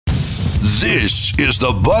This is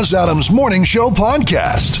the Buzz Adams Morning Show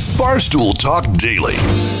podcast. Barstool Talk Daily.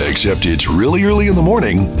 Except it's really early in the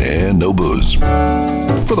morning and no booze. For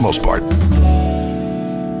the most part.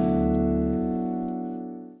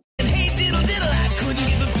 Hey, diddle, diddle, I couldn't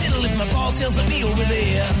give a fiddle if my boss yells at me over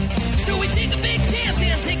there. So we take a big chance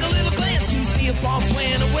and take a little glance to see if boss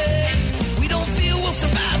went away. We don't feel we'll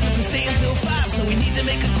survive if we stay until 5, so we need to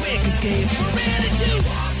make a quick escape. We're ready to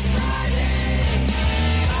walk Friday.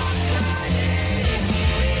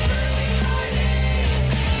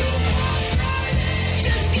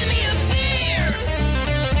 Just give me a beer.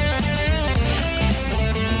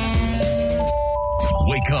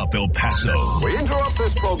 Wake up, El Paso. We interrupt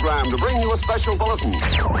this program to bring you a special bulletin.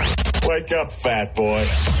 Wake up, fat boy.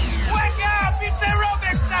 Wake up! It's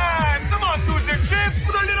aerobic time! Come on, loser chips,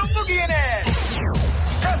 put a little boogie in it!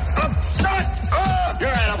 You're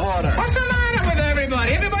out of order. What's the matter with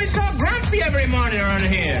everybody? Everybody's called grumpy every morning around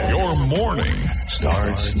here. Your morning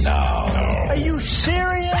starts now. Are you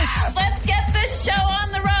serious? Let's get this show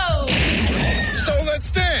on the road. So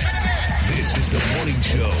let's dance. This is the morning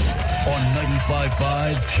show on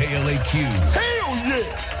 95.5 KLAQ. Hell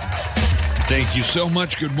yeah! Thank you so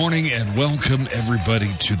much. Good morning and welcome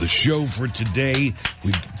everybody to the show for today.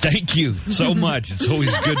 We thank you so much. It's always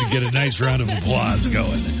good to get a nice round of applause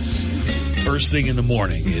going. First thing in the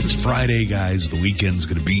morning. It's Friday, guys. The weekend's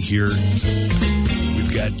going to be here.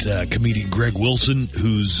 We've got comedian Greg Wilson,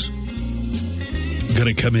 who's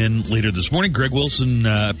going to come in later this morning. Greg Wilson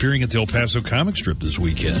appearing at the El Paso Comic Strip this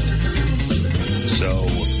weekend. So,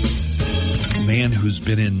 man who's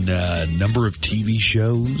been in a number of TV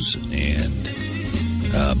shows and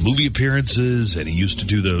movie appearances, and he used to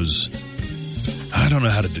do those, I don't know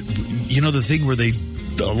how to do, you know, the thing where they,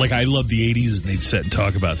 like, I love the 80s, and they'd sit and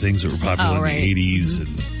talk about things that were popular in the 80s. And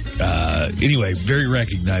anyway, very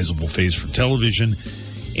recognizable face from television,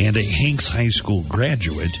 and a Hanks High School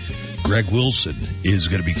graduate. Greg Wilson is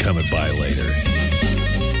going to be coming by later.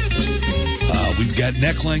 We've got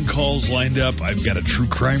neckline calls lined up. I've got a true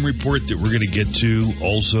crime report that we're going to get to.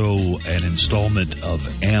 Also, an installment of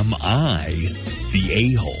Am I the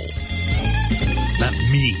A-hole? Not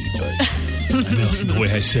me, but I know the way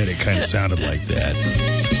I said it kind of sounded like that.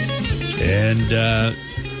 And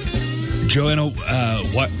Joanna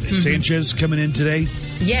Sanchez coming in today.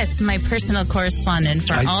 Yes, my personal correspondent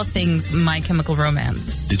for all things My Chemical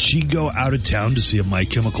Romance. Did she go out of town to see a My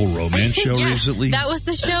Chemical Romance show recently? That was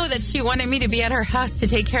the show that she wanted me to be at her house to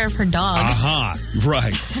take care of her dog. Aha,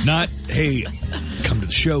 right. Not, hey, come to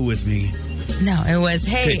the show with me. No, it was,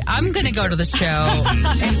 hey, I'm going to go to the show and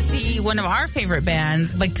see one of our favorite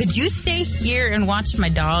bands, but could you stay here and watch my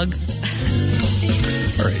dog?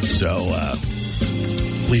 All right, so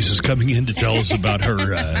Lisa's coming in to tell us about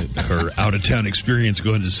her out-of-town experience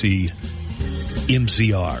going to see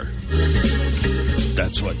MCR.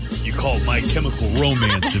 That's what you call My Chemical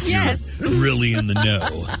Romance if you're really in the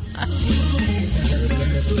know.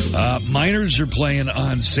 Miners are playing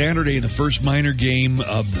on Saturday. The first Miner game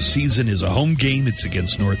of the season is a home game. It's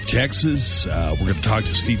against North Texas. We're going to talk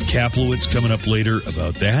to Steve Kaplowitz coming up later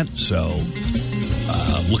about that. So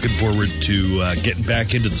looking forward to getting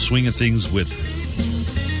back into the swing of things with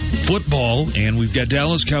football, and we've got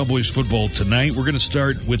Dallas Cowboys football tonight. We're going to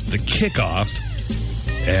start with the kickoff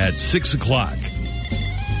at 6 o'clock.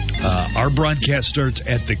 Our broadcast starts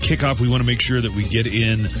at the kickoff. We want to make sure that we get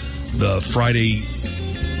in the Friday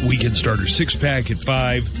weekend starter six-pack at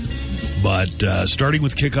 5. But starting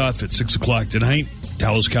with kickoff at 6 o'clock tonight,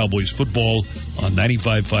 Dallas Cowboys football on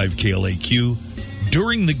 95.5 KLAQ.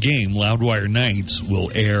 During the game, Loudwire Nights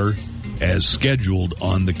will air as scheduled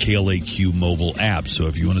on the KLAQ mobile app. So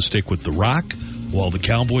if you want to stick with The Rock while the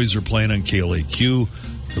Cowboys are playing on KLAQ,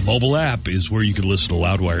 the mobile app is where you can listen to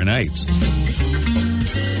Loudwire Nights.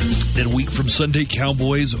 Then a week from Sunday,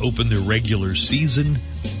 Cowboys open their regular season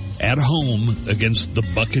at home against the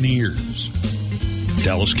Buccaneers.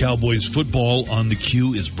 Dallas Cowboys football on the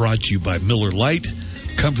Q is brought to you by Miller Lite,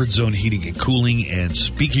 Comfort Zone Heating and Cooling, and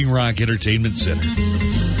Speaking Rock Entertainment Center.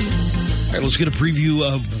 All right, let's get a preview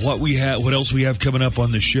of what else we have coming up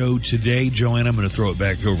on the show today. Joanna, I'm going to throw it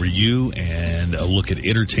back over to you and a look at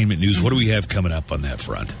entertainment news. What do we have coming up on that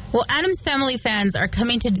front? Well, Addams Family fans are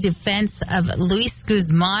coming to the defense of Luis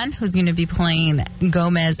Guzman, who's going to be playing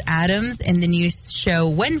Gomez Addams in the new show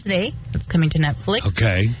Wednesday. It's coming to Netflix.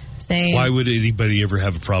 Okay. Why would anybody ever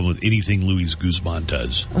have a problem with anything Luis Guzman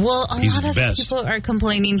does? Well, a lot of people are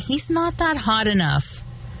complaining he's not that hot enough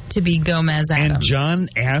to be Gomez Addams. And John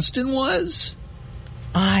Astin was?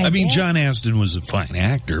 I mean, John Astin was a fine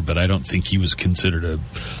actor, but I don't think he was considered a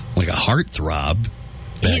heartthrob.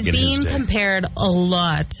 He's being compared a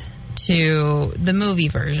lot to the movie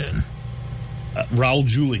version. Raul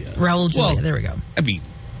Julia. There we go. I mean,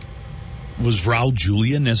 was Raul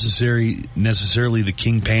Julia necessarily the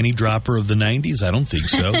king panty dropper of the 90s? I don't think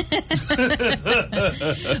so.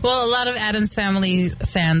 Well, a lot of Adams Family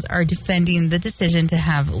fans are defending the decision to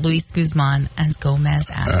have Luis Guzman as Gomez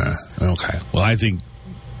Adams. Okay. Well, I think,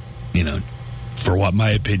 for what my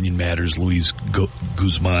opinion matters, Luis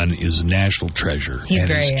Guzman is a national treasure. He's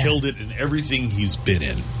great. He's killed it in everything he's been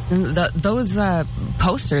in. Those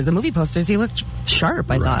posters, the movie posters, he looked sharp,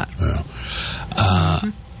 I thought.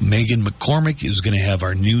 Megan McCormick is going to have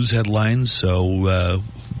our news headlines, so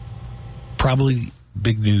probably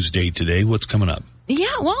big news day today. What's coming up? Yeah,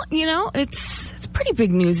 well, it's a pretty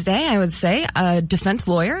big news day, I would say. A defense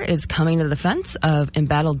lawyer is coming to the defense of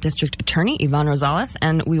embattled District Attorney Yvonne Rosales,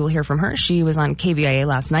 and we will hear from her. She was on KBIA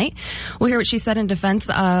last night. We'll hear what she said in defense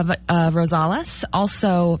of Rosales.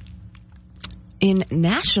 Also, in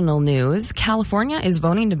national news, California is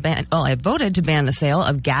voted to ban the sale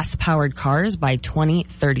of gas-powered cars by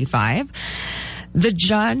 2035. The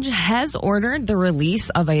judge has ordered the release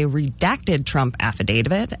of a redacted Trump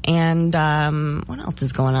affidavit. And what else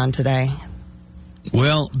is going on today?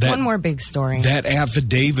 Well, one more big story. That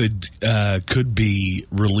affidavit could be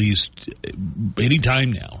released any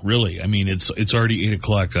time now, really. I mean, it's already 8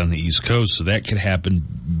 o'clock on the East Coast, so that could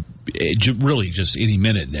happen really just any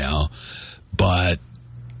minute now. But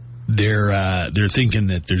they're thinking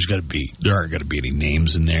that there aren't going to be any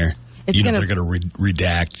names in there. They're going to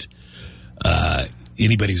redact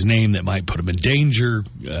anybody's name that might put them in danger.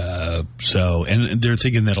 And they're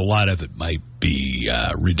thinking that a lot of it might be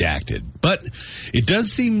redacted. But it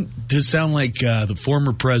does seem to sound like the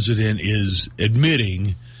former president is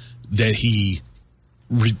admitting that he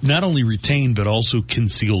not only retained but also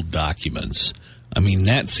concealed documents. I mean,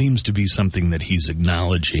 that seems to be something that he's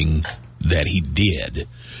acknowledging that he did.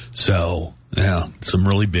 So, some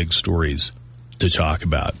really big stories to talk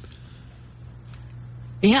about.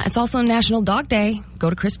 Yeah, it's also National Dog Day.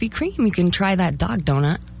 Go to Krispy Kreme. You can try that dog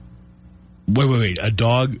donut. Wait. A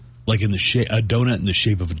dog, like a donut in the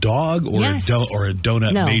shape of a dog, or yes. or a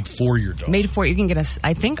donut made for your dog? Made for you. You can get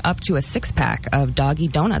I think up to a 6-pack of doggy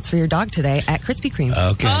donuts for your dog today at Krispy Kreme.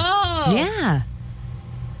 Okay. Oh, yeah,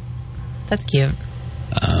 that's cute.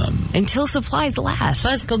 Until supplies last.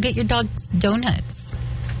 Buzz, go get your dog's donuts.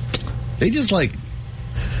 They just like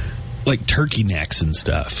turkey necks and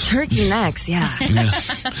stuff. Turkey necks, yeah.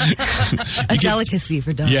 A delicacy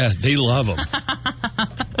for dogs. Yeah, they love them.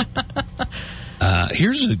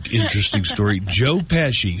 Here's an interesting story. Joe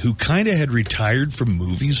Pesci, who kind of had retired from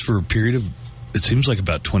movies for a period of, it seems like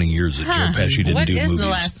about 20 years that Joe Pesci didn't do movies. What is the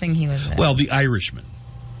last thing he was in? Well, The Irishman.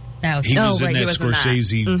 Oh, he was in that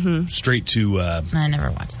Scorsese straight to... I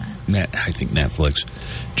never watched that. I think Netflix.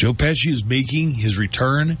 Joe Pesci is making his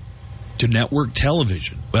return to network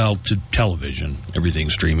television. Well, to television.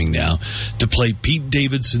 Everything's streaming now. To play Pete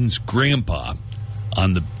Davidson's grandpa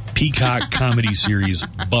on the Peacock comedy series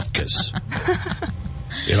Bupkis.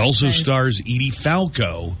 It also stars Edie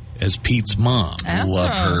Falco as Pete's mom. Oh.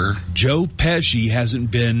 Love her. Joe Pesci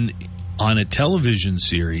hasn't been on a television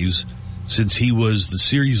series since he was the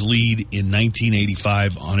series lead in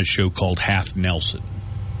 1985 on a show called Half Nelson.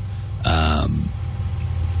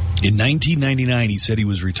 In 1999, he said he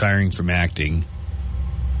was retiring from acting,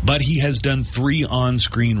 but he has done 3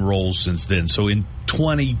 on-screen roles since then. So in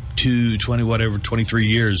 23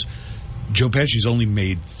 years, Joe Pesci's only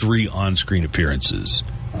made 3 on-screen appearances.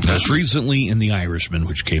 Most recently in The Irishman,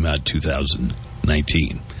 which came out in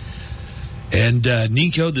 2019. And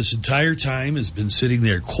Nico, this entire time, has been sitting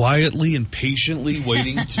there quietly and patiently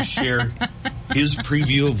waiting to share his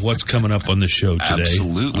preview of what's coming up on the show today.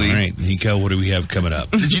 Absolutely. All right, Nico, what do we have coming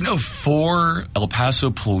up? Did you know 4 El Paso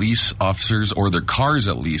police officers, or their cars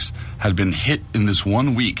at least, had been hit in this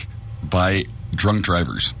 1 week by drunk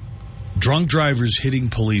drivers? Drunk drivers hitting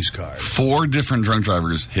police cars. 4 different drunk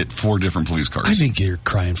drivers hit 4 different police cars. I think you're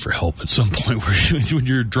crying for help at some point when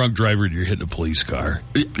you're a drunk driver and you're hitting a police car.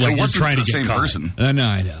 It like you're trying to the get same caught. person. No,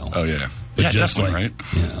 I know. Oh, yeah. But yeah, just definitely, like,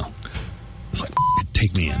 right? You know, it's like,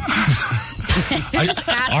 take me in. asking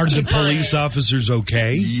Are the for police it. officers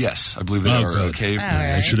okay? Yes, I believe they are good. okay. All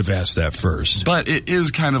right. I should have asked that first. But it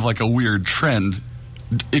is kind of like a weird trend.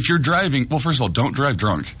 If you're driving, well, first of all, don't drive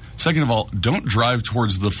drunk. Second of all, don't drive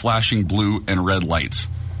towards the flashing blue and red lights.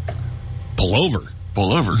 Pull over.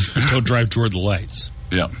 Pull over. Don't drive toward the lights.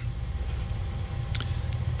 Yeah.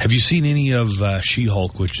 Have you seen any of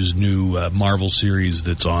She-Hulk, which is new Marvel series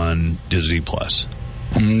that's on Disney Plus?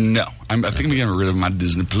 No. I think I'm getting rid of my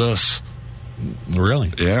Disney Plus.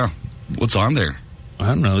 Really? Yeah. What's on there? I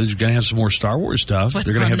don't know. They're going to have some more Star Wars stuff. What's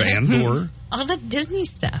They're going to on have there? Andor. All the Disney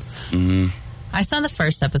stuff. Mm-hmm. I saw the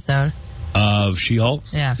first episode. of She-Hulk.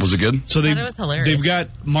 Yeah. Was it good? So I thought it was hilarious. they've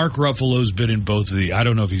got Mark Ruffalo's been in both of the. I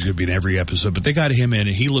don't know if he's going to be in every episode, but they got him in,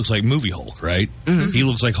 and he looks like movie Hulk, right? Mm-hmm. He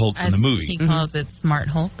looks like Hulk from As the movie. he calls it Smart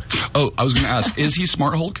Hulk. Oh, I was going to ask, is he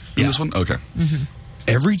Smart Hulk in this one? Okay. Mm-hmm.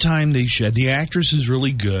 Every time they shed, the actress is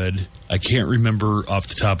really good. I can't remember off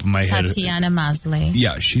the top of my head. Tatiana Maslany.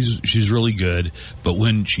 Yeah, she's really good. But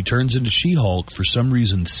when she turns into She-Hulk, for some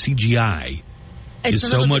reason, CGI is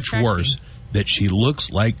so much worse that she looks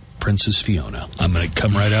like Princess Fiona. I'm going to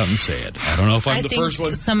come right out and say it. I don't know if I'm the first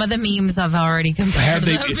one. Some of the memes I've already compared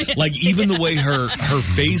them. Like even the way her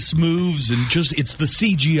face moves and just it's the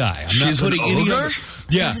CGI. I'm not putting any other.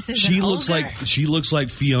 Yeah, she looks like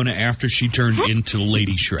Fiona after she turned into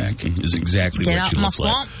Lady Shrek. Is exactly what she looks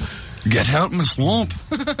like. Get out my swamp.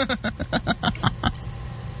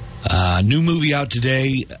 New movie out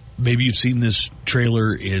today. Maybe you've seen this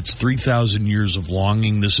trailer. It's 3,000 Years of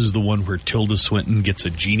Longing. This is the one where Tilda Swinton gets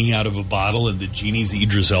a genie out of a bottle, and the genie's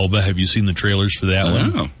Idris Elba. Have you seen the trailers for that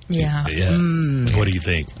one? Yeah. What do you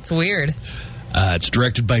think? It's weird. It's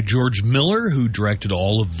directed by George Miller, who directed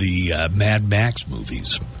all of the Mad Max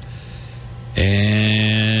movies.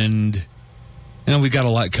 And we got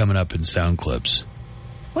a lot coming up in sound clips.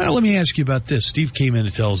 Well, let me ask you about this. Steve came in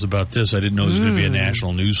to tell us about this. I didn't know it was going to be a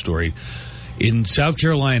national news story. In South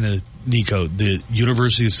Carolina, Nico, the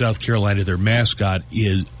University of South Carolina, their mascot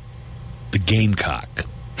is the Gamecock.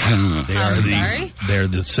 They're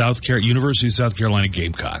the University of South Carolina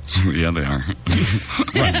Gamecocks. Yeah, they are.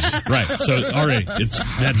 Right. So, all right,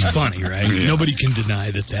 that's funny, right? Yeah. Nobody can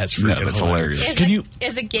deny that that's freaking hilarious.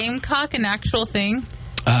 Is a gamecock an actual thing?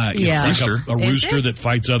 It's like a rooster that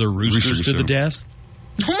fights other roosters to the death.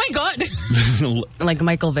 Oh my God! Like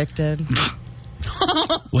Michael Vick did.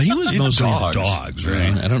 Well, he was mostly dogs,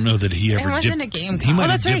 right? I don't know that he ever dipped. It wasn't a game.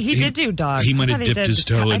 That's right. He did do dogs. He might have dipped his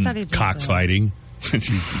toe in cockfighting.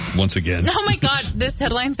 Once again. Oh my God! This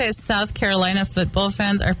headline says South Carolina football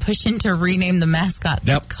fans are pushing to rename the mascot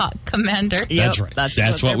the Cock Commander. That's right.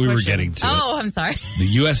 That's what we were getting to. Oh, I'm sorry.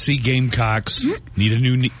 The USC Gamecocks need a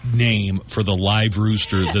new name for the live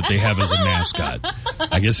rooster that they have as a mascot.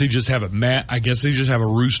 I guess they just have a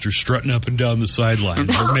rooster strutting up and down the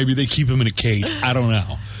sideline, or maybe they keep him in a cage. I don't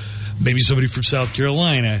know. Maybe somebody from South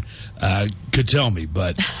Carolina could tell me,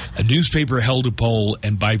 but a newspaper held a poll,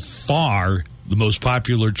 and by far the most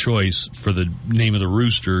popular choice for the name of the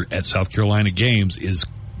rooster at South Carolina games is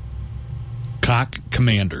Cock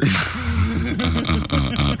Commander.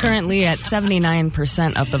 Currently at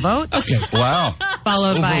 79% of the vote. Okay. Wow.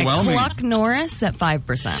 Followed by Cluck Norris at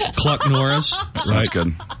 5%. Cluck Norris. Right. That's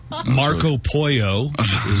good. Marco Pollo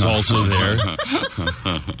is also there.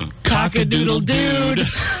 Cock-a-doodle dude.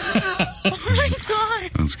 Oh my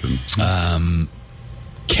God. That's good.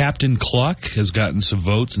 Captain Cluck has gotten some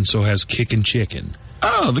votes, and so has Kickin' Chicken.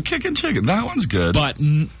 Oh, the Kickin' Chicken. That one's good. But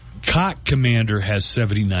Cock Commander has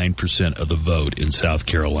 79% of the vote in South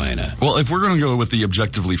Carolina. Well, if we're going to go with the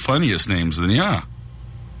objectively funniest names, then yeah.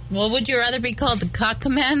 Well, would you rather be called the Cock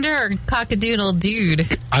Commander or Cock-a-doodle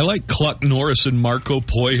Dude? I like Cluck Norris and Marco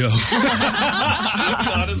Pollo.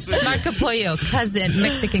 Marco Pollo,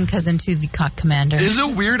 Mexican cousin to the Cock Commander. Is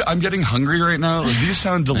it weird? I'm getting hungry right now. These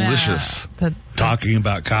sound delicious. Talking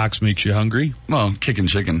about cocks makes you hungry? Well, Kickin'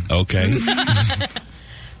 Chicken. Okay.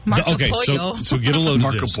 Marco Pollo. So get a load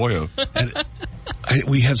Marco of this. Pollo.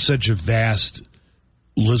 We have such a vast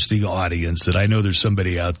listening audience that I know there's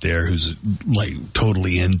somebody out there who's like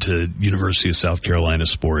totally into University of South Carolina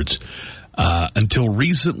sports. Until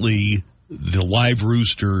recently, the live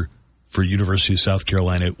rooster for University of South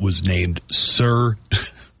Carolina was named Sir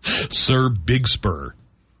Big Spur.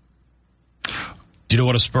 Do you know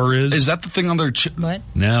what a spur is? Is that the thing on their What?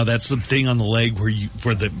 No, that's the thing on the leg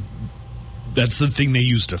that's the thing they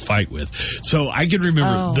used to fight with. So I can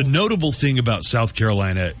remember the notable thing about South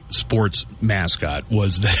Carolina sports mascot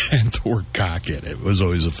was that the word cock in it. It was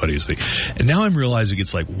always the funniest thing. And now I'm realizing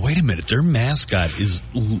it's like, wait a minute, their mascot is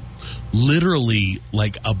literally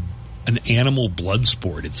like an animal blood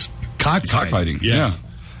sport. It's cockfighting. Yeah.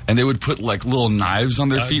 And they would put like little knives on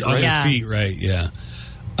their feet, right? On their feet, right, yeah.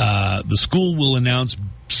 The school will announce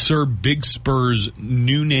Sir Big Spur's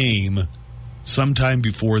new name sometime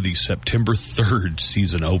before the September 3rd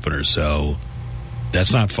season opener, so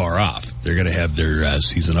that's not far off. They're going to have their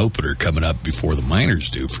season opener coming up before the Miners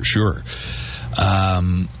do, for sure.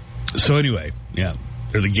 So anyway, yeah,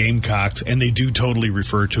 they're the Gamecocks, and they do totally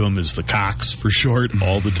refer to them as the Cocks for short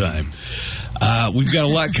all the time. We've got a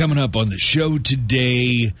lot coming up on the show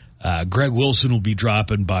today. Greg Wilson will be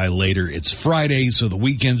dropping by later. It's Friday, so the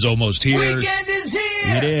weekend's almost here. Weekend is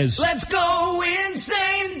here. It is. Let's go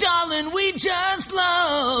insane, darling. We just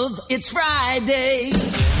love. It's Friday.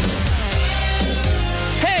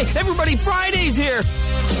 Hey, everybody, Friday's here. A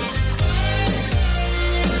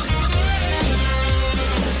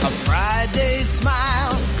Friday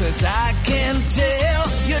smile, 'cause I can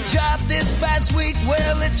tell your job this past week,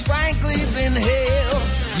 well, it's frankly been hell.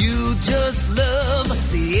 You just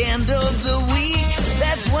love the end of the week.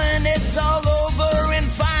 That's when it's all over and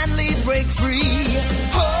finally break free.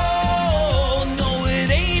 Oh, no, it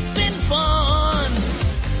ain't been fun.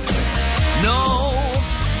 No.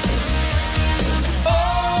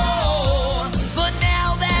 Oh, but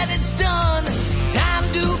now that it's done,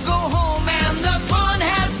 time to go home and the fun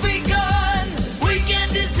has begun.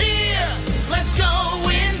 Weekend is here. Let's go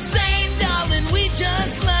insane, darling. We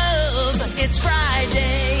just love. It's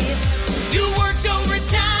Friday. You worked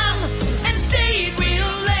overtime and stayed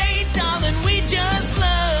real late, darling. We just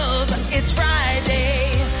love. It's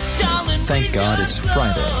Friday, darling. Thank God it's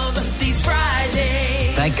Friday. These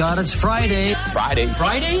Fridays. Thank God it's Friday. Friday.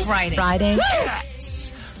 Friday.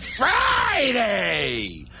 Yes!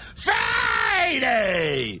 Friday!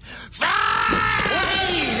 Friday! Friday!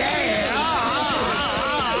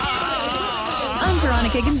 I'm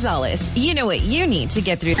Veronica Gonzalez. You know what you need to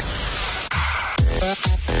get through.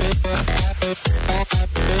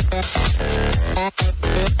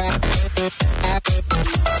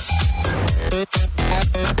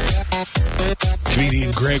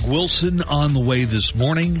 Comedian Greg Wilson on the way this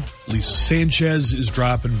morning. Lisa Sanchez is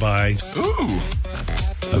dropping by. Ooh.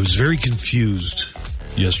 I was very confused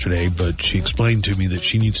yesterday, but she explained to me that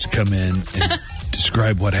she needs to come in and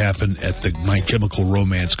describe what happened at the My Chemical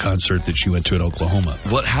Romance concert that she went to in Oklahoma.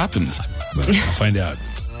 What happened? But I'll find out.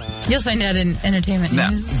 You'll find out in entertainment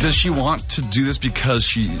Now, news. does she want to do this because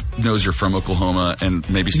she knows you're from Oklahoma and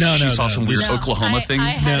maybe she saw some weird Oklahoma thing?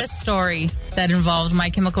 I had a story that involved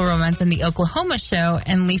My Chemical Romance and the Oklahoma show,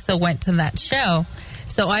 and Lisa went to that show.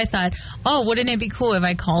 So I thought, oh, wouldn't it be cool if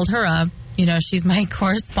I called her up? You know, she's my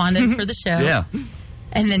correspondent for the show. Yeah.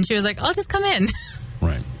 And then she was like, I'll just come in.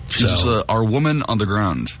 Right. She's our woman on the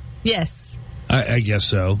ground. Yes. I guess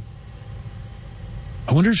so.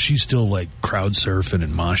 I wonder if she's still like crowd surfing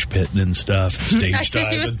and mosh pitting and stuff. And stage Actually,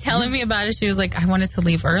 she diving. was telling me about it. She was like, I wanted to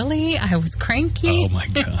leave early. I was cranky. Oh, my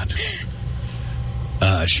God.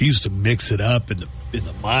 She used to mix it up in the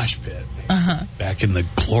mosh pit back in the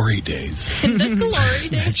glory days. In the glory days.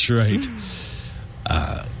 That's right.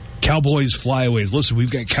 Cowboys flyaways. Listen,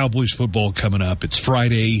 we've got Cowboys football coming up. It's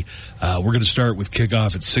Friday. We're going to start with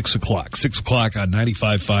kickoff at 6 o'clock. 6 o'clock on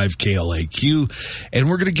 95.5 KLAQ. And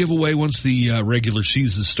we're going to give away once the regular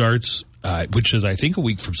season starts, which is, I think, a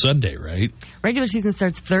week from Sunday, right? Regular season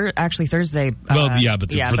starts Thursday. Well, but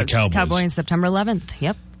for the Cowboys. Cowboys, September 11th.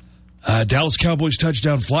 Yep. Dallas Cowboys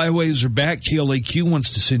touchdown flyaways are back. KLAQ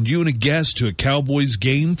wants to send you and a guest to a Cowboys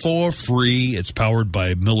game for free. It's powered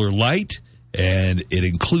by Miller Lite, and it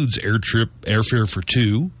includes airfare for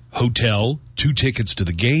two, hotel, 2 tickets to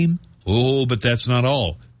the game. Oh, but that's not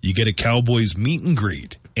all. You get a Cowboys meet and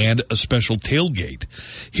greet and a special tailgate.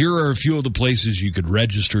 Here are a few of the places you could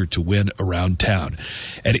register to win around town.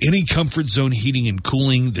 At any Comfort Zone Heating and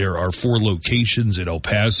Cooling, there are 4 locations in El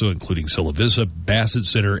Paso, including Silla Vista, Bassett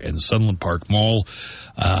Center, and Sunland Park Mall.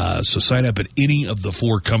 So sign up at any of the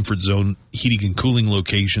 4 Comfort Zone Heating and Cooling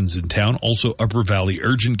locations in town. Also, Upper Valley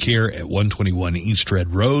Urgent Care at 121 East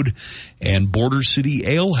Red Road, and Border City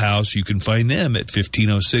Ale House. You can find them at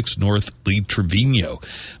 1506 North Lee Trevino.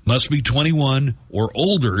 Must be 21 or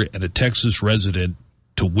older and a Texas resident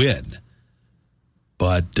to win.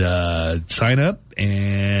 But sign up,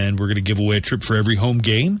 and we're going to give away a trip for every home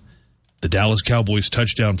game. The Dallas Cowboys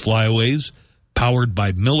touchdown flyaways, powered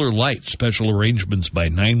by Miller Lite, special arrangements by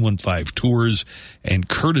 915 Tours, and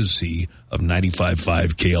courtesy of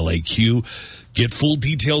 95.5 KLAQ. Get full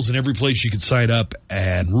details in every place you can sign up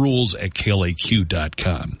and rules at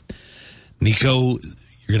KLAQ.com. Nico,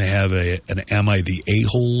 you're going to have an Am I the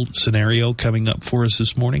A-hole scenario coming up for us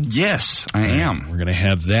this morning? Yes, I am. We're going to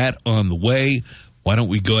have that on the way. Why don't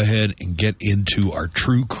we go ahead and get into our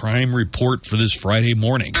true crime report for this Friday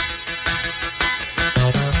morning?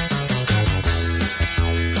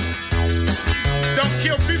 Don't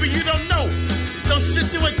kill people you don't know. Don't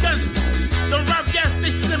shoot you with guns. Don't rob gas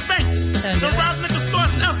stations and banks. Don't rob liquor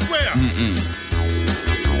stores elsewhere.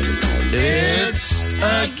 It's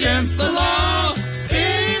against the law.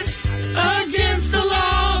 It's against the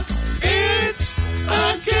law. It's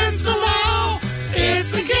against the law.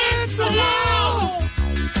 It's against the law.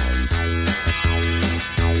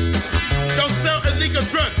 Don't sell illegal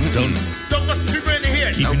drugs. Don't bust people in the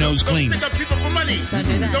head. Keep your nose clean. Don't stick up people for money. Don't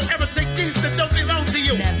do that. Don't ever take things that don't belong to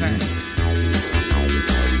you. Never.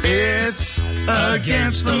 It's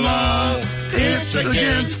against the law. It's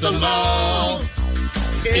against the law.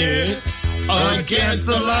 It's Against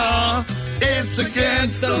the law. It's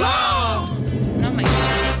against the law. Oh my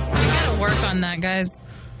God. We gotta work on that, guys.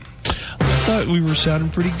 I thought we were sounding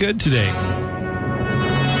pretty good today.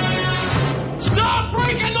 Stop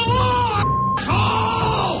breaking the law!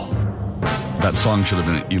 Oh! That song should have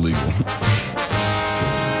been illegal.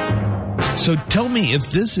 So tell me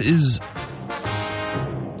if this is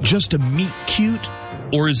just a meet cute,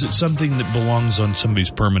 or is it something that belongs on somebody's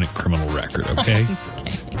permanent criminal record, okay?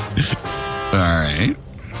 All right.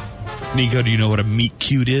 Nico, do you know what a meet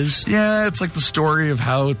cute is? Yeah, it's like the story of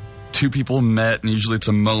how two people met, and usually it's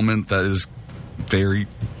a moment that is very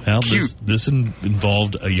cute. This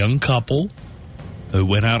involved a young couple who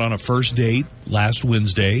went out on a first date last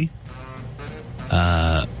Wednesday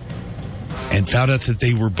and found out that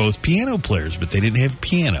they were both piano players, but they didn't have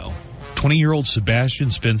piano. 20-year-old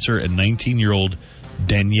Sebastian Spencer and 19-year-old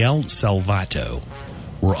Danielle Salvato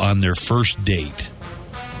were on their first date.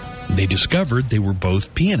 They discovered they were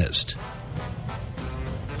both pianists.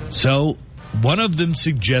 So one of them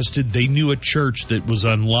suggested they knew a church that was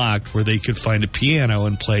unlocked where they could find a piano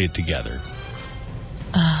and play it together.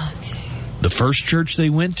 Okay. The first church they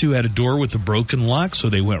went to had a door with a broken lock, so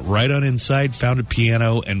they went right on inside, found a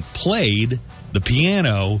piano, and played the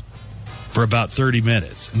piano for about 30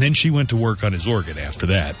 minutes. And then she went to work on his organ after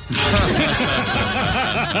that.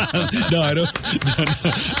 No, I don't.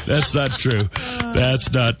 No, that's not true.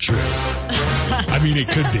 That's not true. I mean, it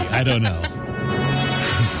could be. I don't know.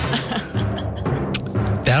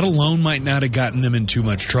 That alone might not have gotten them in too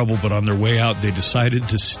much trouble, but on their way out, they decided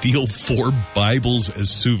to steal 4 Bibles as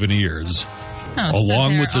souvenirs.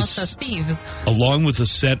 Along with thieves. Along with a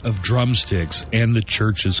set of drumsticks and the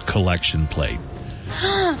church's collection plate.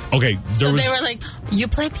 Okay, they were like, you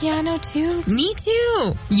play piano too? Me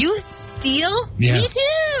too. You steal? Yeah. Me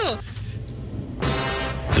too.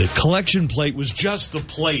 The collection plate was just the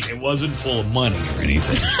plate. It wasn't full of money or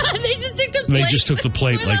anything. They just took the plate. They just took the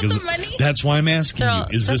plate. The money? That's why I'm asking you.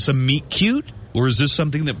 Is this a meet cute? Or is this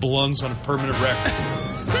something that belongs on a permanent record?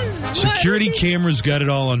 Security cameras got it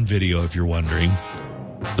all on video, if you're wondering.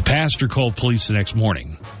 The pastor called police the next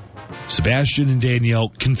morning. Sebastian and Danielle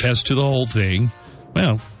confessed to the whole thing.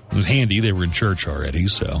 Well, it was handy. They were in church already,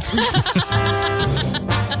 so.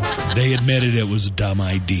 They admitted it was a dumb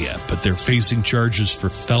idea, but they're facing charges for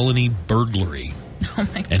felony burglary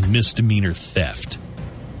and misdemeanor theft.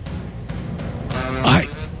 I'm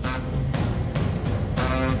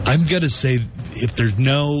going to say if there's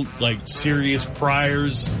no, serious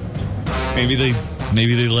priors, maybe they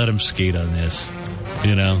let him skate on this,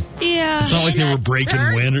 you know? Yeah. It's not like they were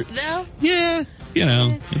breaking wind. Yeah. You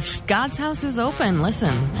know. God's house is open. Listen,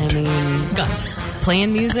 I mean,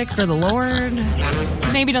 playing music for the Lord.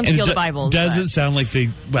 Maybe don't steal the Bibles. Doesn't sound like they...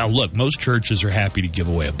 Well, look, most churches are happy to give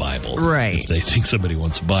away a Bible. Right. If they think somebody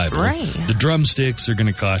wants a Bible. Right. The drumsticks are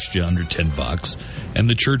going to cost you under $10. And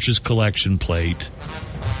the church's collection plate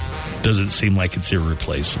doesn't seem like it's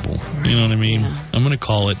irreplaceable. You know what I mean? Yeah. I'm going to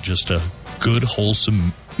call it just a good,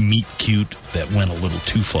 wholesome meet cute that went a little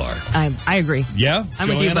too far. I agree. Yeah? I'm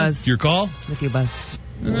with you, Buzz. Your call? With you, Buzz.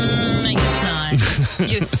 I guess not.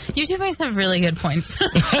 You two make some really good points.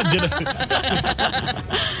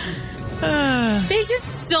 They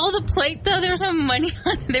just stole the plate, though. There was no money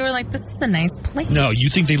on it. They were like, this is a nice plate. No, you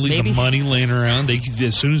think they leave the money laying around?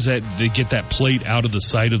 As soon as they get that plate out of the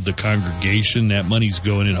sight of the congregation, that money's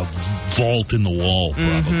going in a vault in the wall,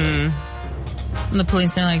 probably. Mm-hmm. And the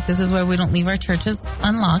police are like, this is why we don't leave our churches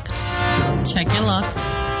unlocked. Check your locks.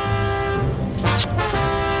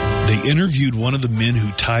 They interviewed one of the men who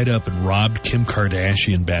tied up and robbed Kim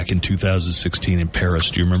Kardashian back in 2016 in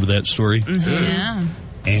Paris. Do you remember that story? Mm-hmm. Yeah.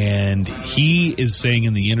 And he is saying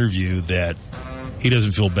in the interview that he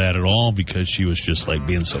doesn't feel bad at all because she was just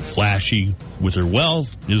being so flashy with her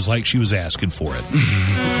wealth. It was like she was asking for it.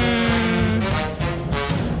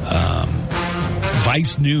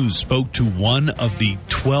 Vice News spoke to one of the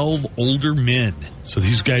 12 older men. So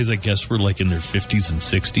these guys, I guess, were in their 50s and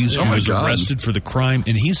 60s. Oh, who my was God. arrested for the crime,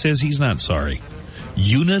 and he says he's not sorry.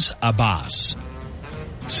 Yunus Abbas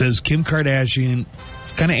says Kim Kardashian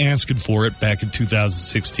kind of asking for it back in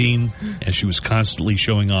 2016 as she was constantly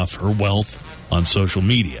showing off her wealth on social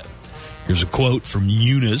media. Here's a quote from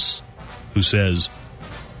Yunus, who says,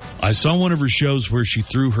 I saw one of her shows where she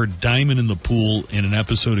threw her diamond in the pool in an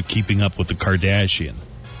episode of Keeping Up with the Kardashian.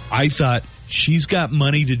 I thought, she's got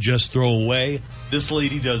money to just throw away. This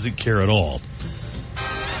lady doesn't care at all.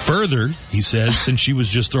 Further, he says, since she was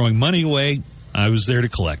just throwing money away, I was there to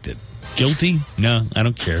collect it. Guilty? No, I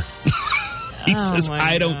don't care. He says,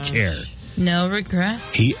 I don't care. No regret.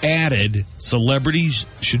 He added, celebrities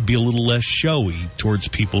should be a little less showy towards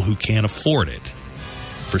people who can't afford it.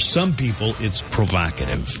 For some people, it's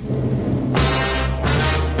provocative.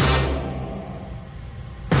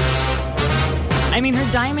 I mean,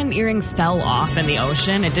 her diamond earring fell off in the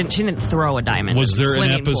ocean. She didn't throw a diamond. Was in the there an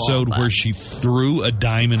swimming episode pool, where she threw a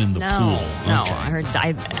diamond in the pool? No,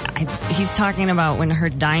 Okay. he's talking about when her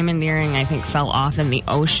diamond earring, I think, fell off in the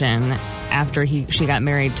ocean after she got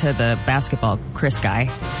married to the basketball Chris guy.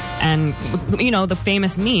 And, the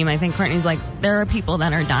famous meme, I think Courtney's like, there are people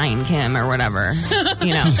that are dying, Kim, or whatever.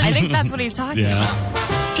 I think that's what he's talking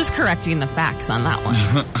about. Just correcting the facts on that one.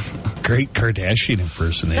 Great Kardashian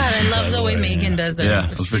impersonation. God, I love the way Megan does it. Yeah,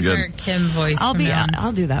 that's She's good. her Kim voice. I'll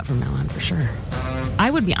do that from now on for sure. I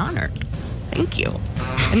would be honored. Thank you.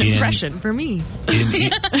 An impression for me.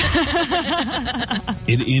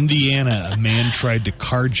 In Indiana, a man tried to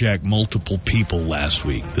carjack multiple people last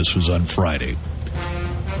week. This was on Friday.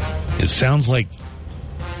 It sounds like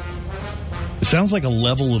a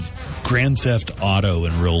level of Grand Theft Auto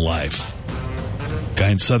in real life.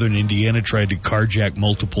 Guy in southern Indiana tried to carjack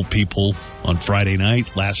multiple people on Friday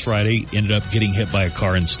night. Last Friday, ended up getting hit by a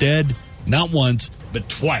car instead. Not once, but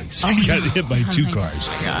twice. He got hit by two cars.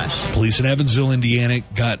 Oh my gosh. Police in Evansville, Indiana,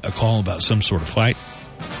 got a call about some sort of fight.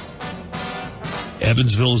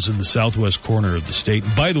 Evansville is in the southwest corner of the state.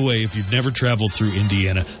 By the way, if you've never traveled through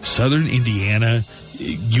Indiana, southern Indiana,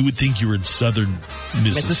 you would think you were in southern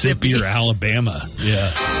Mississippi or Alabama.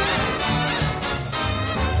 Yeah.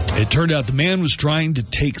 It turned out the man was trying to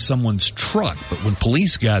take someone's truck, but when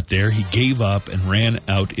police got there, he gave up and ran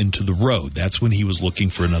out into the road. That's when he was looking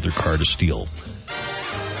for another car to steal.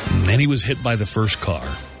 And then he was hit by the first car.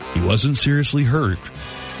 He wasn't seriously hurt,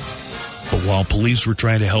 but while police were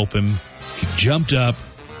trying to help him, he jumped up,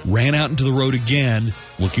 ran out into the road again,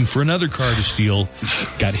 looking for another car to steal,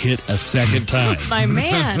 got hit a second time. My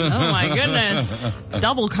man. Oh, my goodness.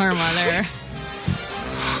 Double karma there.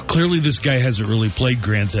 Clearly, this guy hasn't really played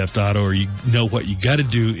Grand Theft Auto, or what you got to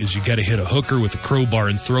do is you got to hit a hooker with a crowbar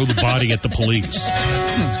and throw the body at the police.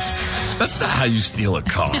 That's not how you steal a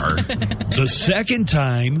car. The second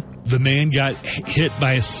time, the man got hit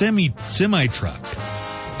by a semi-truck,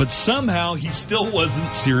 but somehow he still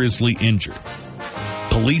wasn't seriously injured.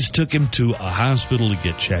 Police took him to a hospital to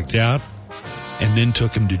get checked out, and then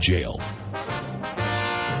took him to jail.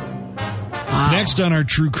 Next on our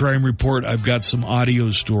True Crime Report, I've got some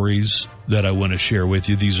audio stories that I want to share with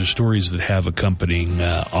you. These are stories that have accompanying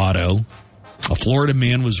audio. A Florida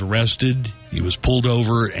man was arrested. He was pulled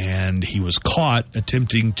over, and he was caught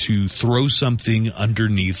attempting to throw something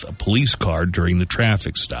underneath a police car during the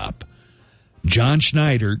traffic stop. John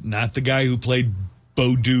Schneider, not the guy who played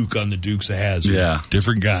Bo Duke on the Dukes of Hazzard,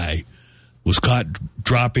 different guy, was caught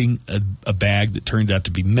dropping a bag that turned out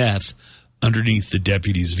to be meth underneath the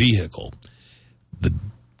deputy's vehicle. The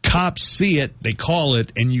cops see it, they call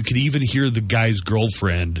it, and you could even hear the guy's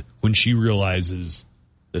girlfriend when she realizes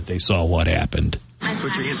that they saw what happened.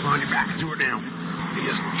 Put your hands behind your back and do it now. He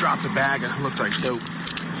just dropped the bag and it looks like dope.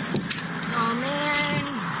 Oh,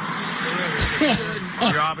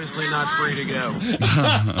 man. You're obviously not free to go.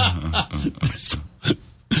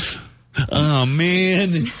 Oh,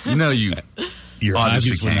 man. You're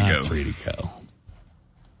obviously not go. free to go.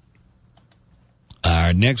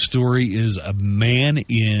 Our next story is a man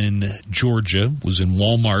in Georgia was in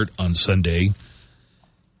Walmart on Sunday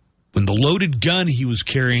when the loaded gun he was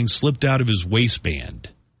carrying slipped out of his waistband.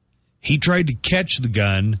 He tried to catch the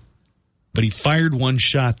gun, but he fired one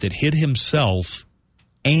shot that hit himself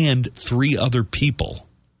and 3 other people.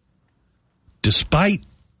 Despite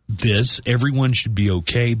this, everyone should be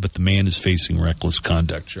okay, but the man is facing reckless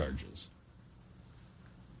conduct charges.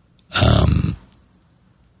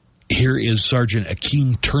 Here is Sergeant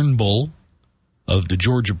Akeem Turnbull of the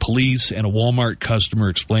Georgia Police and a Walmart customer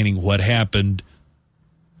explaining what happened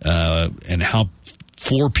and how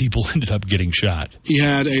 4 people ended up getting shot. He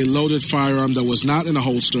had a loaded firearm that was not in a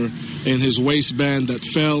holster in his waistband that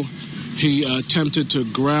fell. He attempted to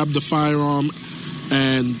grab the firearm,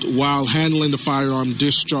 and while handling the firearm,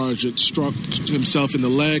 discharged it, struck himself in the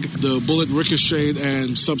leg. The bullet ricocheted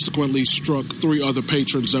and subsequently struck 3 other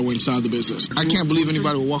patrons that were inside the business. I can't believe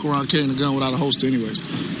anybody would walk around carrying a gun without a holster anyways,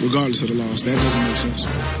 regardless of the laws. That doesn't make sense.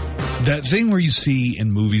 That thing where you see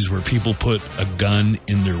in movies where people put a gun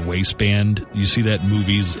in their waistband, you see that in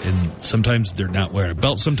movies, and sometimes they're not wearing a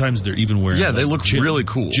belt, sometimes they're even wearing they look really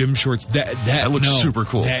cool. Gym shorts. That looks super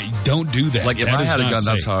cool. Don't do that. Like, if I had a gun,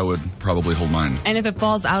 that's how I would probably hold mine. And if it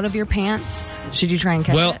falls out of your pants, should you try and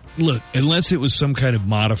catch it? Well, look, unless it was some kind of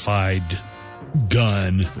modified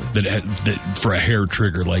gun that for a hair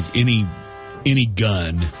trigger, like any any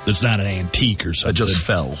gun that's not an antique or something just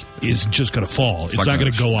fell is just going to fall. It's not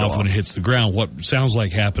going to go off when it hits the ground. What sounds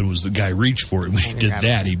like happened was the guy reached for it. When he did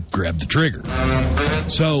that, he grabbed the trigger.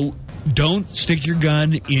 So don't stick your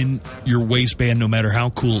gun in your waistband, no matter how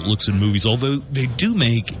cool it looks in movies. Although they do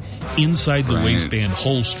make inside the waistband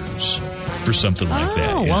holsters for something like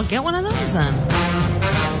that. Oh, well, get one of those then.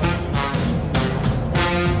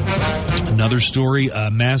 Another story, a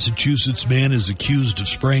Massachusetts man is accused of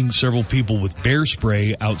spraying several people with bear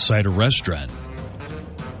spray outside a restaurant.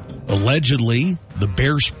 Allegedly, the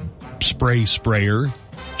bear spray sprayer,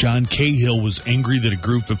 John Cahill, was angry that a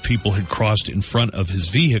group of people had crossed in front of his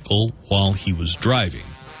vehicle while he was driving.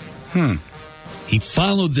 He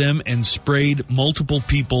followed them and sprayed multiple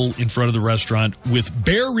people in front of the restaurant with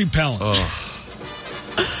bear repellent.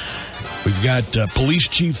 We've got Police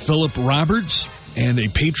Chief Philip Roberts and a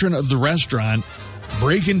patron of the restaurant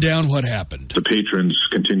breaking down what happened. The patrons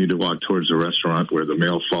continued to walk towards the restaurant where the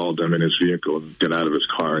male followed them in his vehicle and got out of his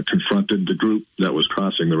car and confronted the group that was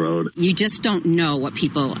crossing the road. You just don't know what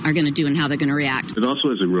people are going to do and how they're going to react. It also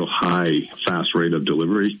has a real high, fast rate of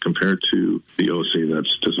delivery compared to the OC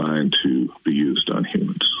that's designed to be used on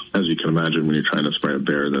humans. As you can imagine, when you're trying to spray a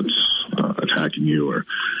bear that's attacking you, or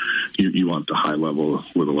you want the high level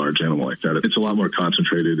with a large animal like that, it's a lot more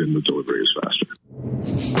concentrated and the delivery is faster.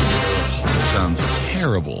 Sounds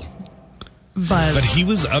terrible. But he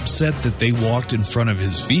was upset that they walked in front of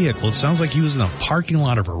his vehicle. It sounds like he was in a parking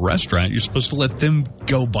lot of a restaurant. You're supposed to let them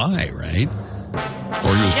go by, right?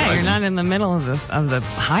 Or he was driving. You're not in the middle of the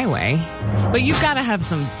highway. But you've got to have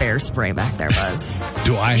some bear spray back there, Buzz.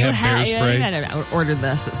 Do I have bear spray? You had to order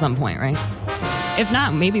this at some point, right? If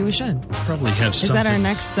not, maybe we should. Probably have something. Is that our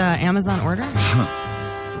next Amazon order?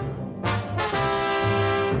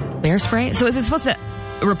 Bear spray? So is it supposed to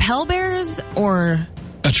repel bears or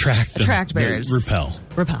attract them? Attract bears. Repel.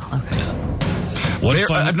 Repel, okay. Yeah. Bear,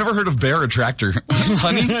 I've never heard of bear attractor.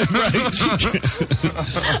 Honey?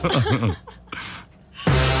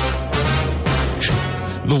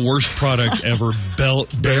 The worst product ever,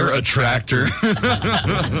 bear attractor.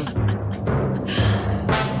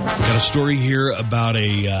 Got a story here about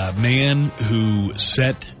a man who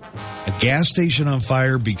set a gas station on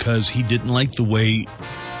fire because he didn't like the way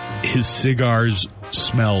his cigars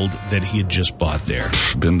smelled that he had just bought there.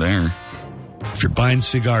 Been there. If you're buying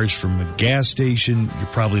cigars from a gas station, you're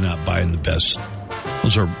probably not buying the best.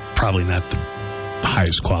 Those are probably not the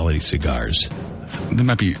highest quality cigars. They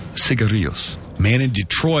might be cigarillos. Man in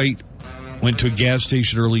Detroit went to a gas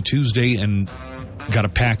station early Tuesday and got a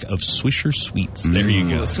pack of Swisher Sweets. There you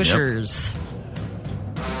go. Swishers.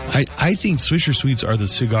 Yep. I think Swisher Sweets are the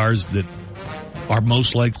cigars that are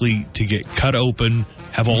most likely to get cut open,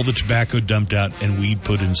 have all the tobacco dumped out, and weed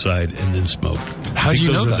put inside, and then smoked. How do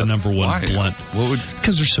you know that? Those are the number one Why? blunt.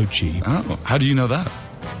 Because they're so cheap. Oh, how do you know that?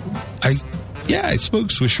 I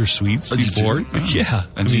smoked Swisher Sweets before. Yeah.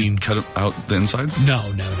 And you cut out the insides?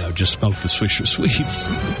 No. Just smoke the Swisher Sweets.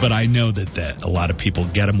 But I know that a lot of people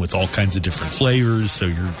get them with all kinds of different flavors. So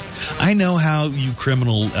I know how you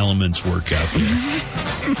criminal elements work out there.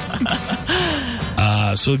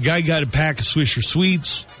 So the guy got a pack of Swisher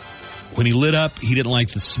Sweets. When he lit up, he didn't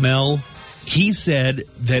like the smell. He said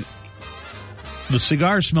that the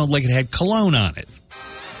cigar smelled like it had cologne on it.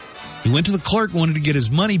 He went to the clerk, wanted to get his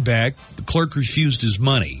money back. The clerk refused his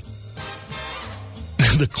money.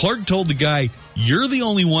 The clerk told the guy, "You're the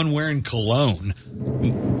only one wearing cologne."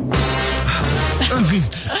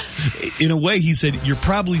 In a way, he said, "You're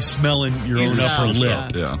probably smelling your own upper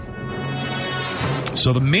lip." Yeah.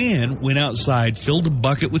 So the man went outside, filled a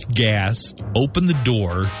bucket with gas, opened the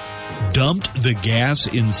door, dumped the gas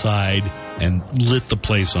inside, and lit the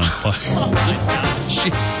place on fire. Oh, my gosh.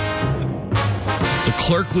 The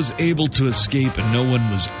clerk was able to escape and no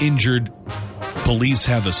one was injured. Police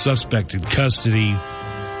have a suspect in custody.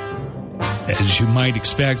 As you might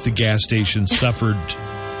expect, the gas station suffered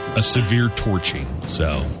a severe torching.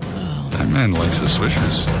 So that man likes the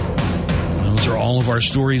Swishers. Those are all of our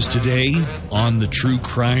stories today on the True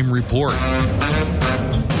Crime Report.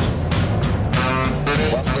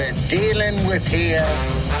 What we're dealing with here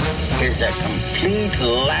is a complete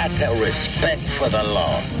lack of respect for the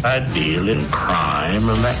law. I deal in crime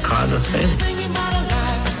and that kind of thing.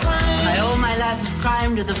 I owe my lack of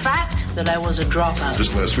crime to the fact that I was a dropout.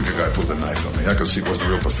 Just last week, a guy pulled a knife on me. I could see it wasn't a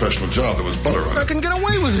real professional job. There was butter on it. I can get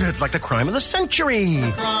away with it, like the crime of the century.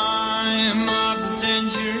 Crime of the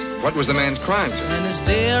century. What was the man's crime, sir? And his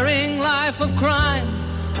daring life of crime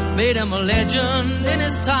made him a legend in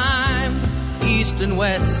his time, east and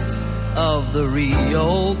west of the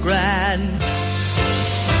Rio Grande.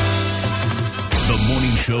 The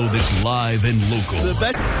morning show that's live and local.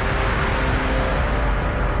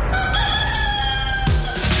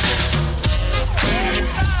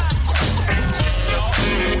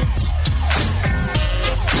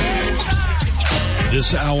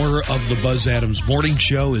 This hour of the Buzz Adams Morning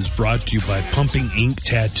Show is brought to you by Pumping Ink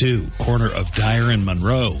Tattoo, corner of Dyer and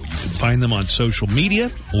Monroe. You can find them on social media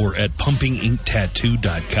or at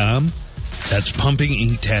pumpinginktattoo.com. That's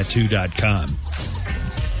pumpinginktattoo.com.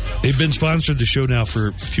 They've been sponsored the show now for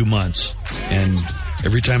a few months, and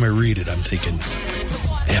every time I read it, I'm thinking,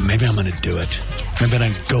 yeah, maybe I'm going to do it. Maybe I'm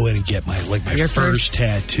going to go in and get my first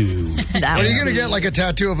tattoo. Are you going to get like a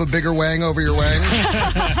tattoo of a bigger wang over your wang?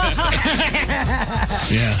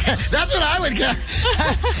 Yeah. That's what I would get.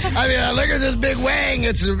 I mean, look at this big wang.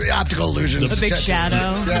 It's an optical illusion. A big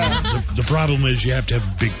shadow. Yeah. The problem is you have to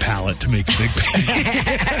have a big palette to make a big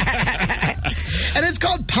And it's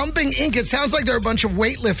called Pumping Ink. It sounds like they're a bunch of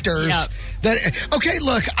weightlifters. Yep. Okay,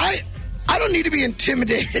 look, I don't need to be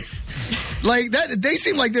intimidated. Like that, they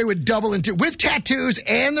seem like they would double into with tattoos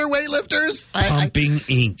and they're weightlifters. Pumping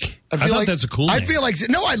Ink. I thought like, that's a cool name. I feel like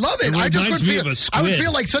I love it. It I just reminds would me feel, of a squid. I would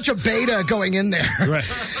feel like such a beta going in there. Right.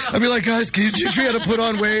 I'd be like, guys, can you teach me how to put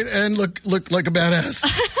on weight and look like a badass?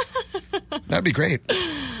 That'd be great.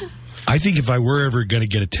 I think if I were ever going to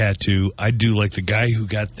get a tattoo, I'd do like the guy who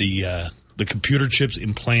got the computer chips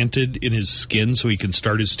implanted in his skin so he can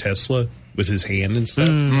start his Tesla with his hand and stuff.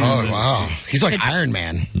 Oh, wow. He's like Iron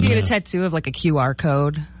Man. You get a tattoo of like a QR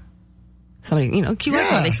code. Somebody, QR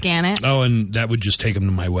code, they scan it. Oh, and that would just take them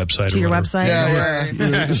to my website. To your website? Yeah.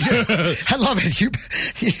 I love it.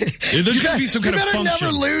 There's going to be some kind of function. You better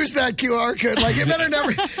never lose that QR code. Like, you better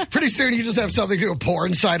never. Pretty soon you just have something to do a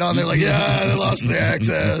porn site on there. Like, yeah, they lost the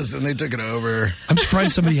access and they took it over. I'm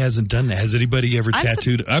surprised somebody hasn't done that. Has anybody ever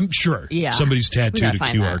tattooed? I'm sure somebody's tattooed a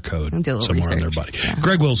QR code somewhere on their body. Yeah.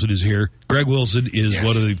 Greg Wilson is here. Greg Wilson is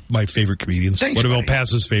one of my favorite comedians. Thanks, one of buddy. El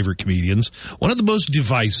Paso's favorite comedians. One of the most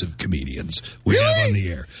divisive comedians we have on the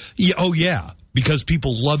air. Yeah, oh, yeah, because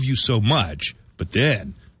people love you so much. But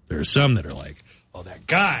then there are some that are like, oh, that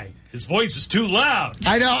guy, his voice is too loud.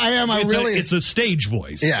 I know, I am. It's a stage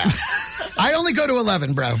voice. Yeah. I only go to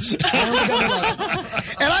 11, bro. I only go to 11.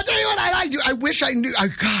 And I'll tell you what I do. I wish I knew.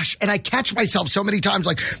 And I catch myself so many times,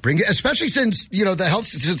 like, especially since,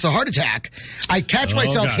 since the heart attack, I catch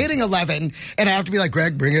myself hitting 11, and I have to be like,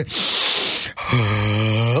 Greg, bring it.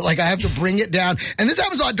 Like, I have to bring it down. And this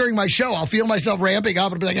happens a lot during my show. I'll feel myself ramping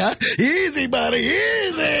up and be like, easy, buddy,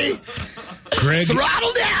 easy. Greg,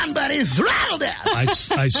 throttle down, buddy, throttle down.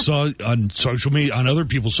 I saw on social media, on other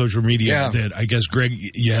people's social media, that I guess, Greg,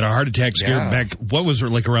 you had a heart attack scare back. What was it,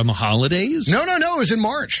 like around the holidays? No, it was in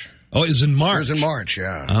March. Oh, it was in March. It was in March,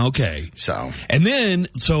 yeah. Okay. So. And then,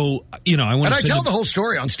 I want to. And I tell the whole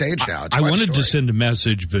story on stage now. I wanted to send a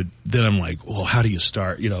message, but then I'm like, well, how do you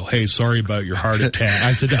start? Hey, sorry about your heart attack.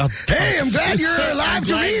 I said, hey, I'm glad you're alive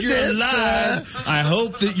to read this. I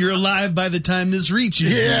hope that you're alive by the time this reaches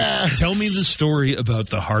you. Yeah. Tell me the story about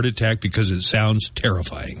the heart attack because it sounds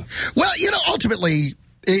terrifying. Well, ultimately,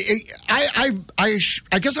 I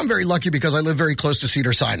guess I'm very lucky because I live very close to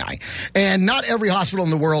Cedars-Sinai, and not every hospital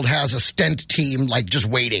in the world has a stent team like just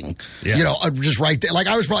waiting, just right there. Like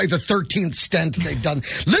I was probably the 13th stent they've done.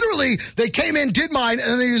 Literally, they came in, did mine,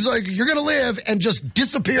 and then he was like, "You're gonna live," and just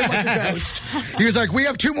disappeared like a ghost. He was like, "We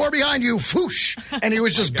have 2 more behind you," whoosh, and he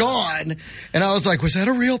was just gone. And I was like, "Was that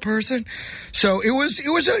a real person?" So it was a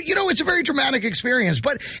it's a very dramatic experience,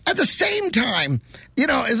 but at the same time, it's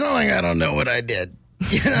not like I don't know what I did.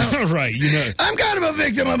 Right, I'm kind of a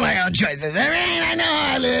victim of my own choices. I mean, I know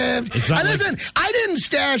how I lived. I didn't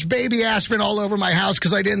stash baby aspirin all over my house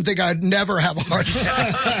because I didn't think I'd never have a heart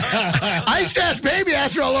attack. I stashed baby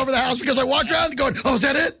aspirin all over the house because I walked around going, oh, is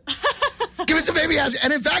that it? Give it some baby aspirin.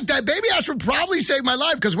 And in fact, that baby aspirin probably saved my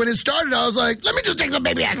life because when it started, I was like, let me just take some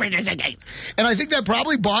baby aspirin. And I think that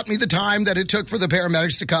probably bought me the time that it took for the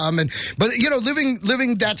paramedics to come. But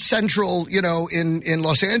living that central, in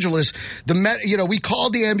Los Angeles, we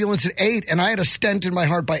called the ambulance at 8, and I had a stent in my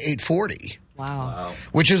heart by 8:40. Wow.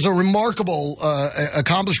 Which is a remarkable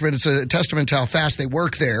accomplishment. It's a testament to how fast they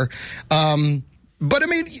work there. But I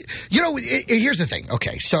mean, here's the thing.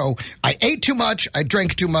 Okay, so I ate too much, I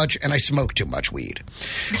drank too much, and I smoked too much weed.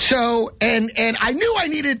 So, and I knew I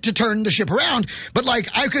needed to turn the ship around, but like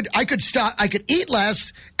I could stop, I could eat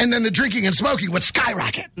less, and then the drinking and smoking would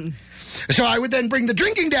skyrocket. So I would then bring the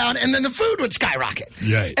drinking down, and then the food would skyrocket.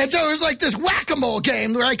 Right. And so it was like this whack-a-mole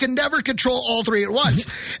game where I could never control all 3 at once.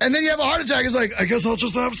 And then you have a heart attack. It's like, I guess I'll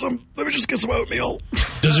just let me just get some oatmeal.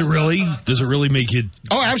 Does it really make you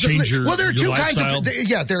change your Well, there are 2 lifestyle?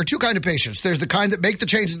 kinds of, there are 2 kinds of patients. There's the kind that make the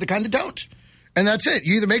changes, the kind that don't. And that's it.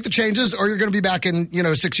 You either make the changes or you're going to be back in,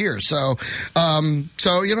 6 years. So,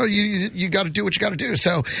 you got to do what you got to do.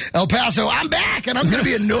 So, El Paso, I'm back and I'm going to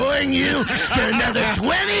be annoying you for another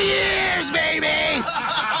 20 years, baby.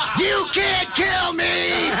 You can't kill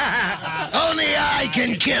me. Only I I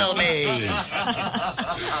can kill me.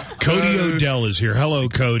 Cody Odell is here. Hello,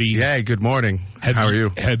 Cody. Hey, good morning. How are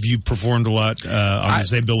you? Have you performed a lot on the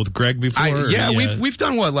same bill with Greg before? We've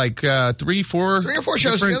done what, like 3 or 4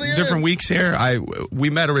 shows, different weeks here.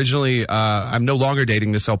 We met originally. I'm no longer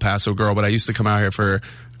dating this El Paso girl, but I used to come out here for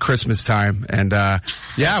Christmas time, and we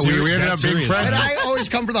ended up being friends. And I always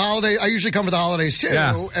come for the holiday. I usually come for the holidays too.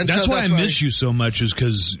 Yeah. And that's why I miss you so much, is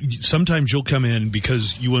because sometimes you'll come in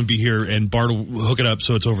because you wouldn't be here, and Bart will hook it up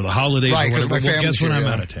so it's over the holidays. Right, or whatever. my family's guess when here, I'm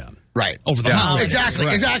out of town. Right. Over the holidays.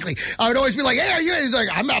 Exactly. I would always be like, hey, are you? He's like,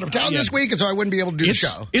 I'm out of town this week, and so I wouldn't be able to do the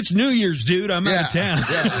show. It's New Year's, dude. I'm out of town.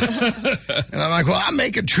 And I'm like, well, I'm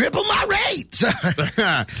making triple my rates.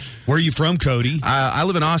 Where are you from, Cody? I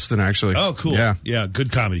live in Austin, actually. Oh, cool. Yeah, good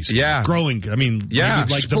comedy scene. Yeah. Growing. I mean, like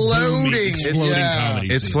the exploding comedy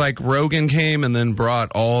It's scene. like Rogan came and then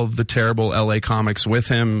brought all the terrible LA comics with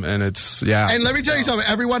him, and it's, And let me tell you something.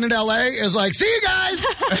 Everyone in LA is like, see you guys.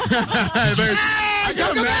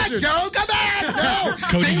 Don't come back. No.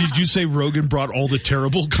 Cody, did you say Rogan brought all the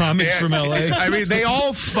terrible comics from LA? I mean, they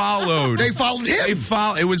all followed. They followed him.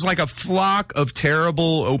 It was like a flock of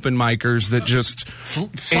terrible open micers that just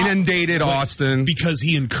inundated Austin. Because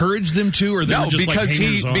he encouraged them to, or they were just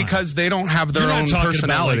because they don't have their own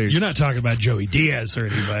personalities. You're not talking about Joey Diaz or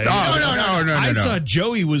anybody. No. I saw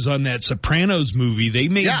Joey was on that Sopranos movie. They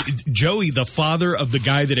made Joey the father of the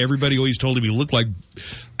guy that everybody always told him he looked like.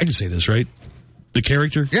 I can say this, right? The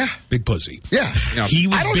character? Yeah. Big pussy. Yeah. He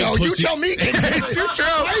was I don't big know. pussy. You tell me.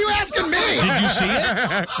 Why are you asking me?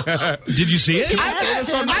 Did you see it?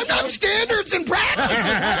 I've got standards and practice.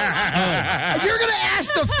 You're going to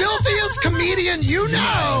ask the filthiest comedian you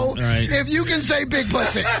know if you can say big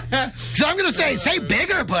pussy. So I'm going to say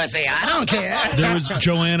bigger pussy. I don't care. There was,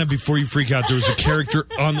 Joanna, before you freak out, there was a character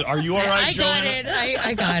on the, are you all right, Joanna?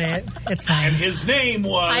 I got it. It's fine. And his name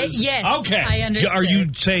was? Yes. Okay. I understand. Are you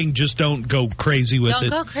saying just don't go crazy with it? Don't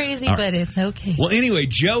go crazy, All but it's okay. Well, anyway,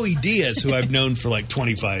 Joey Diaz, who I've known for like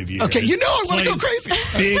 25 years. Okay, you know I want to go crazy.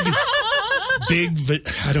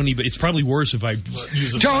 I don't even, it's probably worse if I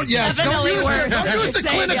use a Don't use the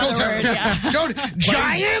clinical term.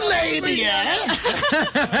 Giant labia.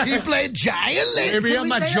 He played giant labia. We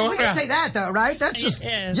can't say that, though, right? That's just,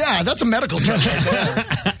 that's a medical term.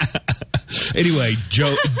 Anyway,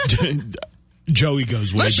 Joey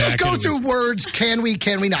goes way Let's back. just go through words. Can we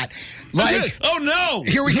not? Like, oh no!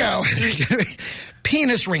 Here we go.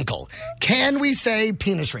 Penis wrinkle. Can we say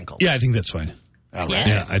penis wrinkle? Yeah, I think that's fine.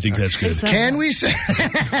 Yeah, I think that's good. Can we say?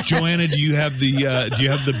 Joanna, do you have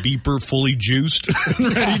the beeper fully juiced,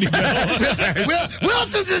 ready to go?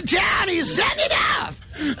 Wilson's in town. He's setting it up.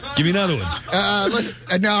 Give me another one.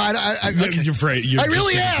 No, You're afraid. I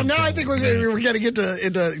really am. No, I think we're going to get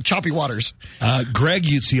into choppy waters. Greg,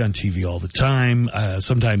 you see on TV all the time.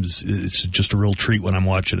 Sometimes it's just a real treat when I'm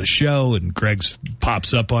watching a show and Greg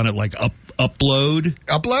pops up on it like Upload.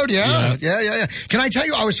 Upload, yeah. Can I tell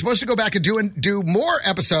you, I was supposed to go back and do more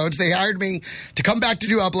episodes. They hired me to come back to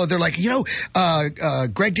do Upload. They're like,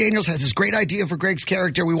 Greg Daniels has this great idea for Greg's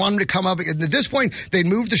character. We want him to come up. And at this point, they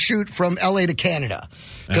moved the shoot from L.A. to Canada.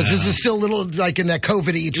 Because this is still a little like in that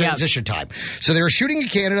COVID-y transition time. So they were shooting in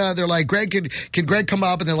Canada. They're like, Greg, can Greg come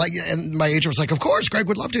up? And they're like, and my agent was like, of course, Greg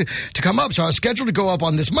would love to come up. So I was scheduled to go up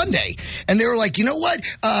on this Monday. And they were like, you know what?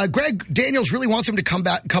 Greg Daniels really wants him to come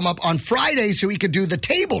up on Friday so he could do the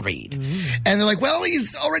table read. And they're like, well,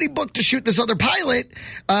 he's already booked to shoot this other pilot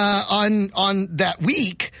on that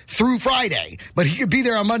week through Friday. But he could be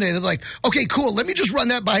there on Monday. They're like, okay, cool. Let me just run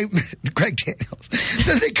that by Greg Daniels.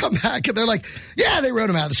 Then they come back and they're like, yeah, they wrote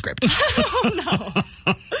him out of the script.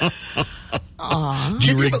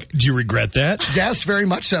 Do you regret that? Yes, very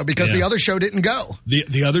much so, because the other show didn't go.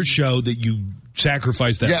 The other show that you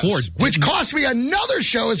sacrificed that for. Which cost me another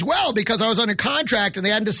show as well, because I was under contract and they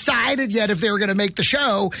hadn't decided yet if they were going to make the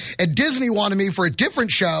show. And Disney wanted me for a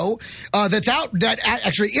different show that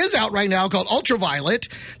actually is out right now called Ultraviolet.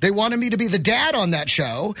 They wanted me to be the dad on that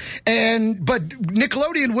show. But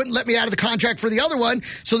Nickelodeon wouldn't let me out of the contract for the other one.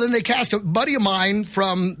 So then they cast a buddy of mine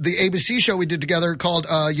from the ABC show we did together called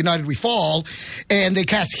United We Fall. And they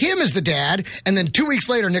cast him as the dad. And then 2 weeks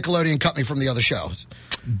later, Nickelodeon cut me from the other shows.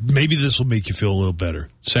 Maybe this will make you feel a little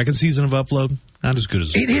better. Second season of Upload, not as good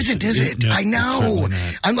as it isn't, is it? No, I know.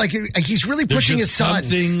 I'm like, he's really pushing his son.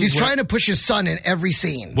 He's trying to push his son in every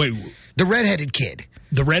scene. Wait, the redheaded kid.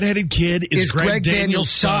 The redheaded kid is Greg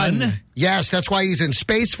Daniels' son? Yes, that's why he's in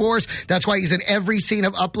Space Force. That's why he's in every scene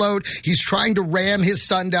of Upload. He's trying to ram his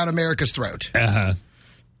son down America's throat.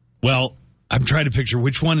 Well, I'm trying to picture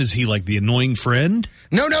which one is he, like the annoying friend?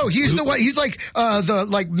 No, he's the one. He's like the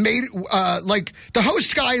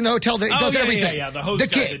host guy in the hotel that does everything. Yeah, the host the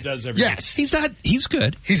guy kid that does everything. Yes, he's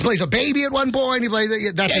good. He plays a baby at one point.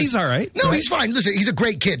 He's all right. No, he's fine. Listen, he's a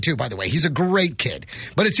great kid too. By the way, he's a great kid.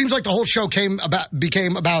 But it seems like the whole show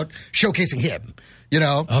became about showcasing him. You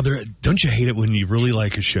know? Oh, don't you hate it when you really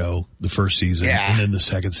like a show the first season and then the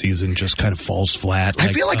second season just kind of falls flat?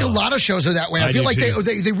 I feel like a lot of shows are that way. I feel like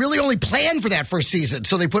they really only plan for that first season.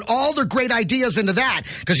 So they put all their great ideas into that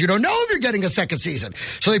because you don't know if you're getting a second season.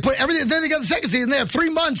 So they put everything, then they got the second season. They have 3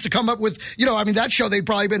 months to come up with, that show they've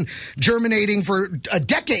probably been germinating for a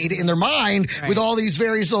decade in their mind with all these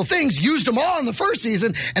various little things, used them all in the first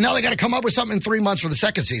season, and now they got to come up with something in 3 months for the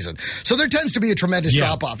second season. So there tends to be a tremendous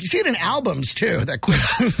drop off. You see it in albums too.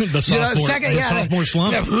 The sophomore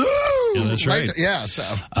slump. Yeah, that's right.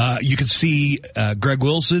 So you can see Greg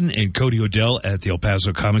Wilson and Cody Odell at the El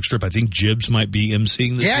Paso comic strip. I think Jibbs might be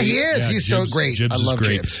emceeing this week. He is. Yeah, he's so great. Jibbs I love is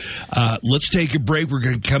great. Jibbs. Let's take a break. We're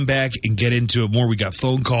going to come back and get into it more. We got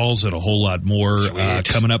phone calls and a whole lot more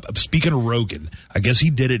coming up. Speaking of Rogan, I guess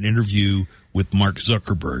he did an interview with Mark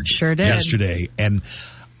Zuckerberg yesterday, and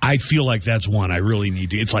I feel like that's one I really need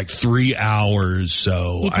to. It's like 3 hours,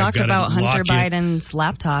 so he talked about Hunter Biden's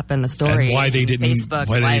laptop and the story, and why they didn't Facebook,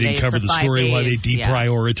 why they didn't cover the story, why they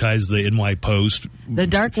deprioritized the NY Post. The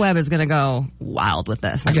dark web is going to go wild with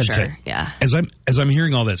this. I'm sure. As I'm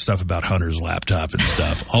hearing all that stuff about Hunter's laptop and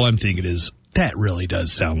stuff, all I'm thinking is that really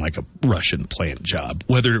does sound like a Russian plant job.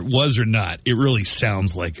 Whether it was or not, it really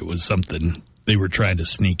sounds like it was something they were trying to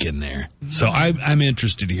sneak in there. So I'm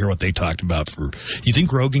interested to hear what they talked about. You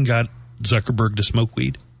think Rogan got Zuckerberg to smoke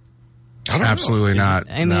weed? Absolutely not.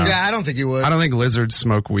 I mean, I don't think you would. I don't think lizards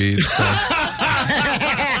smoke weed. So.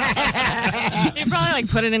 He probably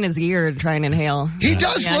put it in his ear to try and inhale. He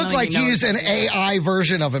does look like he's an AI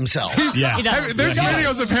version of himself. He does. There's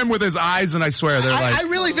videos of him with his eyes, and I swear they're I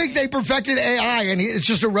really think they perfected AI, and it's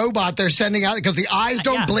just a robot they're sending out because the eyes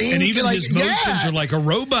don't blink. And even his motions are like a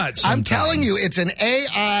robot sometimes. I'm telling you, it's an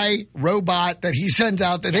AI robot that he sends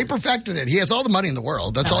out. That they perfected it. He has all the money in the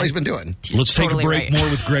world. That's all he's been doing. Let's take a break. More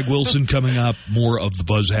with Greg Wilson coming up. More of the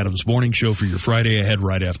Buzz Adams Morning Show for your Friday ahead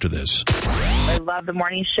right after this. I love the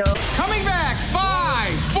morning show. Coming back,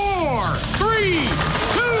 5, 4, 3,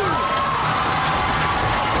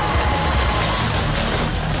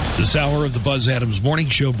 2. This hour of the Buzz Adams Morning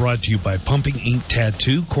Show brought to you by Pumping Ink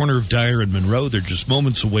Tattoo, corner of Dyer and Monroe. They're just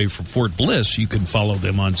moments away from Fort Bliss. You can follow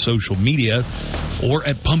them on social media or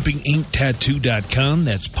at pumpinginktattoo.com.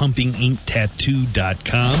 That's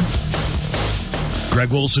pumpinginktattoo.com. Greg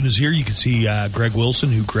Wilson is here. You can see Greg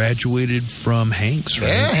Wilson, who graduated from Hanks, right?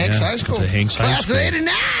 Yeah, Hanks High School. Hanks High Class School. of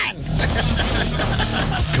 89!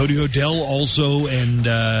 Cody Odell also, and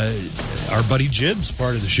our buddy Jibbs,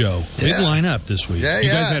 part of the show. Big lineup this week. You guys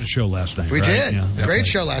had a show last night, We right? did. Great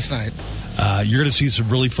show last night. You're going to see some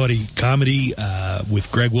really funny comedy with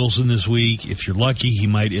Greg Wilson this week. If you're lucky, he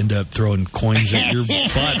might end up throwing coins at your butt.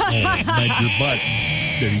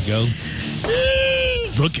 There you go.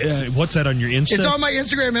 Look, what's that on your Insta? It's on my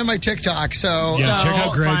Instagram and my TikTok. So check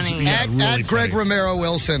out Greg's. At Greg Romero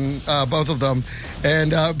Wilson, both of them.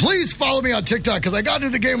 And please follow me on TikTok because I got into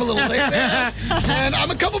the game a little late there. And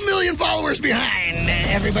I'm a couple million followers behind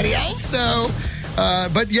everybody else. So,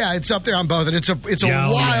 but yeah, it's up there on both. And it's a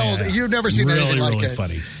wild. You've never seen anything like it. Really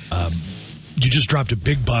funny. You just dropped a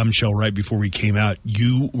big bombshell right before we came out.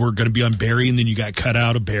 You were going to be on Barry, and then you got cut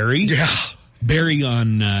out of Barry. Yeah. Barry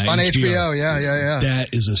on HBO. Yeah. That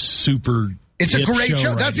is a super. It's a great show.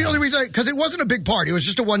 Right That's the only reason, because it wasn't a big part. It was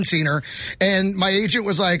just a one-scener. And my agent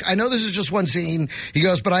was like, I know this is just one scene. He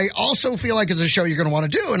goes, but I also feel like it's a show you're going to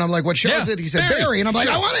want to do. And I'm like, what show is it? He said, Barry. And I'm like,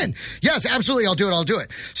 I want in. Yes, absolutely. I'll do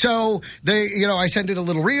it. So I send it a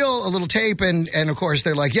little reel, a little tape. And of course,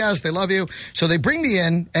 they're like, yes, they love you. So they bring me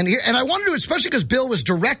in. And I wanted to, especially because Bill was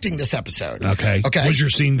directing this episode. Okay. Was your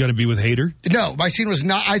scene going to be with Hader? No, my scene was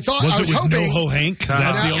not. I was hoping. NoHo Hank?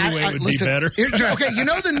 That's the only way it would be better. Okay, you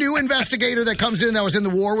know the new investigator that comes in that was in the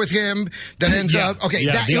war with him that ends up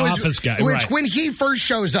the office guy. It's when he first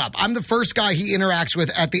shows up. I'm the first guy he interacts with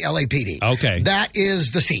at the LAPD. Okay. That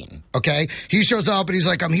is the scene. Okay. He shows up and he's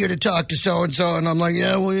like, I'm here to talk to so and so, and I'm like,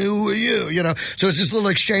 yeah, well, who are you? So it's this little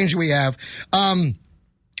exchange we have.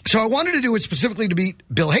 So I wanted to do it specifically to beat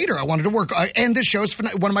Bill Hader. I wanted to work, and this show's one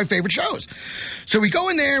of my favorite shows. So we go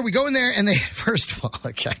in there, and they, first of all,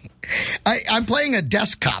 I'm playing a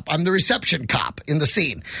desk cop. I'm the reception cop in the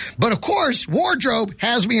scene. But of course, wardrobe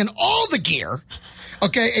has me in all the gear.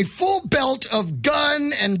 Okay, a full belt of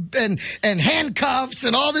gun and handcuffs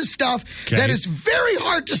and all this stuff that is very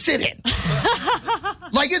hard to sit in.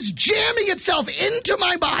 Like it's jamming itself into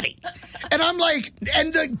my body. And I'm like,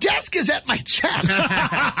 and the desk is at my chest.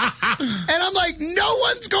 And I'm like, no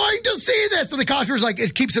one's going to see this. And the costumer's like,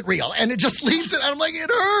 it keeps it real. And it just leaves it. And I'm like, it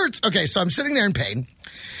hurts. Okay, so I'm sitting there in pain.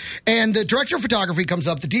 And the director of photography comes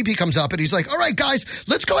up, the DP comes up, and he's like, all right, guys,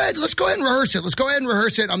 let's go ahead and rehearse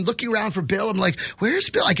it. I'm looking around for Bill. I'm like,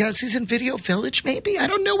 where's Bill? I guess he's in Video Village, maybe? I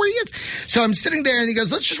don't know where he is. So I'm sitting there, and he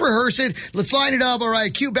goes, let's just rehearse it. Let's line it up. All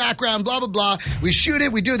right, cue background, blah, blah, blah. We shoot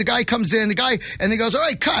it. We do. The guy comes in, and he goes, all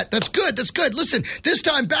right, cut. That's good. Listen, this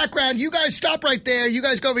time, background, you guys stop right there. You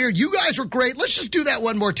guys go over here. You guys were great. Let's just do that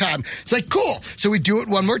one more time. It's like, cool. So we do it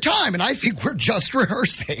one more time, and I think we're just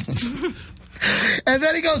rehearsing. And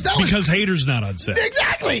then he goes, because Hader's not on set.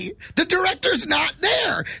 Exactly. The director's not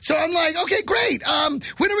there. So I'm like, okay, great.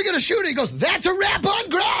 When are we going to shoot it? He goes, that's a wrap on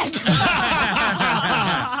Greg.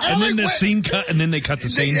 And then the scene cut, and then they cut the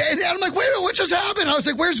scene. And I'm like, wait a minute, what just happened? I was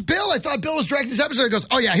like, where's Bill? I thought Bill was directing this episode. He goes,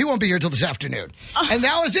 oh yeah, he won't be here till this afternoon. And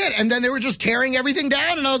that was it. And then they were just tearing everything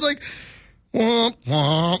down, and I was like, womp,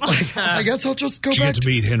 womp. Like, I guess I'll just go back. Did you get to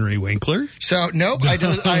meet Henry Winkler? So, nope. I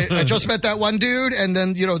just met that one dude, and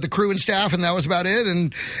then, the crew and staff, and that was about it.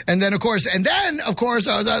 And then, of course,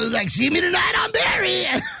 I was like, see me tonight on Barry.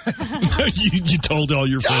 you told all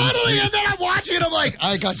your friends. Totally. And then I'm watching it, I'm like,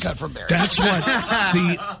 I got cut from Barry. That's what,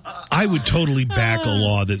 see, I would totally back a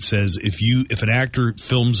law that says if an actor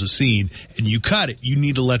films a scene and you cut it, you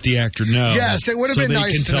need to let the actor know. Yes, it would have been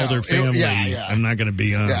nice to know. So they can tell their family, I'm not going to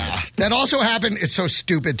be on. Yeah. That also happened. It's so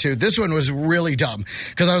stupid too. This one was really dumb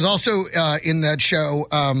because I was also in that show,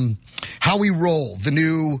 How We Roll, the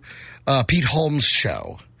new Pete Holmes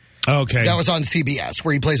show. Okay, that was on CBS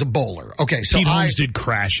where he plays a bowler. Okay, so Pete Holmes did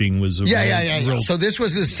Crashing. Was a real... So this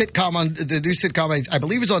was a sitcom on the new sitcom. I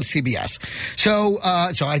believe is on CBS. So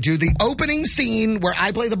I do the opening scene where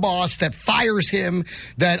I play the boss that fires him,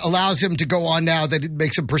 that allows him to go on now, that it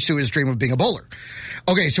makes him pursue his dream of being a bowler.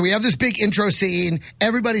 Okay, so we have this big intro scene.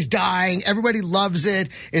 Everybody's dying. Everybody loves it.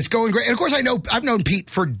 It's going great. And of course, I've known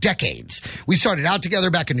Pete for decades. We started out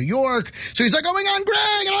together back in New York. So he's like, oh my God,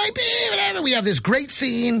 Greg. And I'm like, whatever. We have this great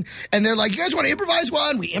scene. And they're like, you guys want to improvise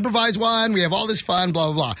one? We improvise one. We have all this fun,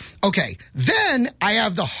 blah, blah, blah. Okay. Then I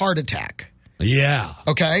have the heart attack. Yeah.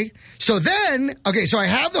 Okay. So I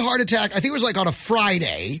have the heart attack. I think it was like on a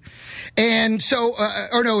Friday. And so,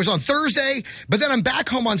 it was on Thursday, but then I'm back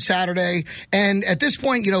home on Saturday. And at this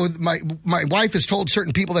point, my wife has told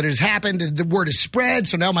certain people that it has happened and the word is spread.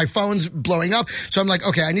 So now my phone's blowing up. So I'm like,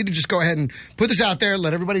 okay, I need to just go ahead and put this out there,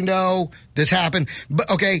 let everybody know this happened.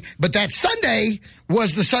 But that Sunday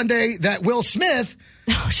was the Sunday that Will Smith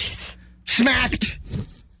smacked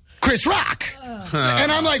Chris Rock.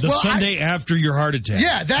 And I'm like, the Sunday after your heart attack.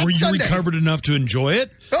 Yeah, that's Were you Sunday. recovered enough to enjoy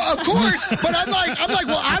it? Of course. But I'm like,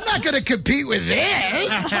 well, I'm not going to compete with this.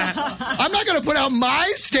 I'm not going to put out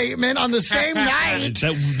my statement on the same night.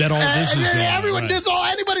 That all this is and then going, everyone right. does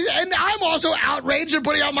anybody. And I'm also outraged in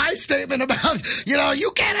putting out my statement about,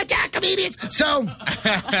 you can't attack comedians. So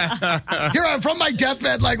here I'm from my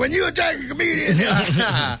deathbed, like when you attack a comedian,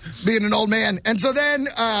 being an old man. And so then,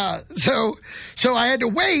 so I had to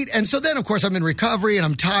wait. And so then, of course, I'm in recovery and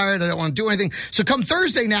I'm tired. I don't want to do anything. So come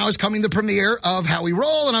Thursday now is coming the premiere of How We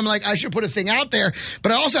Roll. And I'm like, I should put a thing out there.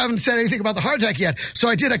 But I also haven't said anything about the heart attack yet. So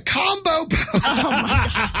I did a combo post. Oh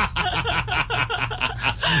my God.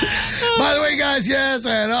 By the way, guys, yes,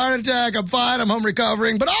 I had a heart attack. I'm fine. I'm home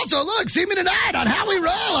recovering. But also, look, see me tonight on How We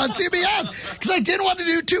Roll on CBS. Because I didn't want to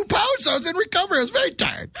do 2 posts. I was in recovery. I was very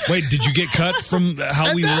tired. Wait, did you get cut from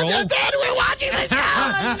How We Roll? And then we're watching the show.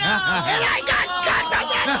 Oh, no. And I got cut from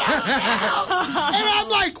that show. And I'm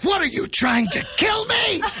like, what are you trying to kill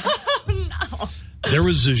me? Oh, no. There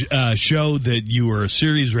was a show that you were a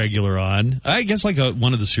series regular on. I guess like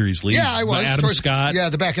one of the series leads. Yeah, I was. Adam Scott.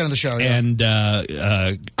 Yeah, the back end of the show. Yeah. And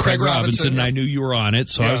Craig Robinson. Yeah. I knew you were on it.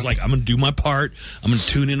 So I was like, I'm going to do my part. I'm going to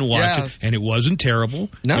tune in and watch it. And it wasn't terrible.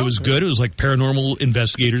 No. It was good. It was like paranormal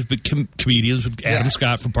investigators, but comedians with Adam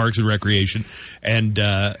Scott from Parks and Recreation and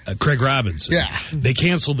Craig Robinson. Yeah. They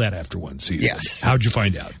canceled that after one season. Yes. How'd you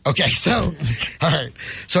find out? Okay, so, all right.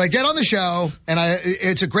 So I get on the show, and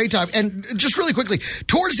it's a great time. And just really quickly,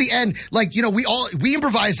 towards the end, we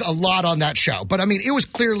improvised a lot on that show, but I mean, it was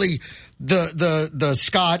clearly the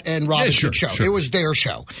Scott and Robinson show. Sure. It was their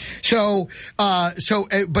show. So,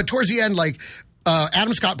 but towards the end,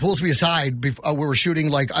 Adam Scott pulls me aside. We were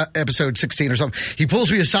shooting episode 16 or something. He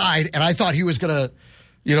pulls me aside, and I thought he was gonna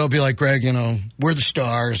You know, be like, Greg, you know, we're the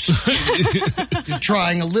stars. You're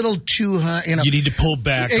trying a little too high. You know. You need to pull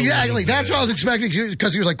back. Exactly. That's what I was expecting,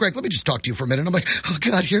 because he was like, Greg, let me just talk to you for a minute. I'm like, oh,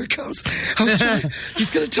 God, here it comes.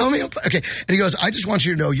 He's going to tell me. Okay. And he goes, I just want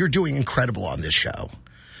you to know you're doing incredible on this show.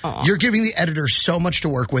 Aww. You're giving the editor so much to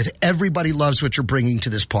work with. Everybody loves what you're bringing to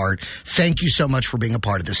this part. Thank you so much for being a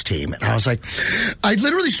part of this team. And I was like, I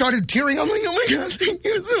literally started tearing. I'm like, oh my God, thank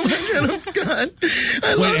you so much, Adam Scott.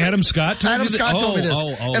 Wait, Adam Scott told Adam me Scott told me this.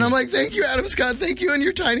 Oh. And I'm like, thank you, Adam Scott. Thank you, and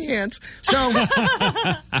your tiny hands. So,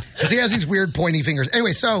 he has these weird pointy fingers.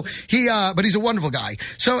 Anyway, so but he's a wonderful guy.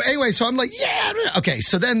 So anyway, so I'm like, yeah. Okay,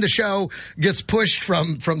 so then the show gets pushed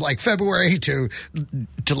from like February to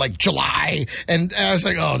like July. And I was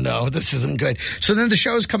like, oh no, this isn't good. So then the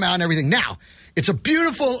shows come out and everything. Now, it's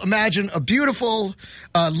imagine a beautiful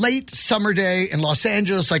late summer day in Los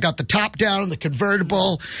Angeles. I got the top down, the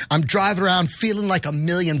convertible. I'm driving around feeling like $1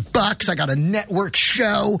 million. I got a network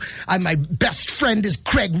show. My best friend is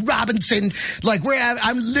Craig Robinson. Like,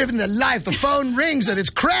 I'm living the life. The phone rings and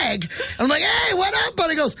it's Craig. And I'm like, hey, what up,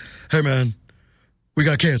 buddy? He goes, hey, man, we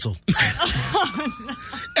got canceled.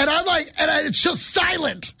 And I'm like, it's just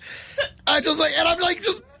silent. I'm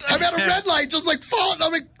at a red light, just like falling.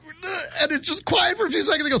 I'm like, and it's just quiet for a few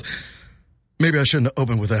seconds. He goes, maybe I shouldn't have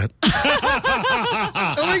opened with that.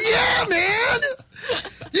 I'm like, yeah, man.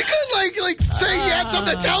 You could like say you had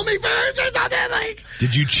something to tell me first or something like.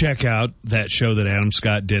 Did you check out that show that Adam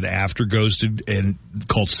Scott did after Ghosted and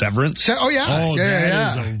called Severance? Oh yeah. Oh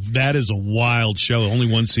yeah. That is a wild show. Only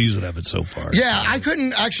one season of it so far. Yeah, I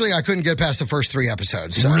couldn't get past the first 3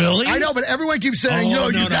 episodes. So. Really? I know, but everyone keeps saying,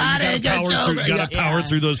 you gotta power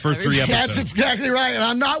through those first 3 episodes. That's exactly right. And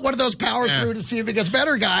I'm not one of those power through to see if it gets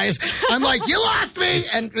better guys. I'm like, you lost me,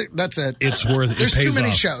 and that's it. It's worth it. There's too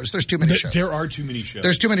many shows. There are too many shows.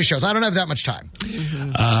 There's too many shows. I don't have that much time.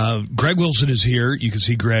 Greg Wilson is here. You can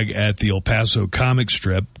see Greg at the El Paso comic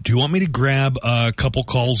strip. Do you want me to grab a couple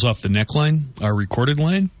calls off the neckline, our recorded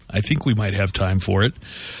line? I think we might have time for it.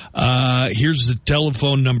 Here's the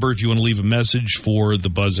telephone number if you want to leave a message for the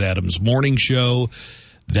Buzz Adams Morning Show.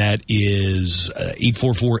 That is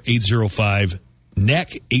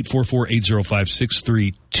 844-805-NECK,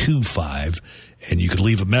 844-805-6325. And you can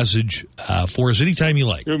leave a message for us anytime you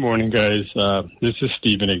like. Good morning, guys. This is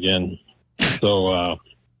Steven again. So,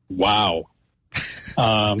 wow.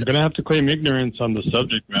 I'm going to have to claim ignorance on the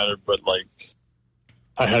subject matter, but,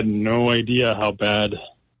 I had no idea how bad,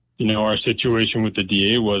 our situation with the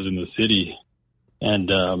DA was in the city. And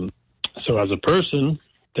so as a person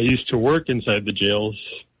that used to work inside the jails,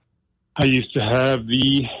 I used to have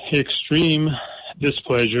the extreme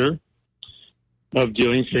displeasure of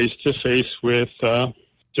dealing face-to-face with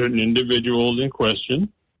certain individuals in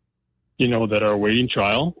question, that are awaiting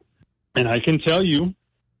trial. And I can tell you,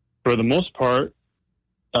 for the most part,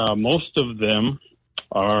 most of them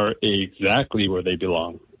are exactly where they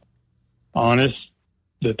belong. Honest,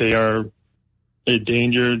 that they are a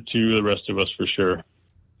danger to the rest of us for sure.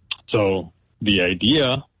 So the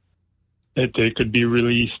idea that they could be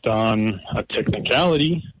released on a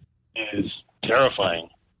technicality is terrifying.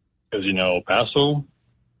 Because, El Paso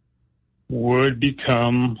would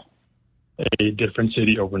become a different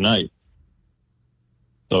city overnight.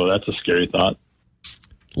 So that's a scary thought.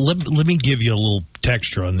 Let me give you a little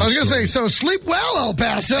texture on this. I was going to say, so sleep well, El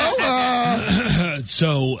Paso.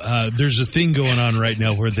 So there's a thing going on right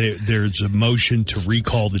now where there's a motion to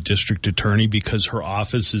recall the district attorney because her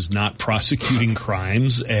office is not prosecuting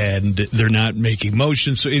crimes and they're not making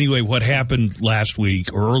motions. So anyway, what happened last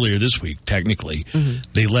week or earlier this week, technically,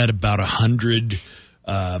 they let about 100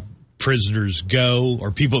 prisoners go, or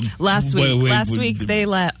people. Last week they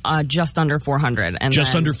let just under 400. And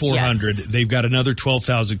just under 400. Yes. They've got another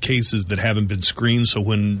 12,000 cases that haven't been screened. So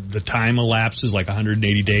when the time elapses, like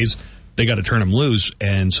 180 days, they got to turn them loose.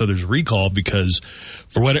 And so there's a recall because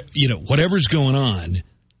for whatever's going on,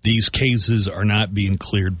 these cases are not being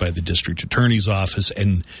cleared by the district attorney's office.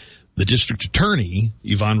 And the district attorney,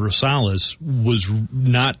 Yvonne Rosales, was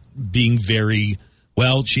not being very.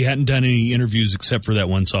 Well, she hadn't done any interviews except for that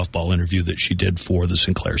one softball interview that she did for the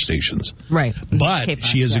Sinclair stations. Right. But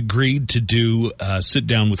she has agreed to do a sit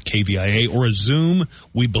down with KVIA or a Zoom,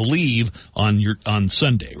 we believe, on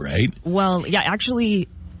Sunday, right? Well, yeah, actually,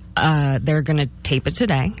 they're going to tape it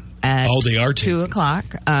today. At they are 2 o'clock.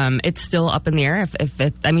 It's still up in the air.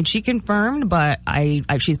 She confirmed, but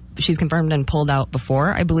she's confirmed and pulled out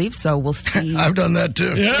before, I believe. So we'll see. I've done that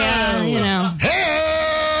too. Yeah, Hey!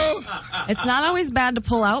 It's not always bad to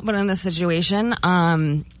pull out, but in this situation,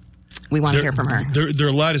 we want to hear from her. There are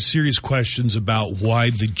a lot of serious questions about why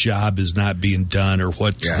the job is not being done or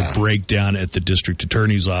what's the breakdown at the district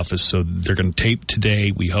attorney's office. So they're going to tape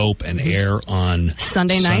today, we hope, and air on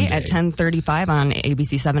Sunday night at 10:35 on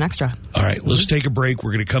ABC 7 Extra. All right, let's take a break.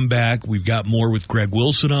 We're going to come back. We've got more with Greg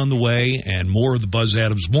Wilson on the way and more of the Buzz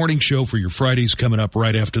Adams Morning Show for your Fridays coming up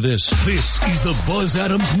right after this. This is the Buzz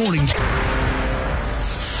Adams Morning Show.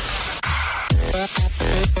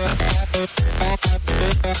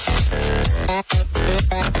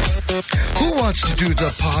 Who wants to do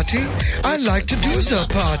the party? I like to do the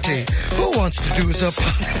party. Who wants to do the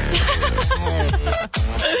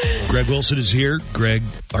party? Greg Wilson is here. Greg,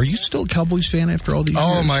 are you still a Cowboys fan after all these years?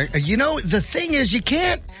 Oh, my. You know, the thing is, you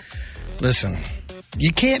can't. Listen.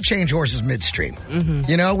 You can't change horses midstream. Mm-hmm.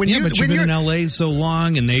 You know, but you've been in L.A. so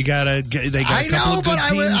long, and they got a couple of good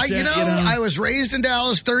teams. I was raised in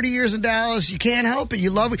Dallas, 30 years in Dallas. You can't help it. You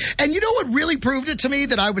love it. And you know what really proved it to me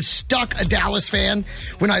that I was stuck a Dallas fan?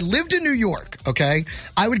 When I lived in New York, okay,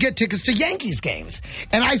 I would get tickets to Yankees games.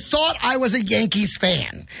 And I thought I was a Yankees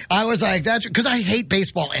fan. I was like, that's because I hate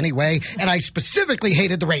baseball anyway, and I specifically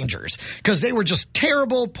hated the Rangers because they were just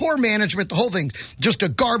terrible, poor management, the whole thing, just a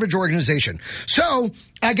garbage organization. So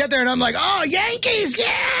I get there and I'm like, oh, Yankees,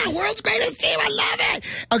 yeah, world's greatest team, I love it.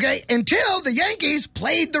 Okay, until the Yankees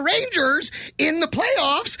played the Rangers in the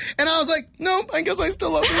playoffs, and I was like, no, I guess I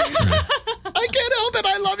still love the Rangers. I can't help it,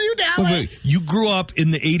 I love you, Dallas. Wait, you grew up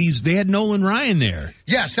in the 80s, they had Nolan Ryan there.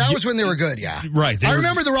 Yes, that was when they were good, yeah. Right. I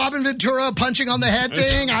remember the Robin Ventura punching on the head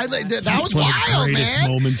thing. That was one wild, of the greatest man.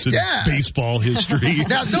 moments in baseball history.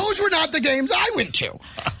 Now, those were not the games I went to.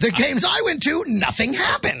 The games I went to, nothing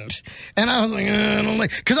happened. And I was like, I don't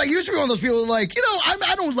like, because I used to be one of those people who like, you know,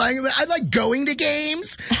 I don't like it. I like going to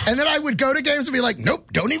games. And then I would go to games and be like,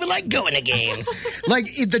 nope, don't even like going to games.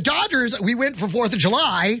 Like the Dodgers, we went for 4th of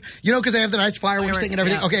July, you know, because they have the nice fireworks thing and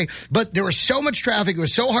everything. Yeah. Okay. But there was so much traffic. It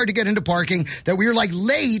was so hard to get into parking that we were like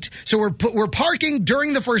late. So we're parking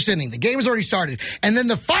during the first inning. The game has already started. And then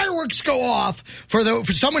the fireworks go off for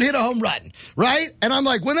someone hit a home run. Right? And I'm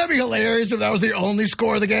like, wouldn't that be hilarious if that was the only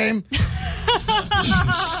score of the game?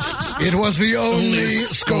 It was the only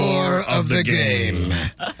score of the game.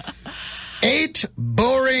 8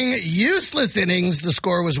 boring, useless innings. The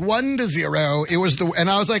score was 1-0. It was and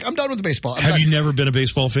I was like, I'm done with the baseball. Have you never been a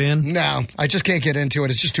baseball fan? No, I just can't get into it.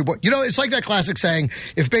 It's just too boring. You know, it's like that classic saying,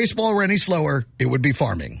 if baseball were any slower, it would be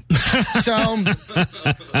farming. So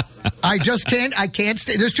I just can't. I can't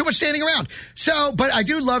stay. There's too much standing around. So, but I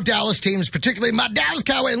do love Dallas teams, particularly my Dallas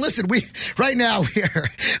Cowboys. And listen, right now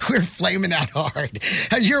we're flaming out hard.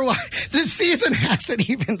 And the season hasn't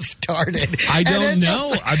even started. I don't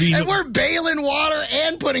know. And we're bailing water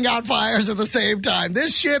and putting out fires at the same time.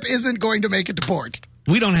 This ship isn't going to make it to port.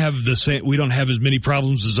 We don't have we don't have as many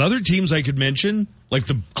problems as other teams I could mention, like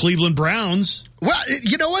the Cleveland Browns. Well,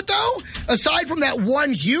 you know what, though? Aside from that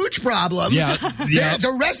one huge problem,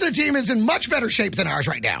 the rest of the team is in much better shape than ours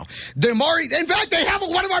right now. In fact, they have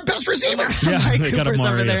one of our best receivers. Yeah, they got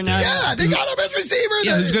Amari there now. Yeah, they got our best receiver.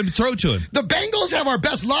 Yeah, who's going to throw to him? The Bengals have our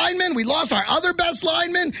best lineman. We lost our other best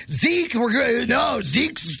lineman. Zeke,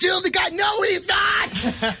 Zeke's still the guy. No, he's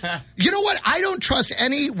not. You know what? I don't trust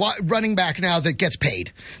any running back now that gets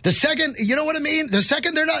paid. The second, you know what I mean? The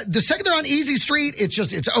second they're on easy street,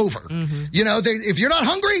 it's over. Mm-hmm. You know, if you're not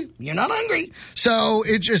hungry, you're not hungry. So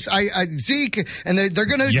it just, Zeke, and they're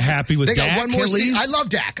going to. You happy with Dak? They got one more season. I love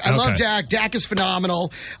Dak. I love Dak. Dak is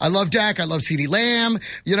phenomenal. I love Dak. I love CeeDee Lamb.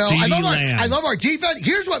 You know, I love our defense.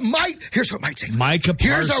 Here's what might save us. Micah Parsons.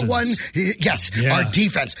 Here's our one. Yes, our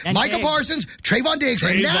defense. And Micah Parsons, Trayvon Diggs,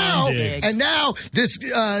 and now this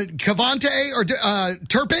Cavante or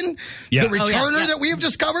Turpin, the returner that we have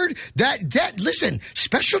discovered. Listen,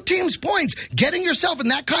 special teams points, getting yourself in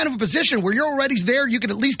that kind of a position where you're already there, you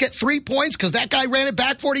can at least get 3 points because that guy ran it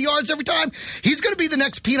back 40 yards every time. He's going to be the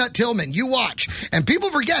next Peanut Tillman. You watch. And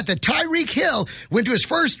people forget that Tyreek Hill went to his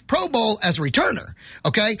first Pro Bowl as a returner.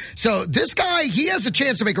 Okay? So this guy, he has a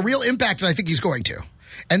chance to make a real impact, and I think he's going to.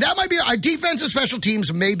 And that might be our defense and special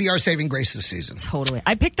teams may be our saving grace this season. Totally.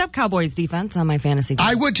 I picked up Cowboys defense on my fantasy game.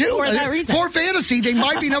 I would too. For that reason. For fantasy, they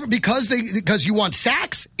might be number because you want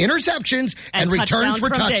sacks, interceptions, and returns for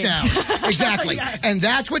touchdowns. Exactly. Yes. And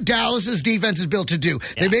that's what Dallas's defense is built to do.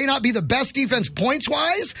 Yeah. They may not be the best defense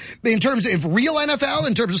points-wise in terms of real NFL,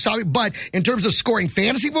 in terms of stopping, but in terms of scoring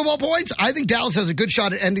fantasy football points, I think Dallas has a good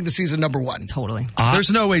shot at ending the season number 1. Totally.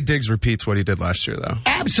 There's no way Diggs repeats what he did last year, though.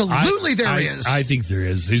 Absolutely there is. I think there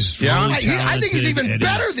there is. He's really talented. I think he's even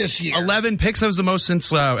better this year. 11 picks. That was the most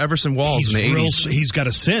since Everson Walls in the 80s. He's got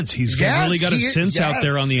a sense. He's really got a sense out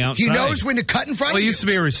there on the outside. He knows when to cut in front of you. Well, he used to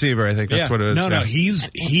be a receiver. I think that's what it is. No,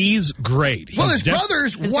 he's great. Well, his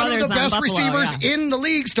brother's one of the best receivers in the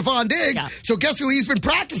league, Stephon Diggs. Yeah. So guess who he's been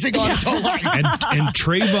practicing on his whole life? And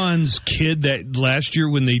Trayvon's kid that last year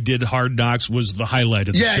when they did Hard Knocks was the highlight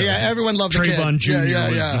of the show. Yeah, everyone loved Trayvon Jr. was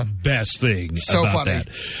the best thing so about funny.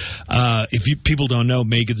 that. If people don't know,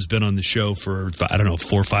 Megan's been on the show for,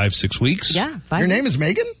 4, 5, 6 weeks. Yeah. Your name is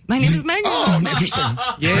Megan? My name is Megan. Oh, interesting.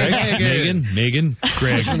 Megan,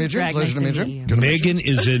 Greg. Pleasure to meet you. Megan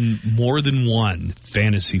is in more than one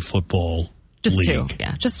fantasy football Just league. 2.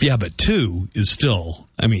 Yeah, but 2 is still,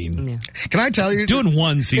 Can I tell you? Doing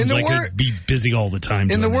 1 seems like it'd be busy all the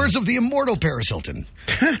time. In the words of the immortal Paris Hilton,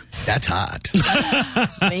 that's hot.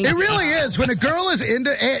 It really is. When a girl is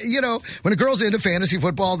into fantasy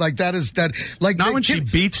football, like that is that, like not when she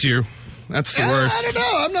beats you. That's the worst. I don't know.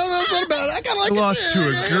 I'm not about it. I kind of like lost to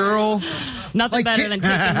a girl. Nothing better than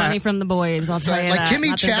taking money from the boys. I'll tell you like that.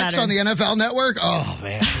 Kimmy Checks on the NFL Network. Oh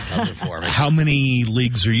man, she does it for me. How many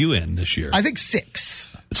leagues are you in this year? I think 6.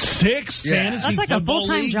 6 fantasy That's like a football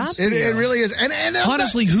full-time leagues? job. It really is. And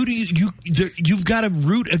honestly, who do you've got to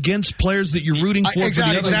root against players that you're rooting for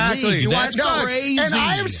exactly. for the other league. That's crazy. And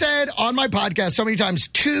I have said on my podcast so many times,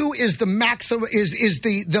 2 is the maximum, is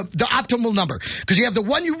the optimal number, because you have the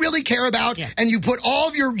one you really care about, and you put all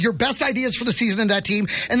of your best ideas for the season in that team,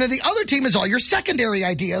 and then the other team is all your secondary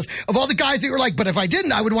ideas of all the guys that you're like, but if I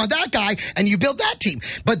didn't, I would want that guy, and you build that team.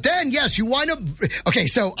 But then, yes, you wind up. Okay,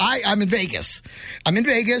 so I'm in Vegas.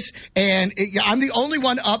 And I'm the only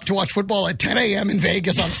one up to watch football at 10 a.m. in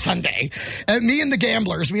Vegas on Sunday. Me and the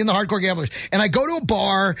hardcore gamblers. And I go to a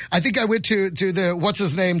bar. I think I went to the, what's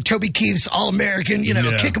his name, Toby Keith's All-American,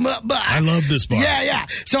 kick him up. I love this bar. Yeah.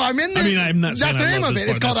 So I'm in there. I'm not saying that's the name of it.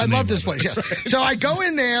 It's called I Love This Place. Yes. So I go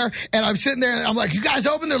in there, and I'm sitting there, and I'm like, you guys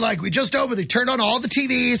open? They're like, we just opened. They turned on all the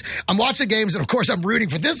TVs. I'm watching the games, and of course, I'm rooting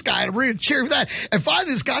for this guy, and I'm rooting cheering for that. And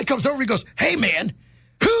finally, this guy comes over, and he goes, hey, man,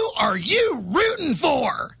 who are you rooting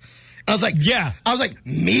for? I was like,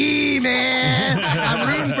 me, man. I'm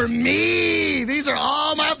rooting for me. These are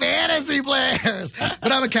all my fantasy players.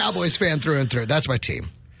 But I'm a Cowboys fan through and through. That's my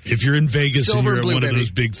team. If you're in Vegas and you're at one of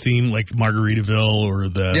those big theme like Margaritaville or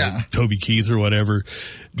the Toby Keith or whatever,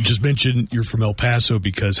 just mention you're from El Paso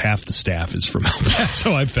because half the staff is from El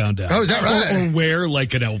Paso, I found out. Oh, is that right? Or wear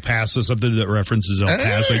like an El Paso, something that references El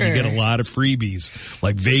Paso. You get a lot of freebies.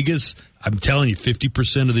 Like Vegas, I'm telling you,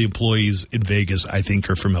 50% of the employees in Vegas, I think,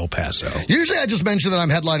 are from El Paso. Usually I just mention that I'm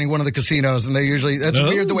headlining one of the casinos, and that's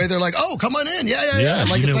weird the way they're like, oh, come on in. Yeah.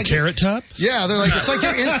 Like Carrot Top? Yeah, they're like, it's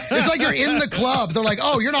like you're in the club. They're like,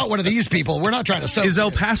 oh, you're not one of these people. We're not trying to sell. Is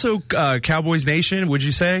El Paso Cowboys Nation, would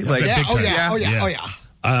you say? Like, Oh,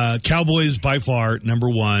 yeah. Cowboys by far number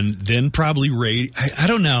 1, then probably I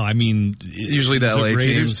don't know. I mean, usually the LA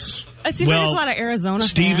teams. I see there's a lot of Arizona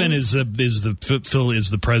Steven fans. Phil is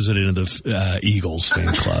the president of the Eagles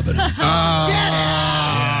fan club. And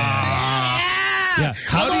Yeah.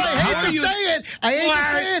 I hate to say it.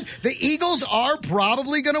 The Eagles are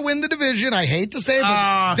probably going to win the division. I hate to say it,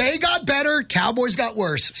 but they got better. Cowboys got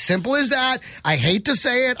worse. Simple as that. I hate to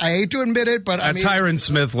say it. I hate to admit it, but Tyron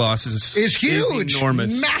Smith loss is huge. Is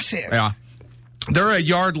enormous. Massive. Yeah. They're a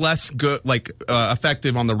yard less good,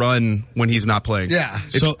 effective on the run when he's not playing. Yeah.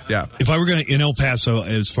 If I were going to, in El Paso,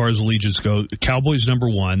 as far as allegiance go, Cowboys number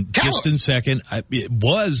 1, just in second. It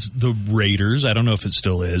was the Raiders. I don't know if it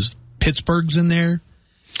still is. Pittsburgh's in there.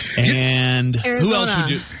 And Arizona. Who else would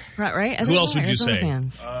you? Right? Who else would you say?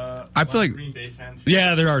 Fans. I feel like Green Bay fans.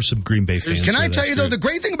 Yeah, there are some Green Bay fans. Can I tell you, though, the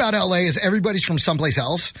great thing about LA is everybody's from someplace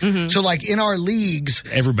else. Mm-hmm. So, like, in our leagues,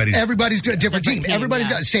 everybody's got a different team. Everybody's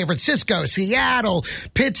got San Francisco, Seattle,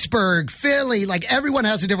 Pittsburgh, Philly. Like, everyone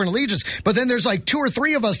has a different allegiance. But then there's, like, 2 or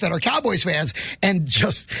 3 of us that are Cowboys fans. And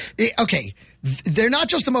just, they're not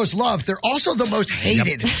just the most loved, they're also the most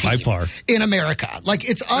hated team by far in America. Like,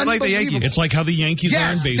 it's unbelievable. Like the Yankees. It's like how the Yankees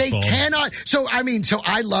are in baseball. They cannot. So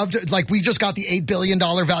I loved, like, we just got the $8 billion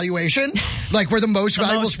valuation. Like, we're the most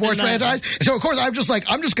valuable sports franchise. So, of course, I'm just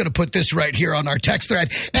going to put this right here on our text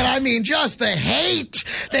thread. And I mean, just the hate.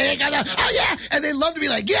 They got and they love to be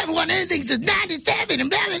like, you haven't won anything since 97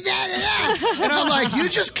 and blah, blah, blah, blah. And I'm like, you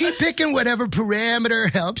just keep picking whatever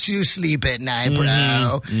parameter helps you sleep at night, bro.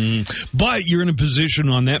 Mm-hmm. But you're in a position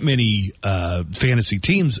on that many fantasy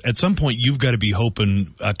teams. At some point, you've got to be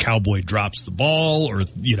hoping a Cowboy drops the ball, or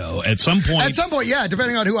at some point, yeah,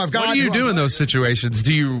 depending on who I've got. What do you do in those situations?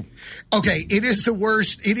 Do you? Okay, it is the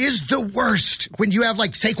worst. It is the worst when you have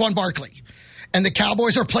like Saquon Barkley. and the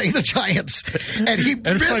Cowboys are playing the Giants, and he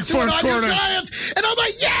rips like one on quarter. the Giants, and I'm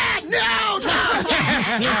like, yes.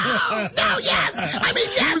 I mean,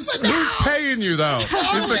 yes, but no. Who's paying you, though?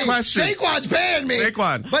 Is the question. Saquon's paying me.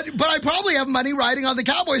 Saquon. But I probably have money riding on the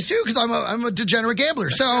Cowboys, too, because I'm a degenerate gambler.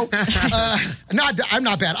 So, I'm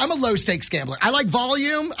not bad. I'm a low-stakes gambler. I like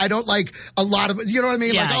volume. I don't like a lot of, you know what I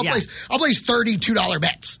mean? Yeah, I'll place $32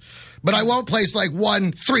 bets. But I won't place like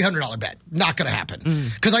one $300 bet. Not going to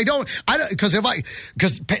happen. Because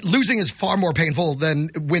because losing is far more painful than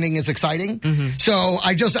winning is exciting. So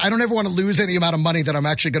I don't ever want to lose any amount of money that I'm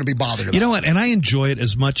actually going to be bothered about. You know what? And I enjoy it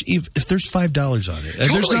as much if there's $5 on it. Totally.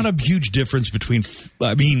 There's not a huge difference between.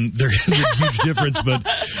 I mean, there is a huge difference, but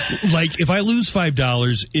like if I lose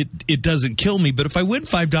 $5, it doesn't kill me. But if I win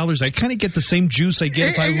 $5, I kind of get the same juice I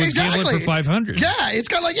get if I was gambling for $500. Yeah, it's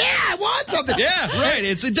kind of like I want something. Yeah, right.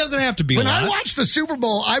 It doesn't have to be. When a lot. I watch the Super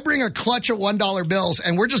Bowl, I bring a clutch of $1 bills,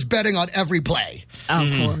 and we're just betting on every play. Oh,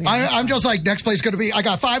 cool. Yeah. I'm just like, next play's going to be, I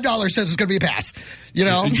got $5 says it's going to be a pass. You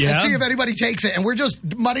know? Yeah. And see if anybody takes it. And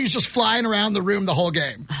money's just flying around the room the whole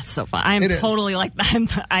game. That's so fun. I'm totally like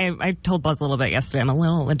that. I told Buzz a little bit yesterday. I'm a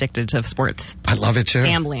little addicted to sports. I love it, too.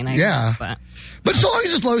 Gambling, I guess, but so long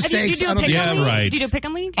as it's low stakes, do you do a pick'em league? Do you do a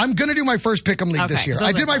pick'em league? I'm going to do my first pick'em league this year. so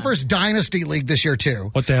I did my first dynasty league this year, too.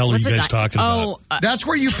 What the hell are you guys talking about? That's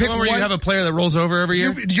where you pick where you have a player that rolls over every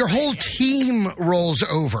year? Your whole team rolls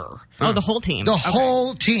over. Oh, the whole team. The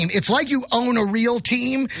whole team. It's like you own a real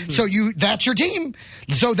team, so that's your team.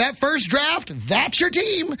 So that first draft, that's your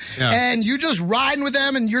team. Yeah. And you just riding with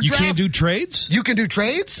them and your draft. You can't do trades? You can do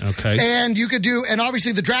trades. Okay. And you could do, and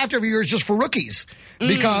obviously the draft every year is just for rookies.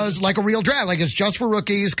 Because like a real draft, like it's just for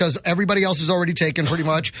rookies because everybody else is already taken pretty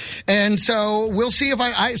much. And so we'll see if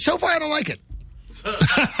so far I don't like it.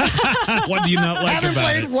 What do you not like about it?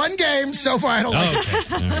 I haven't played one game so far. I don't like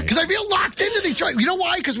it. Because I feel locked into these trades. You know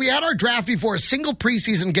why? Because we had our draft before a single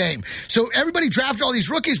preseason game. So everybody drafted all these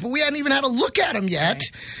rookies, but we hadn't even had a look at them yet.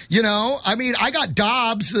 Right. You know, I mean, I got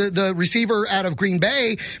Dobbs, the receiver out of Green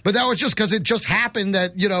Bay, but that was just because it just happened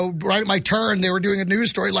that, you know, right at my turn, they were doing a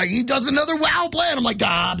news story like, he does another wow play. And I'm like,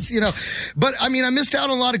 Dobbs, you know. But, I mean, I missed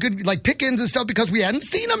out on a lot of good, like, pick-ins and stuff because we hadn't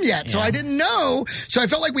seen them yet. Yeah. So I didn't know. So I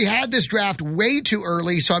felt like we had this draft way too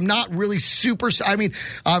early, so I'm not really I mean,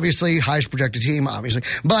 obviously, highest projected team, obviously.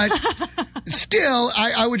 But still,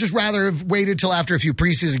 I would just rather have waited till after a few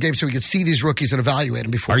preseason games so we could see these rookies and evaluate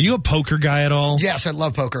them before. Are you a poker guy at all? Yes, I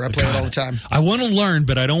love poker. I play it all the time. I want to learn,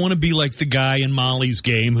 but I don't want to be like the guy in Molly's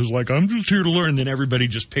game who's like, I'm just here to learn, then everybody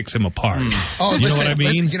just picks him apart. Oh, you know what I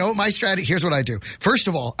mean? You know what my strategy? Here's what I do. First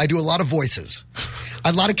of all, I do a lot of voices.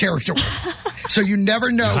 A lot of character work. So you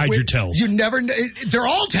never know. Hide your tells. You never know. They're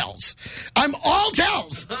all tells. I'm all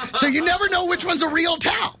tells. So you never know which one's a real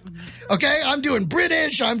tell. Okay? I'm doing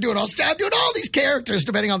British. I'm doing Australian. I'm doing all these characters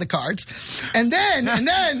depending on the cards. And then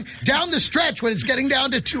down the stretch when it's getting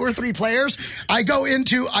down to 2 or 3 players, I go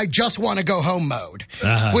into I just want to go home mode.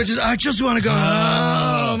 Which is I just want to go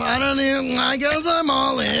home. I don't even, I guess I'm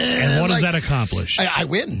all in. And what does that accomplish? I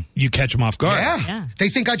win. You catch them off guard. Yeah. They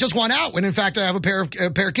think I just won out when in fact I have a pair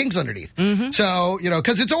of kings underneath. So, you know,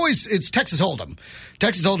 because it's Texas Hold'em.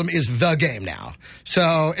 Texas Hold'em is the game now.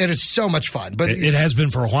 So, and it's so much fun. But it has been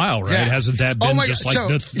for a while, right? Yeah. Hasn't that been just like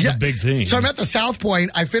the big thing? So I'm at the South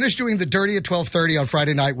Point. I finished doing the Dirty at 12:30 on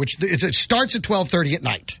Friday night, which it starts at 12:30 at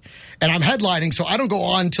night. And I'm headlining, so I don't go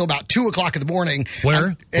on until about 2 o'clock in the morning.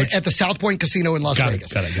 Where? At the South Point Casino in Las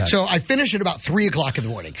Vegas. Got it. So I finish at about 3 o'clock in the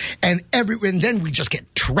morning. And then we just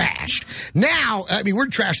get trashed. Now, I mean, we're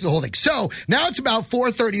trashing the whole thing. So now it's about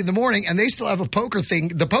 4:30 in the morning, and they still have a poker thing.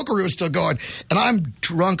 The poker room is still going, and I'm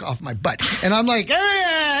drunk off my butt. And I'm like,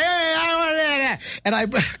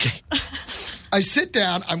 I sit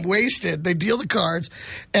down, I'm wasted, they deal the cards,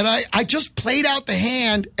 and I just played out the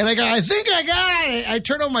hand, and I think I got it. I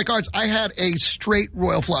turn over my cards. I had a straight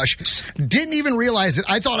royal flush. Didn't even realize it.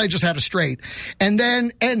 I thought I just had a straight. And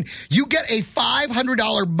you get a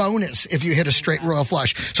 $500 bonus if you hit a straight royal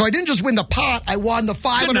flush. So I didn't just win the pot, I won the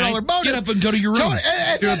 $500 bonus. Get up and go to your room.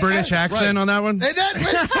 Do a British accent on that one?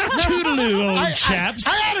 Toodaloo, old chaps.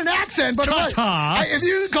 I had an accent, but if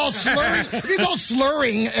you call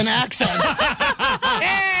slurring an accent.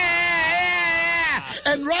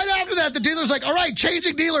 And right after that, the dealer's like, all right,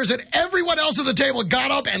 changing dealers. And everyone else at the table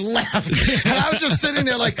got up and left. And I was just sitting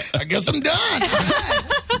there like, I guess I'm done.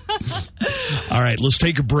 All right, let's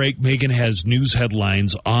take a break. Megan has news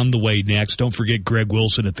headlines on the way next. Don't forget Greg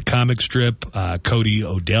Wilson at the comic strip. Cody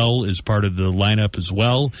Odell is part of the lineup as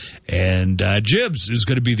well. And Jibbs is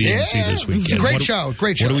going to be the MC this weekend. Great show.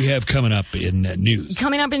 Great show. What do we have coming up in news?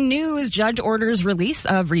 Coming up in news, judge orders release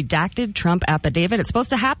of redacted Trump affidavit. It's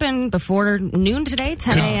supposed to happen before noon today,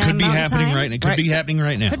 10 a.m. Could be happening time. right now. Could be happening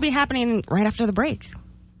right now. Could be happening right after the break.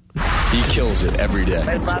 He kills it every day.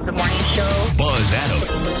 I love the morning show. Buzz Adams.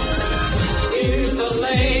 Here's the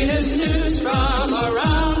latest news from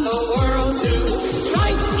around the world, too,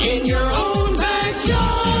 right in your own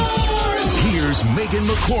backyard. Here's Megan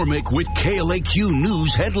McCormick with KLAQ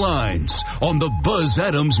News headlines on the Buzz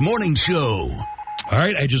Adams Morning Show. All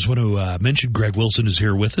right, I just want to mention Greg Wilson is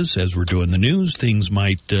here with us as we're doing the news. Things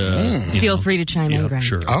might... Feel free to chime in, Greg.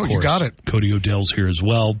 Sure, Oh, you got it. Cody Odell's here as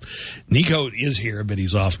well. Nico is here, but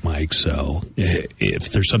he's off mic, so if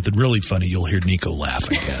there's something really funny, you'll hear Nico laugh,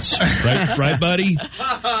 I guess. Right, buddy?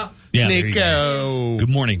 Yeah, Nico. Good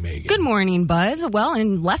morning, Megan. Good morning, Buzz. Well,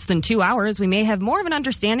 in less than 2 hours, we may have more of an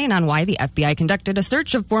understanding on why the FBI conducted a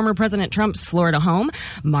search of former President Trump's Florida home,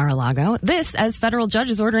 Mar-a-Lago. This as federal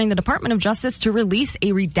judges ordering the Department of Justice to release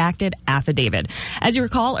a redacted affidavit. As you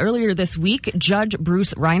recall, earlier this week, Judge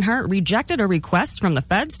Bruce Reinhart rejected a request from the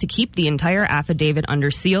feds to keep the entire affidavit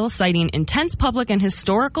under seal, citing intense public and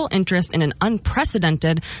historical interest in an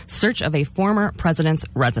unprecedented search of a former president's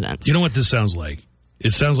residence. You know what this sounds like?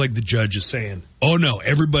 It sounds like the judge is saying, oh, no,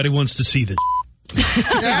 everybody wants to see this.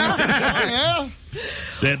 Yeah.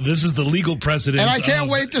 That this is the legal precedent. And I can't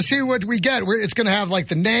wait to see what we get. It's going to have, like,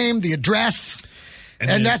 the name, the address,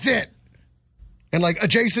 and that's it. And, like,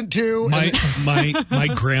 adjacent to... My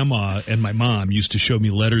grandma and my mom used to show me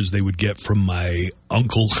letters they would get from my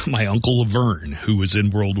uncle Laverne, who was in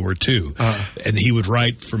World War II. And he would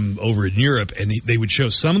write from over in Europe, and they would show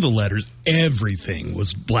some of the letters. Everything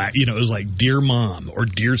was black. You know, it was like, Dear Mom or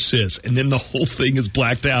Dear Sis. And then the whole thing is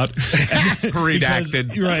blacked out. Redacted.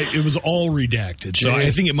 Because, right. It was all redacted. So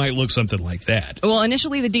I think it might look something like that. Well,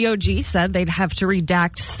 initially the DOJ said they'd have to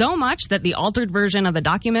redact so much that the altered version of the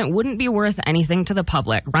document wouldn't be worth anything to the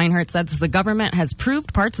public. Reinhart says the government has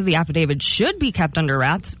proved parts of the affidavit should be kept under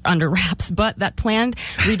wraps, but that planned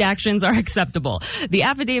redactions are acceptable. The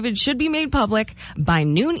affidavit should be made public by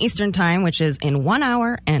noon Eastern time, which is in 1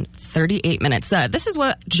 hour and 38 minutes. This is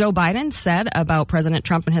what Joe Biden said about President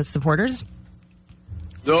Trump and his supporters.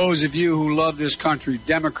 Those of you who love this country,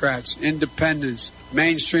 Democrats, independents,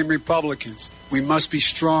 mainstream Republicans, we must be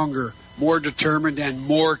stronger, more determined, and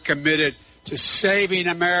more committed to saving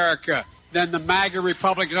America than the MAGA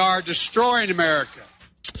Republicans are destroying America.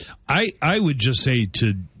 I would just say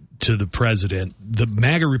to the president, the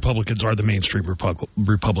MAGA Republicans are the mainstream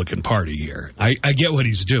Republican Party here. I get what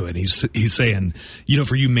he's doing. He's saying, you know,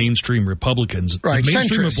 for you mainstream Republicans, right,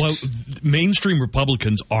 mainstream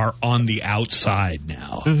Republicans are on the outside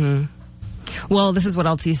now. Mm-hmm. Well, this is what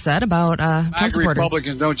else he said about Trump MAGA supporters.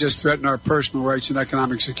 Republicans don't just threaten our personal rights and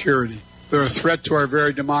economic security. They're a threat to our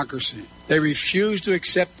very democracy. They refuse to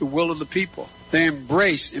accept the will of the people. They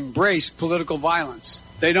embrace political violence.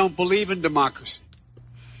 They don't believe in democracy.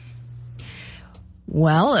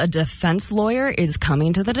 Well, a defense lawyer is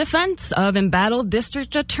coming to the defense of embattled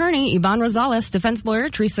District Attorney Ivan Rosales. Defense lawyer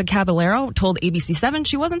Teresa Caballero told ABC7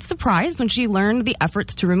 she wasn't surprised when she learned the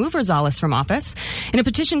efforts to remove Rosales from office. In a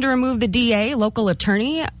petition to remove the DA, local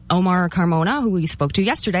attorney Omar Carmona, who we spoke to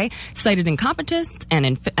yesterday, cited incompetence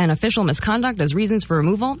and official misconduct as reasons for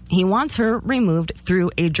removal. He wants her removed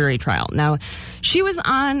through a jury trial. Now, she was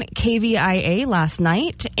on KVIA last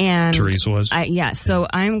night, and Teresa was? Yes, so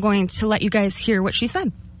I'm going to let you guys hear what she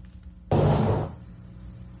said.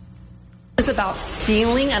 It's about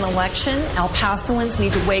stealing an election. El Pasoans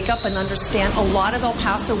need to wake up and understand a lot of El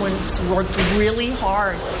Pasoans worked really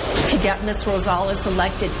hard to get Ms. Rosales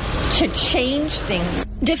elected to change things.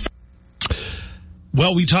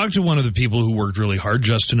 Well, we talked to one of the people who worked really hard,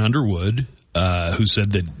 Justin Underwood, who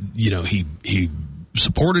said that, you know, he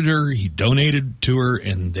supported her, he donated to her,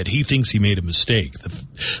 and that he thinks he made a mistake.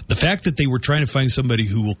 The fact that they were trying to find somebody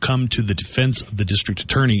who will come to the defense of the district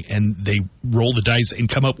attorney and they roll the dice and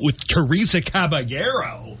come up with Teresa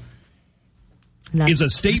Caballero is a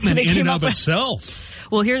statement in and of itself.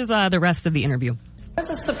 Well, here's the rest of the interview. As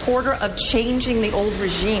a supporter of changing the old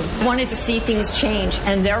regime, wanted to see things change,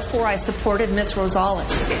 and therefore I supported Ms.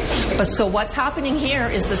 Rosales. But so what's happening here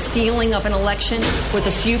is the stealing of an election with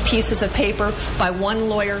a few pieces of paper by one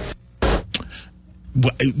lawyer.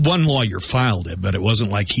 One lawyer filed it, but it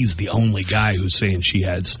wasn't like he's the only guy who's saying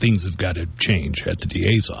things have got to change at the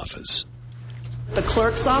DA's office. The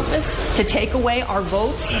clerk's office to take away our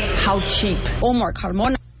votes. How cheap. Omar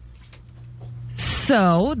Carmona.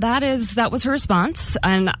 So that was her response,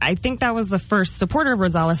 and I think that was the first supporter of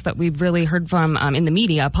Rosales that we've really heard from in the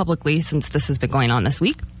media publicly since this has been going on this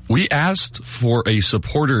week. We asked for a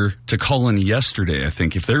supporter to call in yesterday, I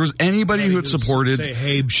think. If there was anybody who had supported... Say,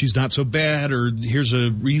 hey, she's not so bad, or here's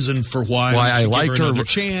a reason for why I liked her.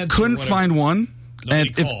 Chance couldn't find one.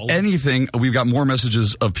 Nobody and called. If anything, we've got more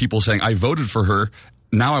messages of people saying, I voted for her,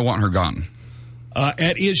 now I want her gone.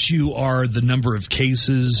 At issue are the number of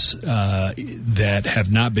cases that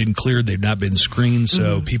have not been cleared. They've not been screened,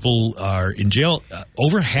 so people are in jail.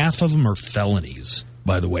 Over half of them are felonies.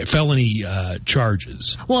 By the way, felony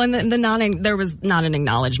charges. Well, and there was not an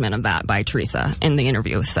acknowledgement of that by Teresa in the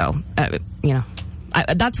interview. So,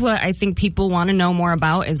 that's what I think people want to know more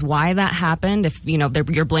about is why that happened. If,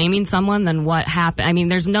 you're blaming someone, then what happened? I mean,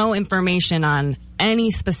 there's no information on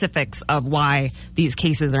any specifics of why these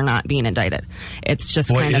cases are not being indicted. It's just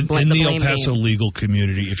kind of in the El blame Paso game. legal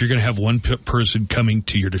community, if you're going to have one person coming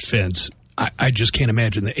to your defense, I just can't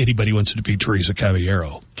imagine that anybody wants to defeat Teresa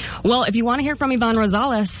Caballero. Well, if you want to hear from Iván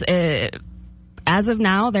Rosales, as of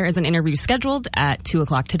now, there is an interview scheduled at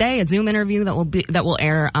 2:00 today, a Zoom interview that will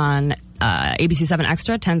air on ABC 7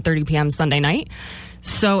 Extra, 10:30 p.m. Sunday night.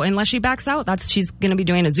 So unless she backs out, she's going to be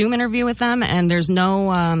doing a Zoom interview with them, and there's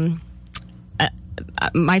no...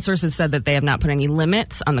 my sources said that they have not put any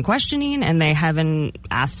limits on the questioning, and they haven't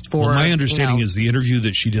asked for... Well, my understanding is the interview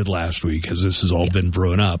that she did last week, as this has all been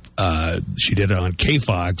blown up, she did it on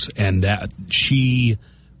KFOX, and that she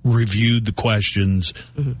reviewed the questions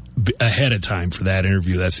ahead of time for that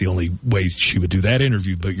interview. That's the only way she would do that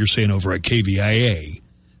interview. But you're saying over at KVIA,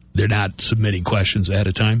 they're not submitting questions ahead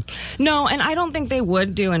of time? No, and I don't think they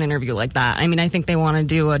would do an interview like that. I mean, I think they want to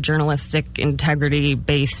do a journalistic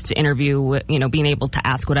integrity-based interview, being able to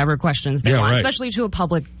ask whatever questions they want, especially to a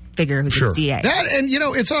public figure who's a DA. That, and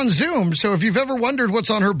it's on Zoom, so if you've ever wondered what's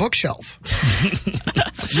on her bookshelf,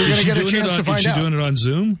 you're going to get a chance to find out. Is she doing it on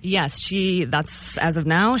Zoom? Yes, that's as of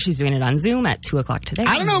now, she's doing it on Zoom at 2:00 today.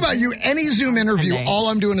 I don't know about you, any Zoom interview, all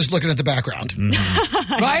I'm doing is looking at the background.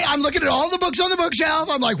 Right? I'm looking at all the books on the bookshelf.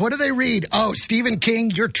 I'm like, what do they read? Oh, Stephen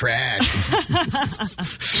King, you're trash.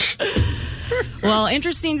 Well,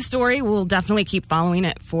 interesting story. We'll definitely keep following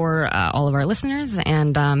it for all of our listeners,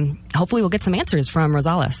 and hopefully we'll get some answers from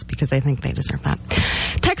Rosales, because I think they deserve that.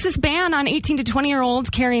 Texas ban on 18 to 20-year-olds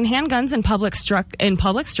carrying handguns in public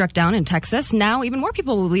struck down in Texas. Now, even more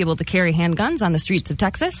people will be able to carry handguns on the streets of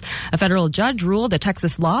Texas. A federal judge ruled a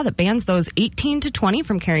Texas law that bans those 18 to 20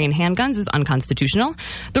 from carrying handguns is unconstitutional.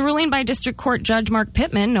 The ruling by District Court Judge Mark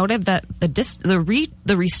Pittman noted that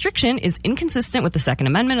the restriction is inconsistent with the Second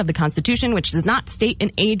Amendment of the Constitution, which does not state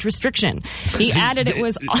an age restriction. He added it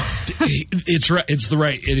was... It's right.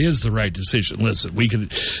 It is the right decision. Listen, we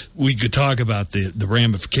could talk about the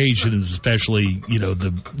ramifications, especially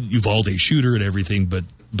the Uvalde shooter and everything, but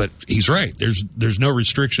he's right. There's no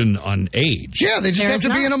restriction on age. Yeah, they just have to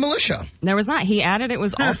be in a militia. There was not. He added it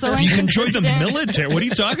was also you can join the military. What are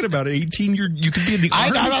you talking about? At 18, you could be in the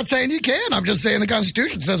army. I'm not saying you can. I'm just saying the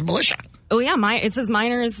Constitution says militia. Oh, yeah. It says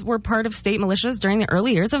minors were part of state militias during the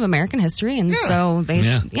early years of American history, and so they...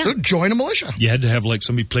 Yeah. So join a militia. You had to have,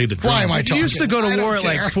 somebody play the drum. Why am I talking? You used to go to war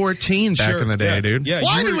at 14 back in the day, dude. Yeah,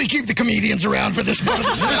 why did we keep the comedians around for this part of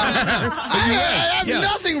the show? I have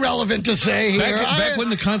nothing relevant to say here. Back when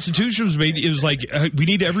the Constitution was made, it was we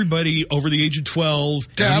need everybody over the age of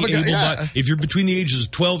 12 to have if you're between the ages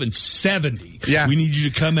of 12 and 70, we need you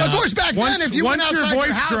to come out. Of course, back then, if you once went your outside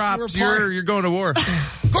voice house, drops, you're going to war.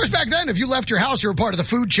 Of course, back then, if you left your house, you were part of the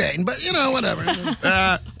food chain. But, whatever.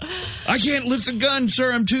 I can't lift a gun,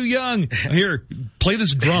 sir. I'm too young. Here, play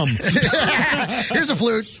this drum. Here's a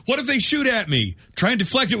flute. What if they shoot at me? Try and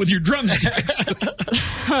deflect it with your drumsticks.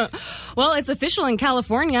 Well, it's official in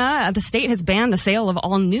California. The state has banned the sale of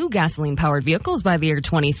all new gasoline-powered vehicles by the year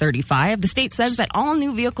 2035. The state says that all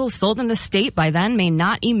new vehicles sold in the state by then may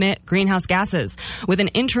not emit greenhouse gases, with an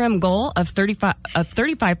interim goal of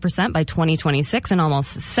 35% by 2026 and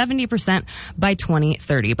almost 70% by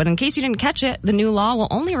 2030. But in case you didn't catch it, the new law will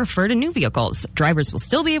only refer to new vehicles. Drivers will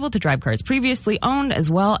still be able to drive cars previously owned, as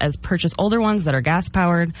well as purchase older ones that are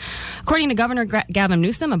gas-powered. According to Governor Gavin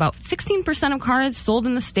Newsom, about 16% of cars sold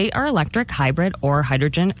in the state are electric, hybrid, or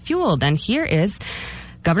hydrogen-fueled. And here is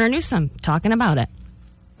Governor Newsom talking about it.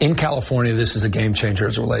 In California, this is a game changer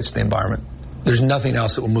as it relates to the environment. There's nothing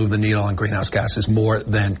else that will move the needle on greenhouse gases more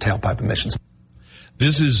than tailpipe emissions.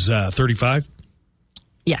 This is 35?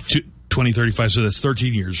 Yes. 2035, so that's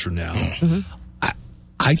 13 years from now. Mm-hmm.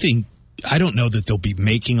 I don't know that they'll be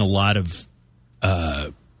making a lot of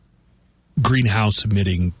greenhouse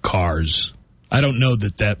emitting cars. I don't know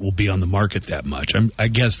that will be on the market that much. I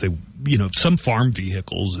guess they some farm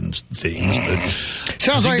vehicles and things. But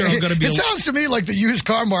sounds to me like the used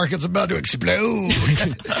car market's about to explode.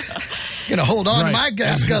 Hold on, right. My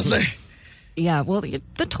gas guzzler. Yeah, well, the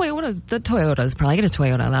Toyota's probably get a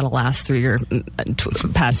Toyota that'll last through your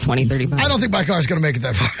past 20, 35. I don't think my car's going to make it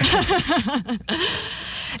that far.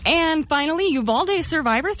 And finally, Uvalde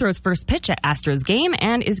survivor throws first pitch at Astros game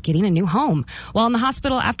and is getting a new home. While in the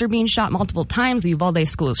hospital after being shot multiple times, the Uvalde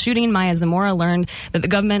school shooting, Maya Zamora learned that the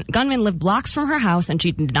gunman lived blocks from her house and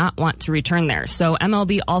she did not want to return there. So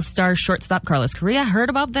MLB All-Star shortstop Carlos Correa heard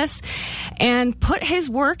about this and put his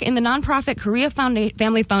work in the nonprofit Correa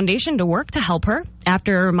Family Foundation to work to help her.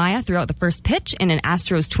 After Maya threw out the first pitch in an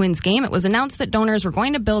Astros-Twins game, it was announced that donors were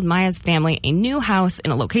going to build Maya's family a new house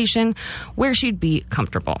in a location where she'd be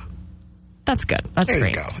comfortable. That's good. That's there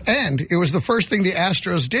great. You go. And it was the first thing the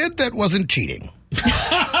Astros did that wasn't cheating. Good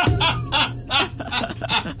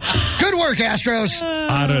work, Astros.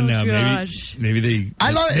 I don't know. Maybe they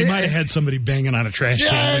might have had somebody banging on a trash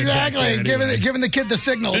can. Yeah, exactly. Giving the kid the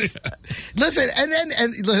signals. Listen,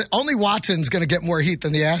 and only Watson's going to get more heat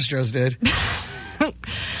than the Astros did.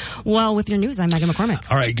 Well, with your news, I'm Megan McCormick.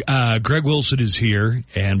 All right, Greg Wilson is here,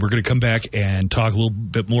 and we're going to come back and talk a little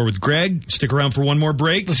bit more with Greg. Stick around for one more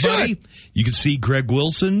break, buddy. You can see Greg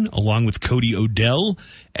Wilson along with Cody Odell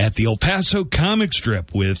at the El Paso Comic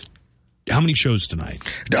Strip with how many shows tonight?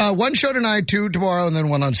 One show tonight, 2 tomorrow, and then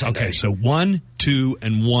 1 on Sunday. Okay, so 1, 2,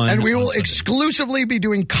 and 1. And we will exclusively be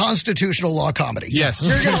doing constitutional law comedy. Yes.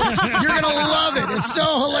 You're gonna love it. It's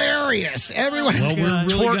so hilarious. Everyone. Well, we're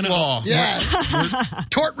really tort law. Yeah.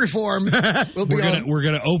 Tort reform. We're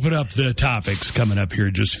gonna open up the topics coming up here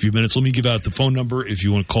in just a few minutes. Let me give out the phone number if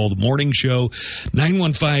you want to call the morning show.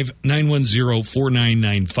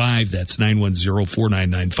 915-910-4995. That's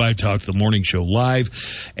 910-4995. Talk to the morning show live.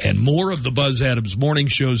 And more of the Buzz Adams morning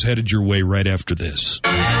shows headed your way right after this.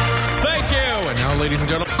 Thank you. And now, ladies and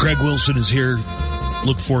gentlemen, Greg Wilson is here.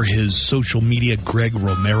 Look for his social media, Greg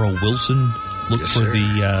Romero Wilson. Look for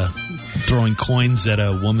the throwing coins at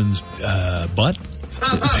a woman's butt.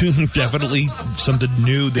 Definitely something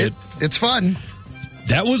new that it's fun.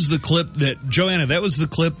 That was the clip that Joanna. That was the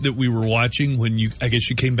clip that we were watching when I guess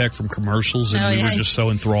you came back from commercials and we were just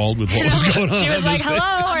so enthralled with what was going on. She was like, "Hello,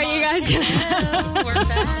 are you guys? Hello, we're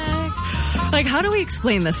back." Like, how do we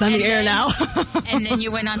explain this on the air now? And then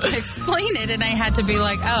you went on to explain it, and I had to be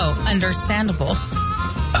like, "Oh, understandable."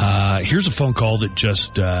 Here's a phone call that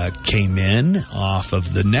just came in off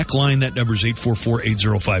of the NEC line. That number is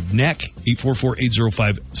 844-805-NEC,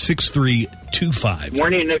 844-805-6325.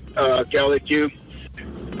 Morning, Nick, Q.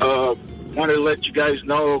 Wanted to let you guys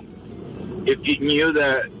know if you knew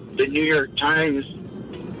that the New York Times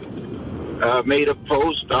made a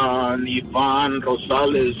post on Yvonne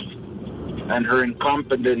Rosales and her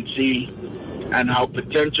incompetency and how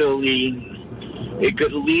potentially it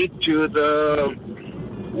could lead to the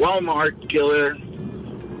Walmart killer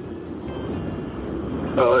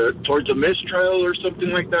towards a mistrial or something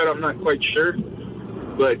like that. I'm not quite sure.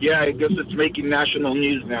 But, yeah, I guess it's making national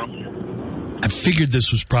news now. I figured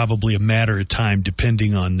this was probably a matter of time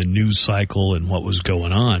depending on the news cycle and what was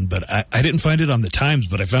going on. But I didn't find it on the Times,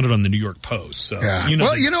 but I found it on the New York Post. So, yeah.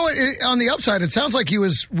 Well, you know what? On the upside, it sounds like he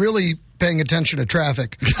was really paying attention to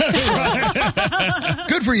traffic.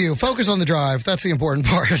 Good for you. Focus on the drive. That's the important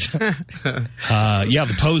part.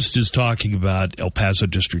 The Post is talking about El Paso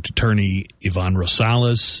District Attorney Yvonne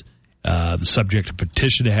Rosales, the subject of a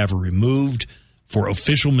petition to have her removed for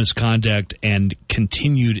official misconduct and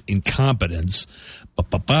continued incompetence.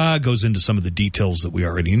 Goes into some of the details that we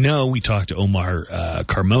already know. We talked to Omar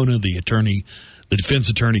Carmona, the defense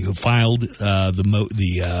attorney who filed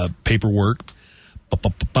the paperwork.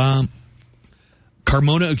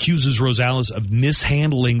 Carmona accuses Rosales of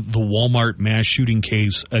mishandling the Walmart mass shooting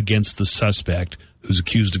case against the suspect, who's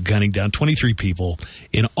accused of gunning down 23 people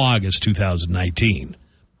in August 2019.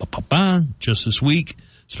 Just this week,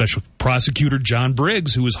 Special Prosecutor John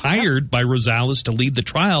Briggs, who was hired by Rosales to lead the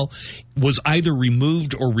trial, was either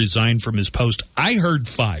removed or resigned from his post. I heard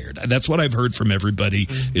fired. That's what I've heard from everybody,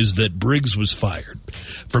 is that Briggs was fired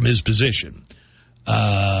from his position.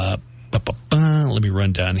 Let me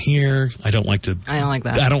run down here. I don't like that. I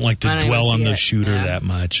don't like to dwell on the shooter that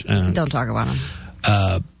much. Don't talk about him.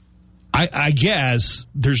 I guess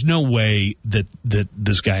there's no way that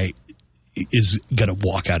this guy is going to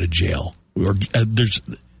walk out of jail. Or there's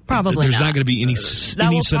not going to be any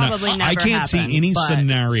scenario. I can't see any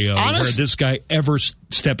scenario where this guy ever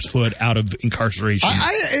steps foot out of incarceration.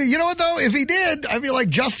 You know what, though? If he did, I feel like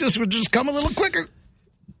justice would just come a little quicker.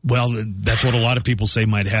 Well, that's what a lot of people say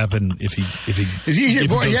might happen if he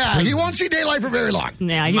he won't see daylight for very long.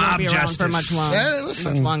 Yeah, he won't be around for much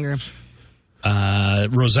longer.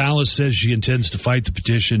 Rosales says she intends to fight the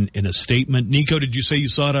petition in a statement. Nico, did you say you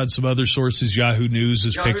saw it on some other sources? Yahoo News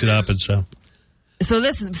has picked it up and so. So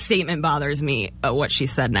this statement bothers me. What she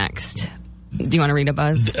said next. Do you want to read it,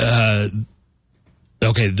 Buzz?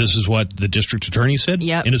 Okay, this is what the district attorney said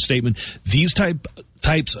in a statement. These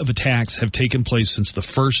types of attacks have taken place since the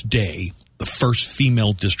first day the first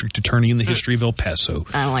female district attorney in the history of El Paso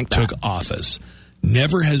took office.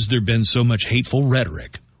 Never has there been so much hateful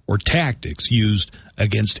rhetoric or tactics used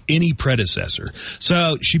against any predecessor.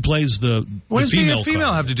 So she plays the what does being female a female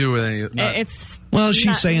card. have to do with any?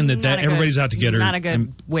 She's saying that everybody's out to get her. Not a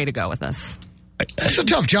good way to go with this. It's a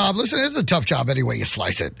tough job. Listen, it's a tough job any way you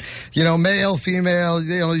slice it. Male, female,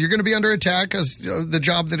 you're going to be under attack as the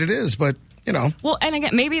job that it is, but, Well, and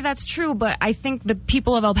again, maybe that's true, but I think the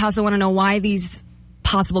people of El Paso want to know why these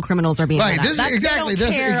possible criminals are being right. This exactly. It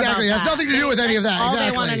has nothing to do with any of that. All exactly.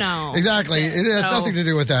 they want to know. Exactly. It has nothing to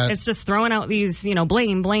do with that. It's just throwing out these,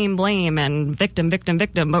 blame, and victim.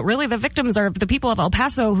 But really the victims are the people of El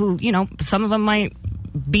Paso who, some of them might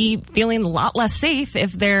be feeling a lot less safe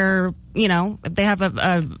if they're, if they have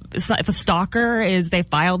if a stalker they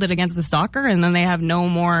filed it against the stalker and then they have no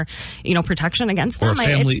more, protection against them. Or a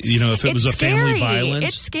family, if it was a family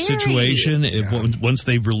violence situation, once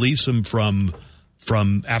they release them from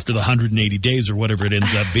after the 180 days or whatever it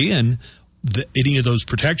ends up being, any of those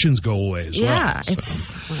protections go away as well. Yeah,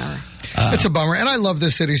 it's whatever. It's a bummer, and I love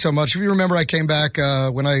this city so much. If you remember, I came back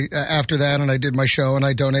after that, and I did my show, and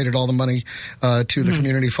I donated all the money to the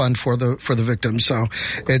community fund for the victims. So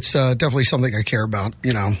it's definitely something I care about.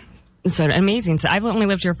 So amazing. So I've only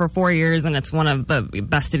lived here for 4 years, and it's one of the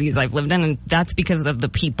best cities I've lived in, and that's because of the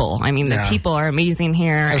people. I mean, the people are amazing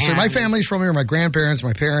here. Absolutely. My family's from here. My grandparents,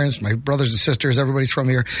 my parents, my brothers and sisters, everybody's from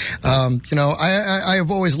here. I have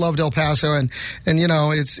always loved El Paso, and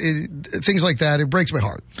it's things like that. It breaks my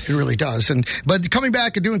heart. It really does. But coming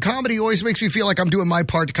back and doing comedy always makes me feel like I'm doing my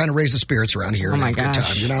part to kind of raise the spirits around here. Oh my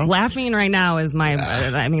gosh! Laughing right now is my.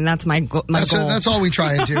 That's my goal. That's all we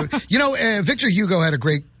try and do. Victor Hugo had a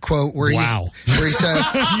great quote where he said,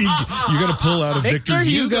 "You're going to pull out a Victor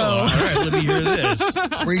Hugo." All right, let me hear this.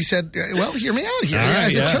 Where he said, "Well, hear me out here."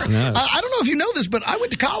 Right, I don't know if you know this, but I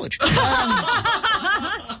went to college.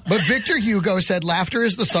 But Victor Hugo said, "Laughter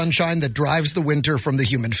is the sunshine that drives the winter from the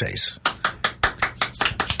human face."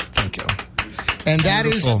 Thank you. And that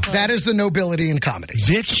is the nobility in comedy.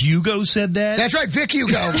 Vic Hugo said that? That's right, Vic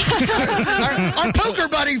Hugo. our poker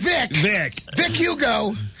buddy, Vic. Vic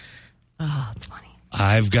Hugo. Oh, it's funny.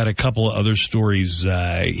 I've got a couple of other stories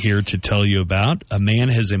here to tell you about. A man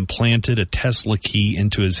has implanted a Tesla key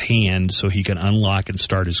into his hand so he can unlock and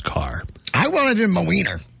start his car. I wanted it in my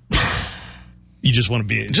wiener. You just want to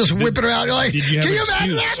be... Just whip it out. You're like, did you have can you an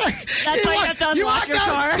imagine? That's how you have to unlock your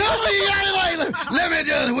car. Let me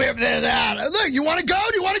just whip this out. Look, you want to go?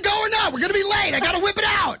 Do you want to go or not? We're going to be late. I got to whip it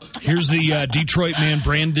out. Here's the Detroit man,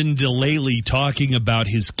 Brandon DeLaley, talking about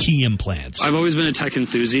his key implants. I've always been a tech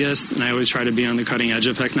enthusiast, and I always try to be on the cutting edge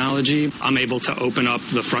of technology. I'm able to open up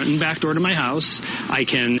the front and back door to my house. I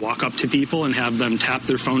can walk up to people and have them tap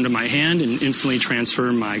their phone to my hand and instantly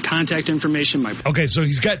transfer my contact information. Okay, so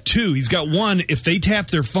he's got two. He's got one. If they tap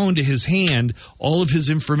their phone to his hand, all of his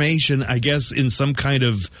information, I guess, in some kind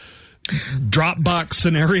of Dropbox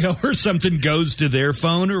scenario or something goes to their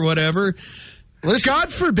phone or whatever.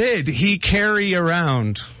 God forbid he carry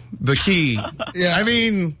around the key. Yeah. I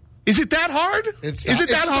mean, is it that hard? Is it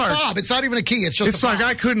that hard? Fob. It's not even a key. It's just like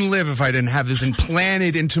I couldn't live if I didn't have this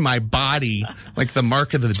implanted into my body, like the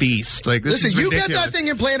mark of the beast. Like this Listen, is ridiculous. You get that thing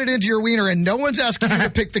implanted into your wiener, and no one's asking you to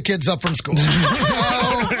pick the kids up from school.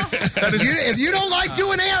 If you don't like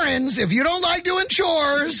doing errands, if you don't like doing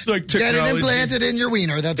chores, get it implanted in your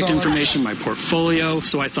wiener. That's all. Information, my portfolio.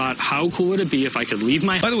 So I thought, how cool would it be if I could leave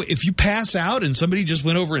my... By the way, if you pass out and somebody just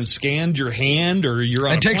went over and scanned your hand, or you're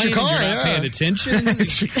on a plane your car, and you're not paying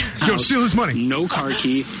attention... Go steal his money. No car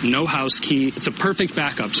key, no house key. It's a perfect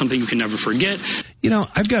backup, something you can never forget.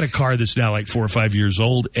 I've got a car that's now like 4 or 5 years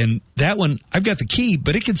old, and that one, I've got the key,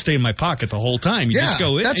 but it can stay in my pocket the whole time. You just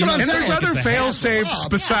go in. That's what I'm saying. And there's other fail-safes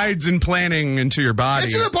besides implanting into your body.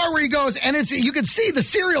 Get to the part where he goes, and you can see the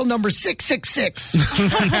serial number 666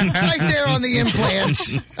 right there on the implant.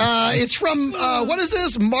 It's from, what is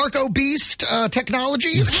this? Marco Beast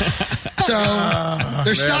Technologies. So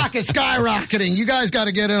their stock is skyrocketing. You guys got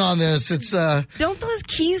to get in on this. It's Don't those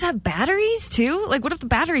keys have batteries too? Like, what if the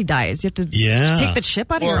battery dies? You have to take take the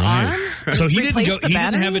chip out of your arm? So he didn't Replace go. the He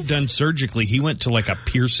didn't have batteries? it done surgically. He went to like a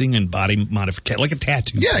piercing and body modification, like a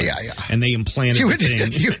tattoo. Yeah, place. yeah. And they implanted You the would,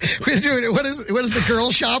 thing. what is the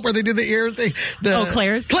girl shop where they do the ear thing?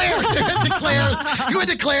 Claire's. Claire's. Claire's. You went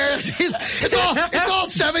to Claire's. It's all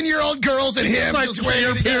 7-year-old girls and him Like just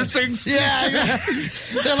wearing ear piercings. Yeah.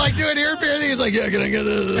 They're like doing ear piercings. He's like, yeah, can I get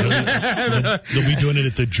this? They'll be doing it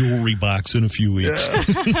at the jewelry box in a few weeks. Do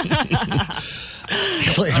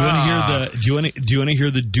you want to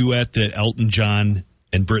hear the duet that Elton John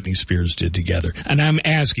and Britney Spears did together? And I'm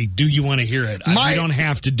asking, do you want to hear it? We don't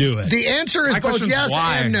have to do it. The answer is both yes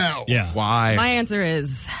and no. Yeah. Why? My answer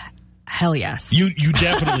is hell yes. You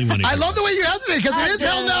definitely want to hear I love the way you hesitate because it is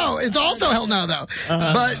hell no. It's also hell no, though.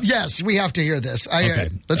 But yes, we have to hear this.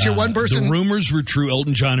 Let's hear one person. The rumors were true.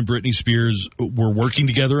 Elton John and Britney Spears were working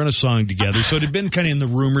together on a song together. So it had been kind of in the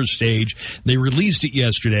rumor stage. They released it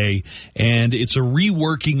yesterday, and it's a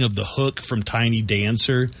reworking of the hook from Tiny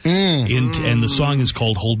Dancer. And the song is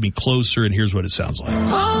called Hold Me Closer, and here's what it sounds like.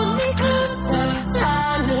 Hold me closer,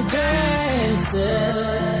 tiny dancer.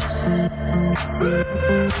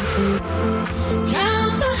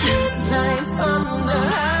 Count the headlights on the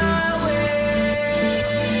highway.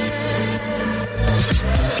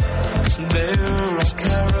 There are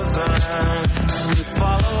caravans we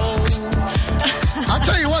follow. I'll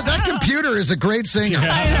tell you what, that computer is a great singer.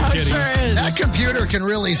 I know, sure is. That computer can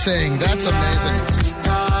really sing. That's amazing.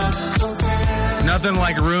 Nothing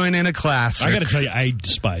like ruining a class. I got to tell you, I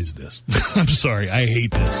despise this. I'm sorry. I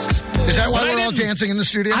hate this. Is that why we're all dancing in the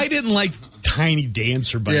studio? I didn't like Tiny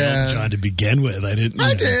Dancer by Elton John to begin with. I didn't.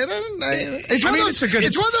 I did. It's one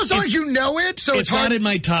of those songs you know it, so it's hard. Not in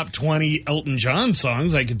my top 20 Elton John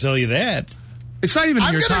songs, I can tell you that. It's not even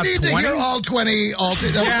in your top 20. I'm going to need to hear all 20.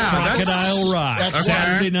 Crocodile Rock. That's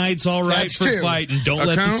Saturday Night's All Right That's for 2. Fighting. Don't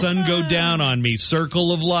Let the Sun Go Down on Me.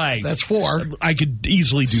 Circle of Light. That's 4. I could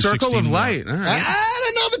easily do Circle 16 of more. Light. All right. I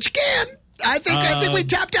don't know that you can. I think we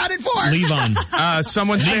tapped out at 4. Leave on.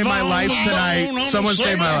 Someone Save My Life Tonight. Someone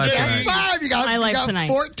Save My Life Tonight. That's 5. You got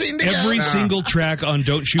 14 to go. Every single track on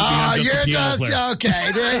Don't Shoot Me, I'm Just a Piano Player.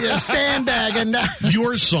 Okay. There you sandbagging.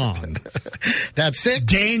 Your song. That's 6.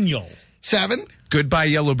 Daniel. 7. Goodbye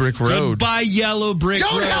Yellow Brick Road. Goodbye Yellow Brick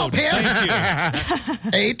Don't Road. help him.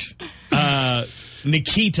 Thank you. 8.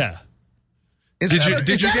 Nikita. Did you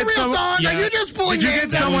get a real someone? song? Yeah. Are you just pulling Did you get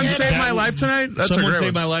names out Someone of Save your My head? Life Tonight? That's Someone a great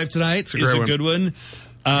Save My Life Tonight is a good one.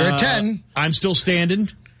 You're at 10. I'm Still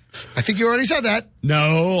Standing. I think you already said that.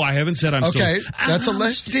 No, I haven't said I'm still. Okay, that's a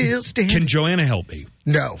list. Still standing. Can Joanna help me?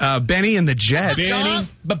 No. Benny and the Jets. Benny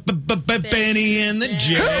and the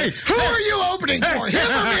Jets. Who are you opening for?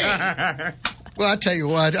 Him or me? Well, I tell you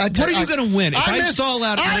what. What are you going to win? If I stall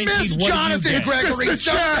out I 19, miss what do you Jonathan get? Gregory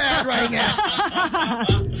so bad right now.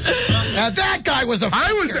 Now that guy was a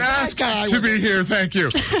I was figure. asked That guy to was be here. Thank you.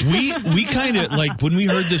 We kind of, like, when we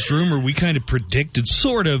heard this rumor, we kind of predicted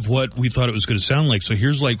sort of what we thought it was going to sound like. So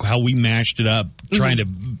here's, like, how we mashed it up, trying to...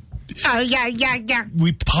 Oh, yeah.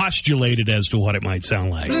 We postulated as to what it might sound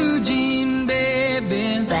like. Blue jean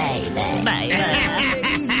baby,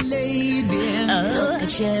 lady, look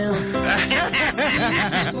at you.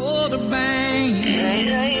 This is for the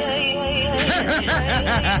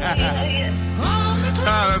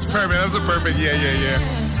Oh, that's perfect. That's a perfect. Yeah.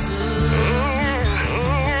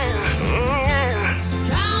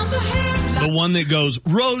 The one that goes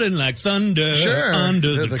rolling like thunder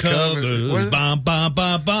under the covers. Bum, bum,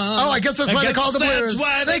 bum, bum. Oh, I guess that's why they call it the blues. That's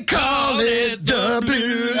why they call it the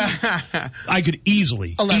blues. I could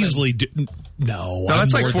easily do. No,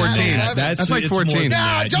 that's I'm like more than 14. that. That's like it's more 14. than No,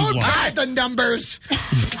 that. don't You hide the numbers.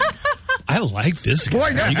 I like this guy. Boy,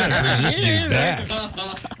 you got to bring this dude back.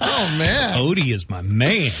 Oh, man. Odie is my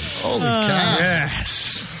man. Holy cow.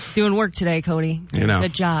 Yes. Doing work today, Cody. You know.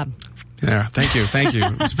 Good job. Yeah, thank you.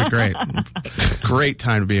 It's been great. Great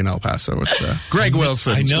time to be in El Paso with Greg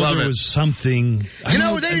Wilson. I know Love there it. was something.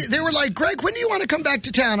 They were like, Greg, when do you want to come back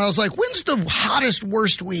to town? I was like, when's the hottest,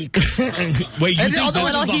 worst week? Wait, you think this is the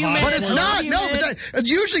hot But it's one? not. No, but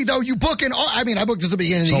usually, though, you book in. I mean, I booked this at the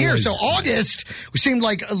beginning of the year, so August seemed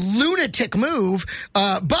like a lunatic move.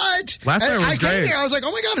 But last night was I came great. here, I was like,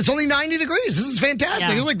 oh my God, it's only 90 degrees. This is fantastic.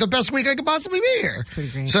 Yeah. It's like the best week I could possibly be here. That's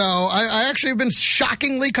pretty great. So I actually have been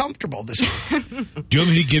shockingly comfortable this week. Do you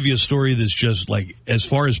want me to give you a story that's just like, as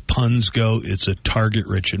far as puns go, it's a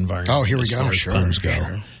target-rich environment. Oh, here we as go. far as Sure, puns go.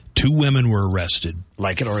 sure. 2 women were arrested.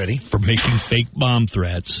 Like it already. For making fake bomb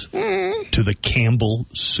threats to the Campbell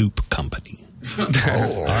Soup Company. All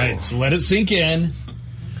right, so let it sink in.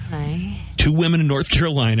 Okay. 2 women in North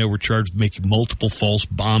Carolina were charged with making multiple false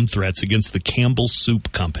bomb threats against the Campbell's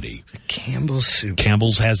Soup Company. Campbell's Soup.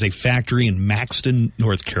 Campbell's has a factory in Maxton,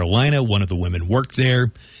 North Carolina. One of the women worked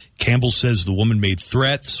there. Campbell says the woman made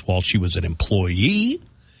threats while she was an employee,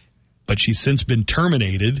 but she's since been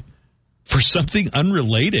terminated for something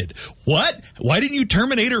unrelated. What? Why didn't you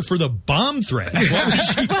terminate her for the bomb threat? We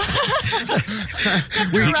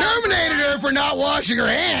terminated her for not washing her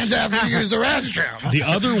hands after she used the restroom. The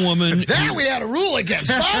other woman... That we had a rule against.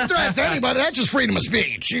 Bomb threats, anybody, that's just freedom of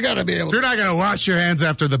speech. You got to be able to... You're not going to wash your hands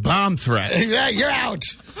after the bomb threat. Exactly. You're out.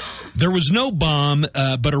 There was no bomb,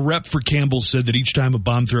 but a rep for Campbell said that each time a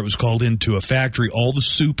bomb threat was called into a factory, all the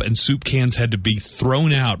soup and soup cans had to be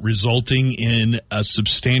thrown out, resulting in a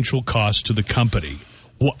substantial cost to the company.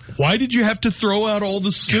 Why did you have to throw out all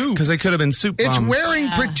the soup? Because they could have been soup bombs. It's wearing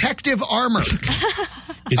protective armor.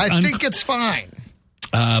 I think it's fine.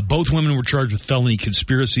 Both women were charged with felony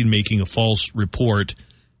conspiracy and making a false report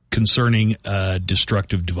concerning a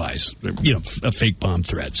destructive device, a fake bomb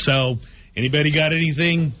threat. So... Anybody got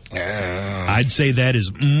anything? I'd say that is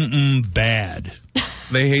bad.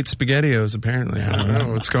 They hate SpaghettiOs, apparently. I don't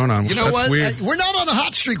know what's going on. You know That's what? weird. We're not on a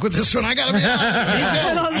hot streak with this one. I got to be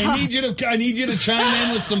honest. I need you to chime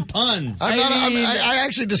in with some puns. I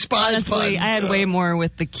actually despise honestly, puns. I had way more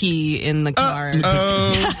with the key in the car. The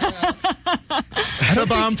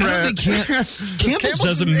bomb threat. Campbell's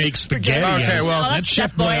doesn't make spaghetti. Okay, well, that's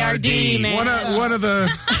Chef Boyardee, man. One of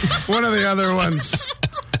the other ones.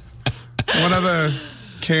 One of the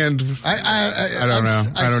canned. I don't know.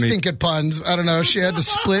 I don't stink at puns. I don't know. She had the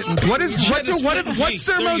split and pea. What's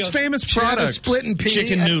their most famous product? Split and pea.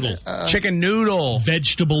 Chicken noodle. Chicken noodle.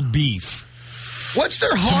 Vegetable beef. What's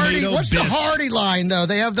their Hardy? What's the Hardy line though?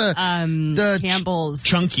 They have the Campbell's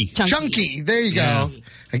Chunky. There you go.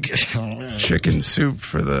 Chicken soup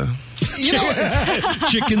for the.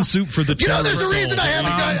 Chicken soup for the. There's a reason I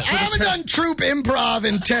haven't done troop improv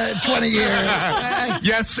in 20 years.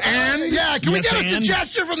 Yes, and can we get a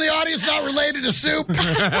suggestion from the audience not related to soup?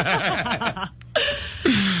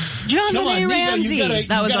 John Benet Ramsey.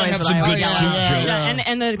 That was always what I always got.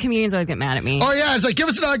 And the comedians always get mad at me. Oh yeah, it's like, give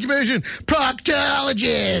us an occupation.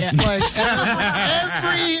 Proctologist. Like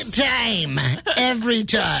every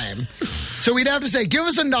time. So we'd have to say, give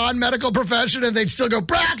us a non-medical profession, and they'd still go,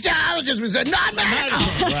 proctologist. We said,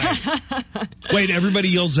 non-medical. Right. Wait, everybody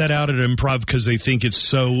yells that out at improv because they think it's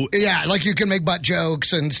so... Yeah, like you can make butt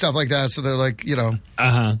jokes and stuff like that. So they're like,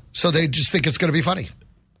 So they just think it's going to be funny.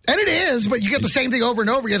 And it is, but you get the same thing over and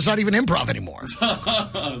over again. It's not even improv anymore.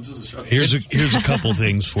 Here's a couple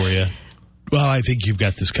things for you. Well, I think you've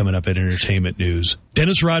got this coming up at Entertainment News.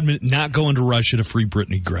 Dennis Rodman not going to Russia to free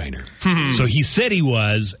Brittany Griner. So he said he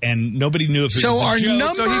was, and nobody knew if it was our a joke.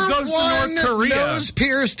 number So he goes to one North Korea.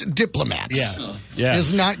 nose-pierced diplomat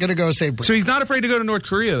is not going to go save Brittany. So he's not afraid to go to North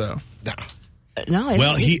Korea, though? No. No,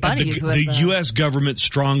 well, the U.S. government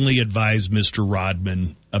strongly advised Mr.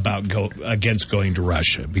 Rodman about against going to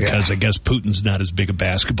Russia because I guess Putin's not as big a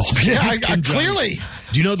basketball fan. Yeah, clearly.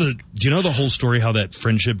 Do you know the whole story how that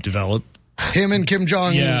friendship developed? Him and Kim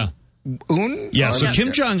Jong. Un? Yeah, so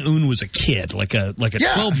Kim Jong Un was a kid, like a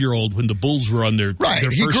 12-year-old when the Bulls were on their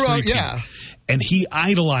first he grew up, three-peat. And he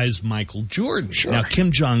idolized Michael Jordan. Sure. Now,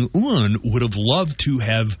 Kim Jong-un would have loved to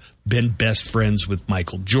have been best friends with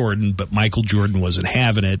Michael Jordan, but Michael Jordan wasn't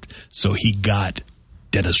having it, so he got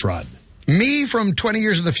Dennis Rodman. Me from 20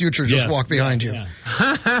 years in the future just walked behind you.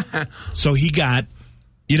 Yeah. So he got,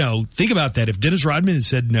 think about that. If Dennis Rodman had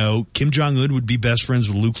said no, Kim Jong-un would be best friends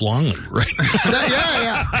with Luke Longley, right?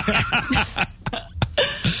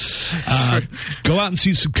 Go out and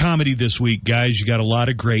see some comedy this week, guys. You got a lot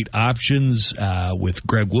of great options with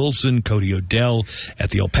Greg Wilson, Cody Odell at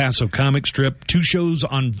the El Paso Comic Strip. 2 shows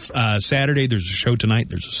on Saturday. There's a show tonight.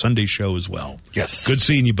 There's a Sunday show as well. Yes. Good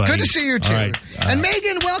seeing you, buddy. Good to see you, too. All right. And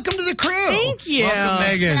Megan, welcome to the crew. Thank you. Welcome,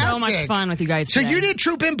 Megan. So much fun with you guys So today. you did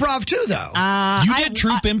Troop Improv, too, though. You did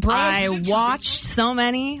Troop Improv? I watched so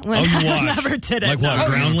many. When you I watched? never did it. Like what,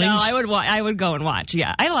 Groundlings? No, I would go and watch,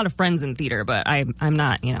 yeah. I had a lot of friends in theater, but I'm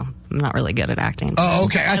not, I'm not really good at acting. Oh,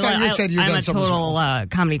 okay. I thought you said you'd done something. I'm a total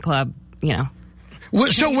comedy club,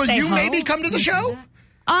 So will you maybe come to the show?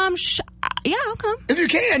 Yeah, I'll come. If you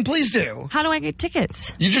can, please do. How do I get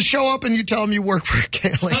tickets? You just show up and you tell them you work for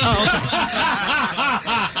KLAQ. Oh, okay.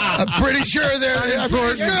 I'm pretty sure they're not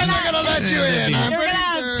going to let you in. You're going to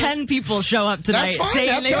have 10 people show up tonight.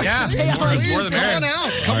 That's fine. More than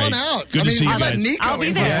Come on out. Good to see you guys. Nico I'll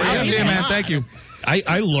be there. Yeah, man. Thank you.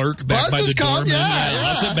 I lurk back by the door.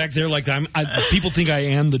 I'll sit back there like people think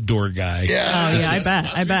I am the door guy. Yeah. Oh, yeah,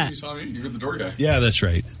 I bet. You saw me? You're the door guy. Yeah, that's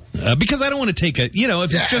right. Because I don't want to take if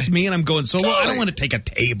it's just me and I'm going solo, I don't want to take a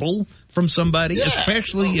table from somebody,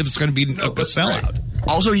 especially if it's going to be a sellout. Right.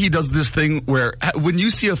 Also, he does this thing where when you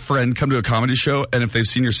see a friend come to a comedy show, and if they've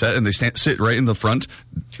seen your set and they sit right in the front,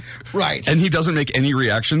 right, and he doesn't make any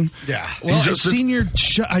reaction. Yeah. Well, I'd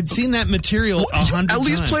seen that material 100 times. At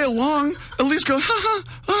least play along. At least go, ha ha.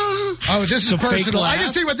 Oh, this is personal. I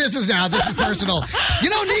can see what this is now. This is personal. You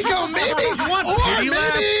know, Nico, maybe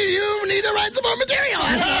you need to write some more material.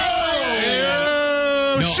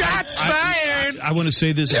 Shots fired. I want to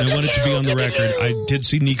say this, and I want it to be on the record. I did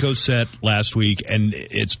see Nico's set last week, and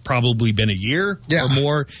it's probably been a year or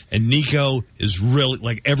more, and Nico is really,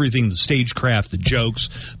 like, everything, the stagecraft, the jokes,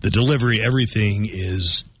 the delivery, everything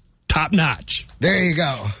is top notch. There you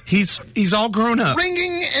go. He's all grown up.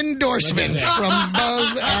 Ringing endorsement from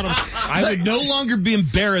Buzz Adams. I would no longer be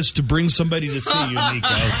embarrassed to bring somebody to see you, Nico.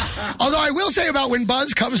 Although I will say about when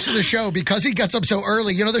Buzz comes to the show, because he gets up so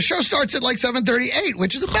early, you know, the show starts at like 7:38,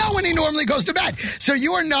 which is about when he normally goes to bed. So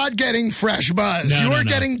you are not getting fresh Buzz. You are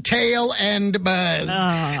getting tail end Buzz.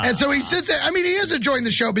 And so he sits there. I mean, he is enjoying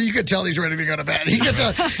the show, but you could tell he's ready to go to bed. He's just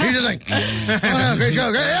like, oh, great show.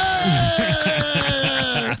 Great.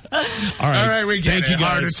 All right, we get Thank you,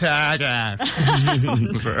 heart guys. attack.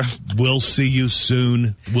 We'll see you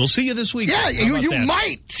soon. We'll see you this week. Yeah, you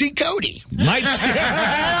might see Cody. Might see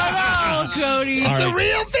Cody. It's a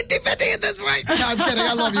real 50-50 at this point. No, I'm kidding.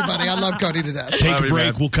 I love you, buddy. I love Cody to death. Take a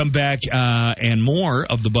break. We'll come back and more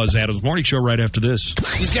of the Buzz Adams Morning Show right after this.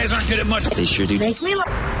 These guys aren't good at much. They sure do. Make me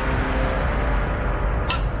look.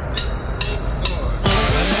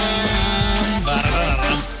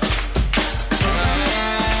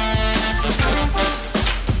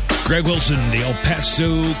 Greg Wilson, the El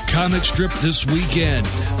Paso comic strip this weekend.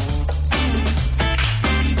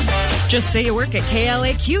 Just say you work at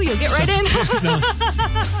KLAQ, you'll get right in.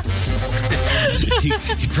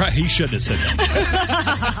 He shouldn't have said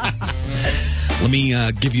that. Let me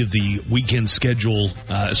give you the weekend schedule,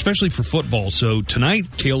 especially for football. So tonight,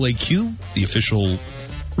 KLAQ, the official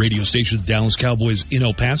radio station of the Dallas Cowboys in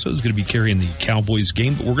El Paso, is going to be carrying the Cowboys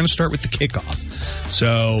game, but we're going to start with the kickoff.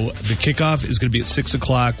 So the kickoff is going to be at 6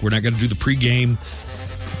 o'clock. We're not going to do the pregame.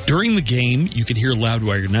 During the game, you can hear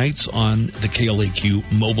Loudwire Nights on the KLAQ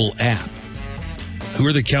mobile app. Who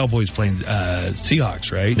are the Cowboys playing?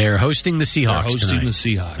 Seahawks, right? They're hosting the Seahawks. They're hosting tonight. the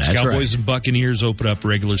Seahawks. That's Cowboys right. and Buccaneers open up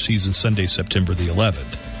regular season Sunday, September the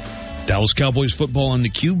 11th. Dallas Cowboys football on the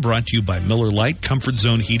Cube, brought to you by Miller Lite, Comfort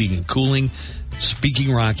Zone Heating and Cooling,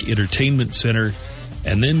 Speaking Rock Entertainment Center.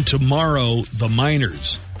 And then tomorrow, the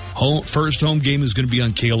Miners. First home game is going to be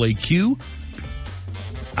on KLAQ.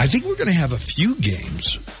 I think we're going to have a few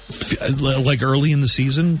games, like early in the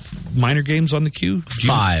season, minor games on the queue.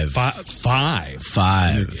 Five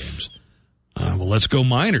minor games. Well, let's go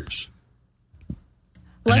Miners.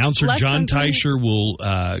 Announcer John Teicher will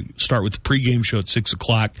start with the pregame show at 6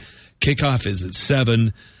 o'clock. Kickoff is at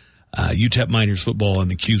 7. UTEP Miners football on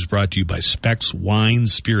the Q is brought to you by Specs Wine,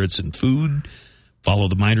 Spirits, and Food. Follow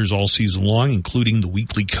the Miners all season long, including the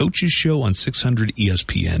weekly coaches show on 600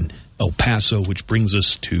 ESPN El Paso, which brings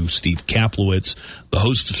us to Steve Kaplowitz, the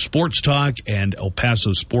host of Sports Talk and El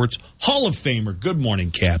Paso Sports Hall of Famer. Good morning,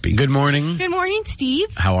 Cappy. Good morning. Good morning, Steve.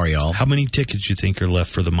 How are y'all? How many tickets you think are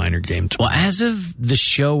left for the Miner game tomorrow? Well, as of the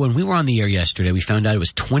show, when we were on the air yesterday, we found out it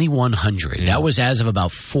was 2,100. Yeah. That was as of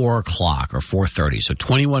about 4 o'clock or 4:30, so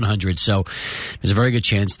 2,100. So there's a very good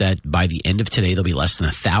chance that by the end of today, there'll be less than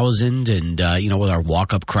 1,000. And, with our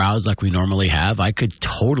walk-up crowds like we normally have, I could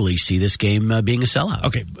totally see this game being a sellout.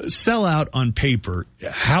 Okay, sellout on paper.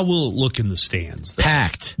 How will it look in the stands, though?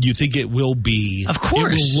 Packed. You think it will be? Of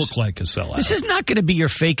course. It will look like a sellout. This is not going to be your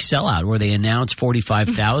fake sellout where they announce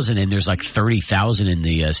 45,000 and there's like 30,000 in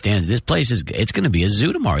the stands. This place it's going to be a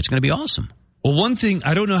zoo tomorrow. It's going to be awesome. Well, one thing,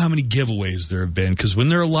 I don't know how many giveaways there have been, because when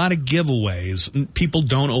there are a lot of giveaways, people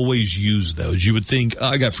don't always use those. You would think,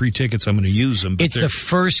 I got free tickets, I'm going to use them. But it's the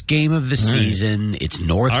first game of the season. It's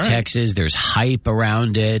North Texas. There's hype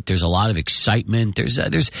around it. There's a lot of excitement.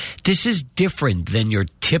 This is different than your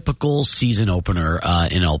typical season opener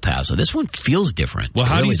in El Paso. This one feels different. Well,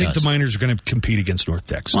 how do you think the Miners are going to compete against North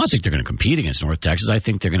Texas? Well, I think they're going to compete against North Texas. I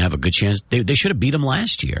think they're going to have a good chance. They should have beat them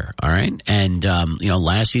last year, all right? And,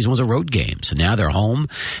 last season was a road game. So now they're home.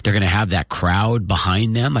 They're going to have that crowd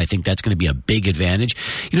behind them. I think that's going to be a big advantage.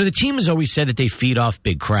 You know, the team has always said that they feed off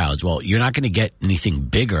big crowds. Well, you're not going to get anything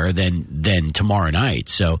bigger than tomorrow night.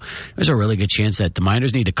 So there's a really good chance that the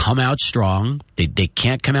Miners need to come out strong. They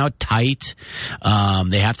can't come out tight.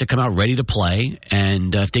 They have to come out ready to play.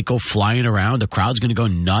 And if they go flying around, the crowd's going to go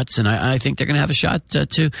nuts. And I think they're going to have a shot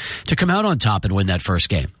to come out on top and win that first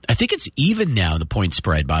game. I think it's even now, the point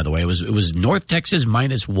spread, by the way. It was North Texas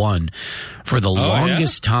 -1 for the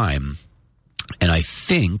longest time. And I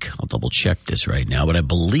think, I'll double check this right now, but I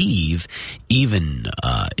believe even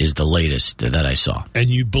is the latest that I saw. And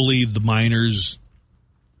you believe the Miners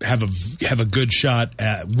have a good shot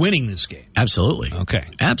at winning this game? Absolutely. Okay.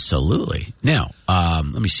 Absolutely. Now,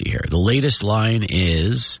 let me see here. The latest line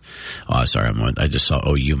is, I just saw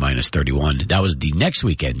OU -31. That was the next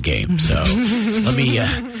weekend game. So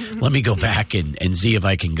let me go back and see if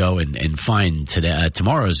I can go and find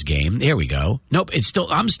tomorrow's game. There we go. Nope.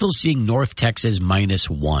 I'm still seeing North Texas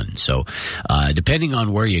 -1. So, depending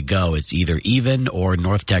on where you go, it's either even or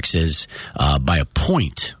North Texas, by a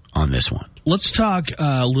point on this one. Let's talk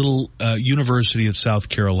a little University of South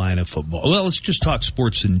Carolina football. Well, let's just talk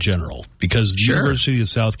sports in general, because the University of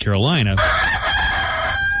South Carolina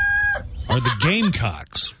are the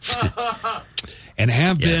Gamecocks and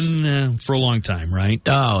have been for a long time, right?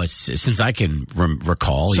 Oh, it's since I can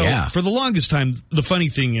recall, so for the longest time, the funny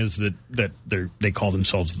thing is that they call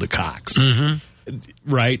themselves the Cocks,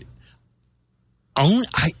 right?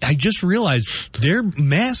 I just realized their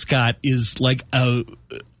mascot is like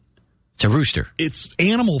it's a rooster. It's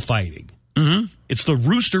animal fighting. Mm-hmm. It's the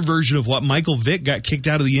rooster version of what Michael Vick got kicked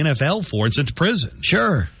out of the NFL for and sent to prison.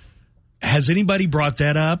 Sure. Has anybody brought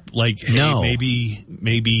that up? Like, hey, no.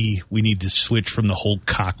 maybe we need to switch from the whole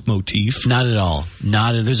cock motif? Not at all.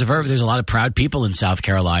 There's a lot of proud people in South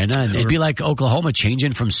Carolina, and it'd be like Oklahoma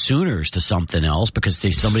changing from Sooners to something else because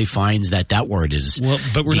somebody finds that word is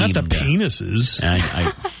but we're not the penises.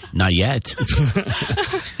 Not yet.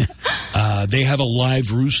 They have a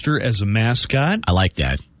live rooster as a mascot. I like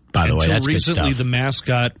that. By the way, that's good stuff. Until recently, the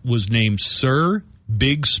mascot was named Sir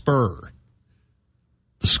Big Spur.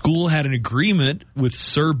 The school had an agreement with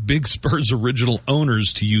Sir Big Spur's original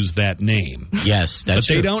owners to use that name. Yes, that's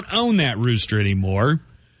true. But they don't own that rooster anymore.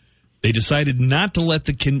 They decided not to let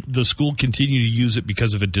the school continue to use it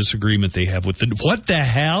because of a disagreement they have with the... What the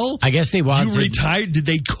hell? I guess they wanted... You retired? Did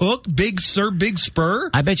they cook Sir Big Spur?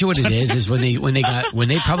 I bet you what it is when they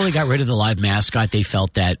probably got rid of the live mascot, they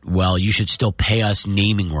felt that, well, you should still pay us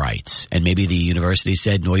naming rights. And maybe the university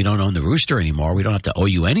said, no, you don't own the rooster anymore. We don't have to owe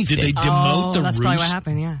you anything. Did they demote the rooster? That's probably what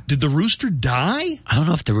happened, yeah. Did the rooster die? I don't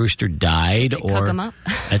know if the rooster died or... Cook him up?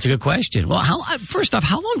 That's a good question. Well, first off,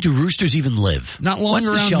 how long do roosters even live? Not long. What's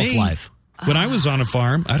the shelf life? When I was on a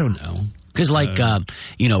farm, I don't know. Because,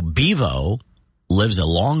 Bevo lives a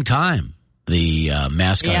long time. The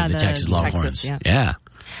mascot of the Texas Longhorns. Yeah.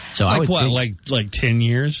 So I would think, like 10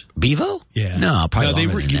 years? Bevo? Yeah. No, probably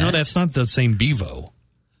longer than that. That's not the same Bevo.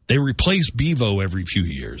 They replace Bevo every few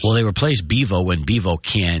years. Well, they replace Bevo when Bevo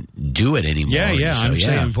can't do it anymore. Yeah. I'm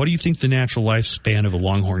saying, what do you think the natural lifespan of a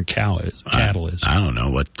Longhorn cattle is? I don't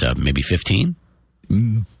know. Maybe 15?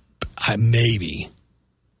 Maybe.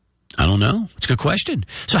 I don't know. It's a good question.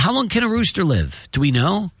 So how long can a rooster live? Do we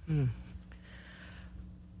know?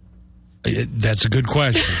 That's a good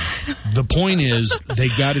question. The point is, they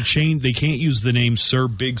got to change. They can't use the name Sir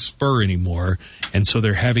Big Spur anymore, and so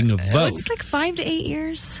they're having a vote. It's like 5 to 8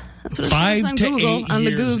 years. That's what it 5 says to Google, 8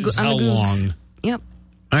 years is how long Yep.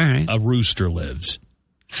 All right. a rooster lives.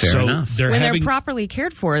 Fair enough. When they're properly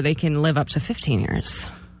cared for, they can live up to 15 years.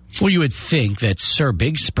 Well, you would think that Sir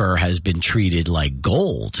Big Spur has been treated like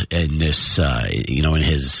gold in this, in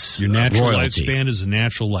his Your natural royalty. lifespan is a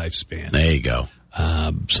natural lifespan. There you go.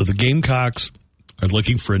 So the Gamecocks are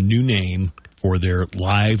looking for a new name for their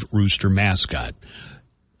live rooster mascot.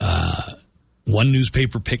 One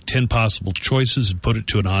newspaper picked 10 possible choices and put it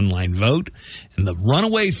to an online vote. And the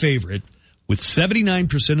runaway favorite, with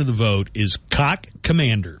 79% of the vote, is Cock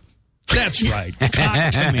Commander. That's right.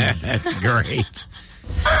 Cock Commander. That's great.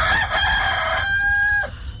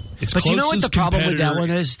 Its but you know what the problem with that competitor-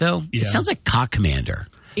 one is, though? Yeah. It sounds like Cock Commander.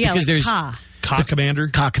 Yeah, because there's Cock Commander?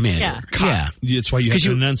 Cock Commander. Yeah. Cock. That's why you have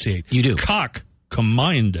to enunciate. You do. Cock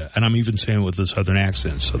Commander. And I'm even saying it with a southern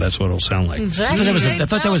accent, so that's what it'll sound like. I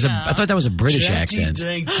thought that was a British accent.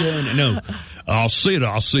 No, I'll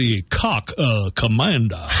see Cock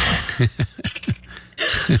Commander.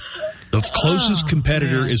 The closest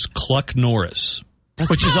competitor is Cluck Norris.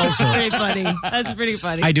 which is also pretty funny. That's pretty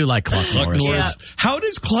funny. I do like Cluck Norris. Yeah. How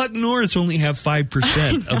does Cluck Norris only have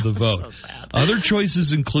 5% of the vote? So other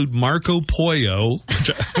choices include Marco Pollo,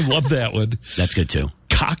 which I love that one. That's good too.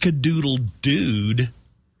 Cockadoodle Dude.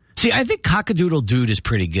 See, I think Cockadoodle Dude is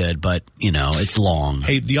pretty good, but, it's long.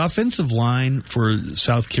 Hey, the offensive line for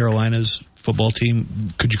South Carolina's football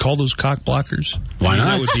team, could you call those cock blockers? Why not?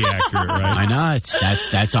 That would be accurate, right? Why not?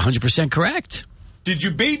 That's 100% correct. Did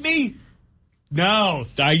you beat me? No.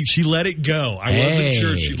 She let it go. I wasn't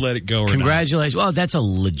sure she'd let it go or Congratulations. Well, that's a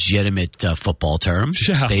legitimate football term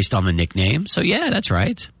based on the nickname. So, yeah, that's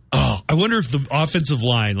right. Oh, I wonder if the offensive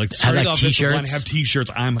line, the starting offensive T-shirts? line, have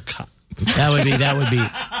T-shirts. I'm a cock. That would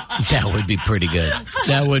be pretty good.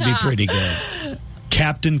 That would be pretty good.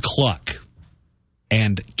 Captain Cluck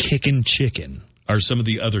and Kickin' Chicken are some of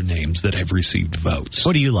the other names that have received votes.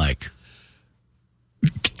 What do you like?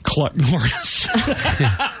 Cluck Norris.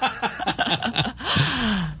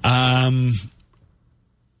 I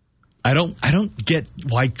don't get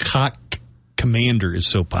why Cock Commander is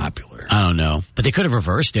so popular. I don't know. But they could have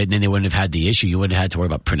reversed it, and then they wouldn't have had the issue. You wouldn't have had to worry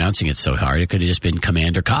about pronouncing it so hard. It could have just been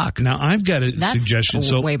Commander Cock. Now, I've got a suggestion.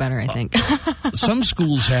 That's way better, I think. Some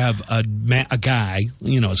schools have a guy,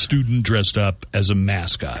 a student dressed up as a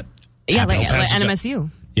mascot. Yeah, like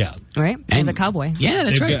NMSU. Yeah. Right? And the cowboy. Yeah,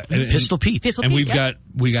 that's right. Pistol Pete. And we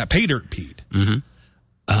got Pay Dirt Pete.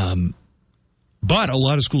 Mm-hmm. But a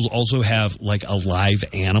lot of schools also have a live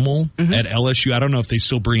animal at LSU. I don't know if they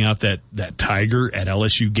still bring out that tiger at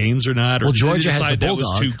LSU games or not. Well, Georgia has the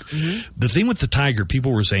bulldog. The thing with the tiger,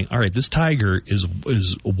 people were saying, all right, this tiger is a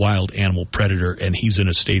wild animal predator, and he's in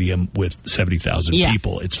a stadium with 70,000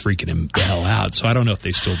 people. It's freaking him the hell out. So I don't know if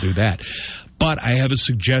they still do that. But I have a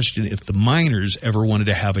suggestion. If the Miners ever wanted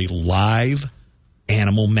to have a live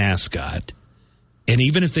animal mascot, and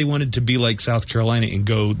even if they wanted to be like South Carolina and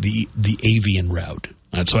go the avian route.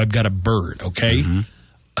 So I've got a bird, okay? Mm-hmm.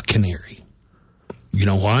 A canary. You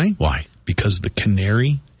know why? Why? Because the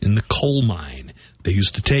canary in the coal mine they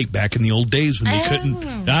used to take back in the old days when they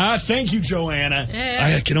couldn't. Thank you, Joanna.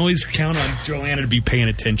 Yeah. I can always count on Joanna to be paying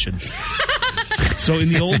attention. So in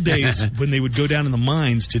the old days, when they would go down in the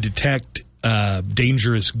mines to detect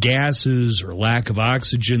dangerous gases or lack of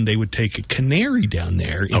oxygen, they would take a canary down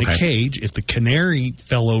there in a cage. If the canary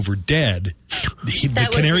fell over dead, the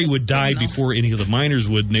canary would die before any of the miners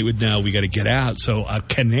would, and they would know we got to get out. So a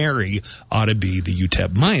canary ought to be the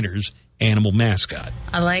UTEP Miners animal mascot.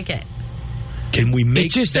 I like it. Can we make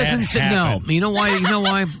it just that doesn't happen? No. You know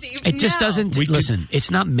why? It just doesn't. Listen, it's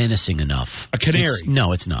not menacing enough. A canary.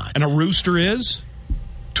 No, it's not. And a rooster is?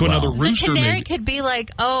 To another rooster, the canary maybe. could be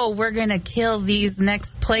like, oh, we're going to kill these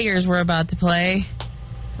next players we're about to play.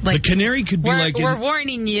 The canary could be we're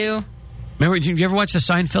warning you. Remember, did you ever watch the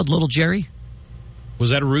Seinfeld Little Jerry?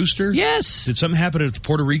 Was that a rooster? Yes. Did something happen at the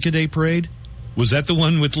Puerto Rico Day Parade? Was that the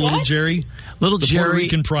one with Little Jerry? Little the Jerry, Puerto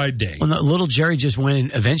Rican Pride Day. Well, no, Little Jerry just went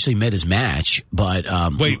and eventually met his match, but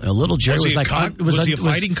Little Jerry was like cock? Was he a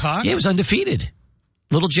fighting cock? Yeah, he was undefeated.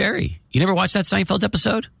 Little Jerry. You never watched that Seinfeld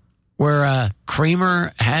episode where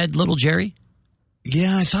Kramer had Little Jerry?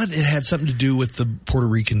 Yeah, I thought it had something to do with the Puerto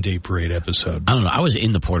Rican Day Parade episode. I don't know. I was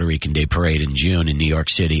in the Puerto Rican Day Parade in June in New York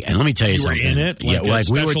City, and let me tell you something. You were in it?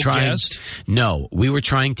 We were trying. No, we were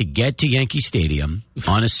trying to get to Yankee Stadium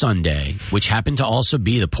on a Sunday, which happened to also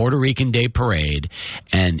be the Puerto Rican Day Parade,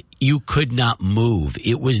 and you could not move.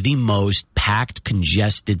 It was the most packed,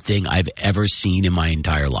 congested thing I've ever seen in my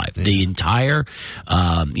entire life. Yeah. The entire,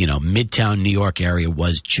 Midtown New York area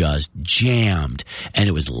was just jammed, and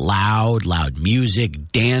it was loud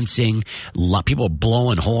music, dancing, people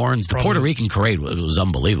blowing horns. The Puerto Rican parade was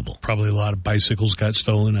unbelievable. Probably a lot of bicycles got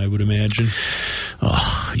stolen, I would imagine.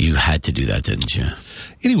 Oh, you had to do that, didn't you?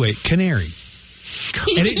 Anyway, canary.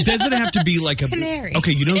 And it doesn't have to be like a canary.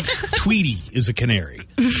 Okay, Tweety is a canary.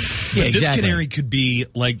 Yeah, exactly. This canary could be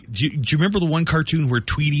like. Do you remember the one cartoon where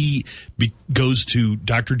Tweety goes to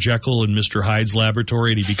Dr. Jekyll and Mr. Hyde's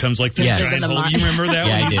laboratory and he becomes like the giant hole? You remember that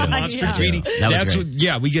one? I do. Monster Tweety. That's what.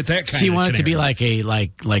 Yeah, we get that kind. So you of want canary. it to be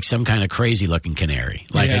like some kind of crazy looking canary,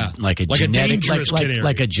 like a canary.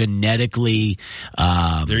 like a genetically.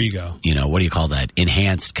 There you go. What do you call that?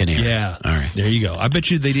 Enhanced canary. Yeah. All right. There you go. I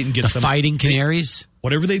bet you they didn't get some fighting canaries.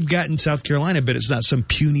 Whatever they've got in South Carolina, I bet it's not some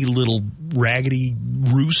puny little raggedy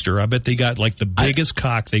rooster. I bet they got like the biggest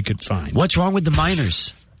cock they could find. What's wrong with the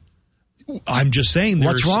Miners? I'm just saying.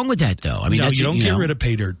 What's wrong with that, though? I mean, you don't get rid of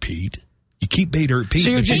Pay Dirt Pete. You keep Pay Dirt Pete.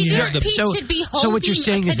 So should be holding so what you're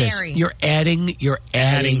saying is this: you're adding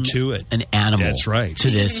to it an animal. That's right. To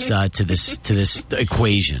this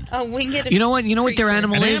equation. Oh, we can get. You know what their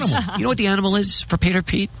animal is? You know what the animal is for Pay Dirt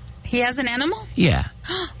Pete? He has an animal? Yeah.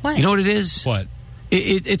 What? You know what it is? What?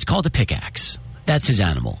 It's called a pickaxe. That's his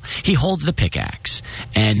animal. He holds the pickaxe.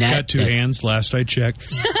 And He's got two hands, last I checked.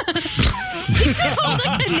 He's called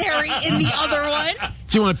a canary in the other one.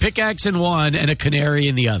 So you want a pickaxe in one and a canary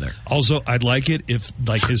in the other. Also, I'd like it if,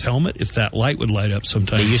 like his helmet, if that light would light up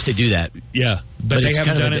sometimes. They used to do that. Yeah, but they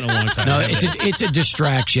haven't done it in a long time. No, it's a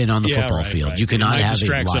distraction on the football field. Right. You cannot have his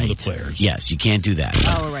light. Some of the players. Yes, you can't do that.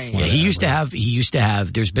 Oh, right. Yeah, he used to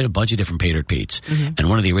have, there's been a bunch of different Pay Dirt Pete's. Mm-hmm. And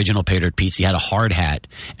one of the original Pay Dirt Pete's, he had a hard hat,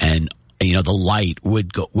 and the light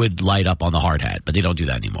would light up on the hard hat, but they don't do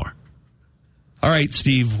that anymore. All right,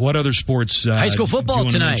 Steve, what other sports high school football do you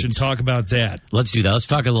want tonight? To mention? Talk about that. Let's do that. Let's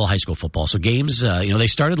talk a little high school football. So games, they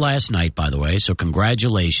started last night, by the way, so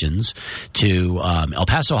congratulations to El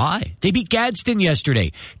Paso High. They beat Gadsden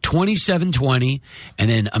yesterday, 27-20, and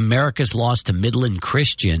then Americus lost to Midland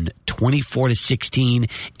Christian, 24-16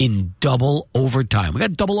 in double overtime. We got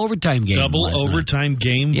a double overtime game. Double overtime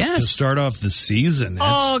game to start off the season.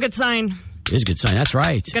 Oh, good sign. It is a good sign. That's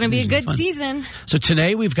right. It's going to be a good season. So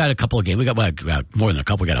today we've got a couple of games. We got more than a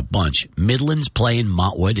couple. We got a bunch. Midland's playing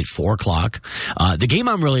Montwood at 4:00. The game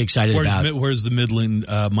I'm really excited about. Where's the Midland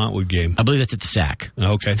Montwood game? I believe that's at the SAC.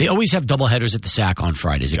 Okay. They always have double headers at the SAC on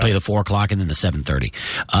Fridays. They play the 4:00 and then the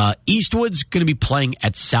 7:30. Eastwood's going to be playing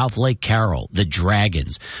at South Lake Carroll. The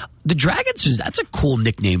Dragons. The Dragons, that's a cool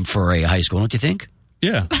nickname for a high school, don't you think?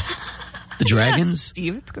 Yeah. The Dragons, yes,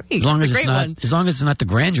 Steve, it's great. As long as it's not the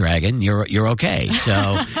Grand Dragon, you're okay. So,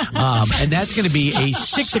 and that's going to be a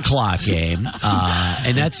 6:00 game,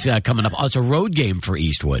 and that's coming up. Oh, it's a road game for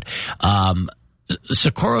Eastwood.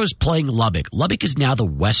 Socorro's playing Lubbock. Lubbock is now the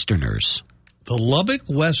Westerners. The Lubbock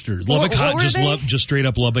Westerners. Lubbock High, just straight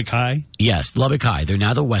up Lubbock High. Yes, Lubbock High. They're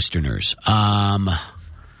now the Westerners.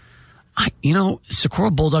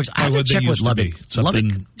 Socorro Bulldogs. I have to check with Lubbock. Lubbock.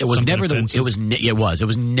 It was never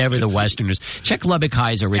the Westerners. Check Lubbock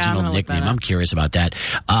High's original nickname. I'm curious about that.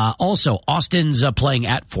 Also, Austin's playing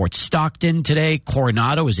at Fort Stockton today.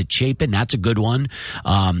 Coronado is at Chapin. That's a good one.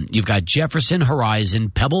 You've got Jefferson,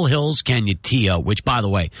 Horizon, Pebble Hills, Canutillo, which, by the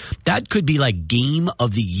way, that could be like game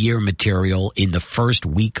of the year material in the first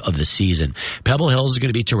week of the season. Pebble Hills is going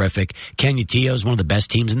to be terrific. Canutillo is one of the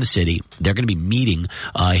best teams in the city. They're going to be meeting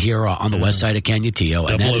here on the west side of Canutillo.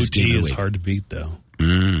 Double OT is hard to beat, though.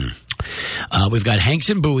 We've got Hanks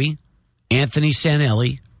and Bowie, Anthony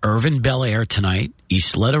Sanelli, Irvin Bel Air tonight,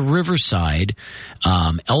 Isleta Riverside,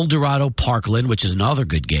 El Dorado Parkland, which is another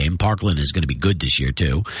good game. Parkland is going to be good this year,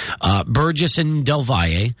 too. Burgess and Del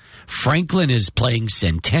Valle. Franklin is playing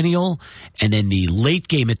Centennial. And then the late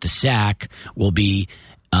game at the SAC will be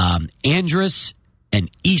Andrus and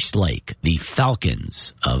Eastlake, the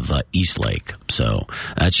Falcons of Eastlake. So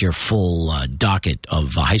that's your full docket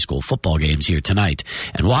of high school football games here tonight.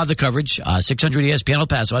 And we'll have the coverage, 600 ESPN El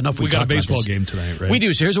Paso. I don't know if we got a baseball game tonight, right? We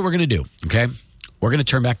do. So here's what we're going to do, okay? We're going to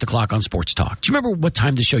turn back the clock on Sports Talk. Do you remember what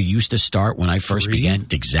time the show used to start when I first began?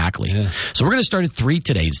 Exactly. Yeah. So we're going to start at 3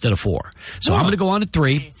 today instead of 4. So I'm going to go on at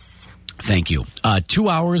 3. Nice. Thank you. 2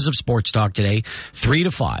 hours of Sports Talk today, 3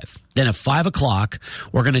 to 5. Then at 5 o'clock,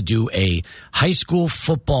 we're going to do a high school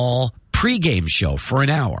football pregame show for an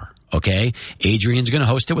hour. Okay? Adrian's going to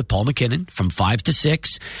host it with Paul McKinnon from 5 to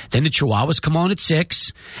 6. Then the Chihuahuas come on at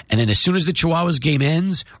 6. And then as soon as the Chihuahuas game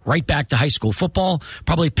ends, right back to high school football.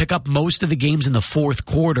 Probably pick up most of the games in the fourth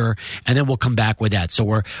quarter, and then we'll come back with that. So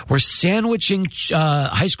we're sandwiching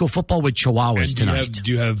high school football with Chihuahuas tonight.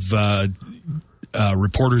 Do you have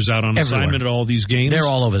reporters out on assignment at all these games? They're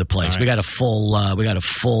all over the place. Right. We got a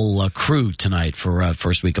full crew tonight for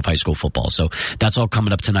first week of high school football. So that's all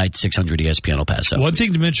coming up tonight. 600 ESPN El Paso. One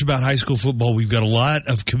thing to mention about high school football: we've got a lot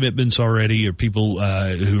of commitments already, or people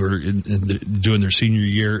who are doing their senior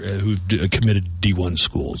year who've committed D1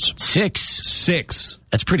 schools. 6.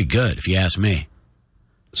 That's pretty good, if you ask me.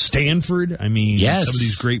 Stanford. I mean, yes. Some of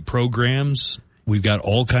these great programs. We've got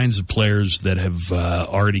all kinds of players that have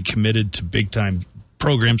already committed to big-time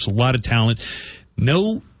programs, a lot of talent.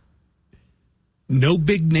 No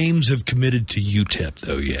big names have committed to UTEP,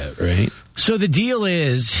 though, yet, right? So the deal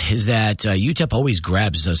is that UTEP always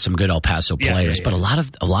grabs some good El Paso players, but a lot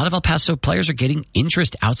of El Paso players are getting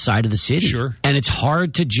interest outside of the city. Sure. And it's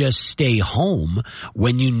hard to just stay home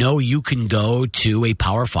when you know you can go to a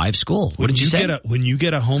Power 5 school. What did you say? When you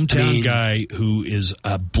get a hometown guy who is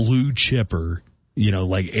a blue chipper,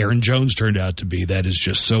 like Aaron Jones turned out to be, that is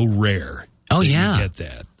just so rare. Oh, yeah. You get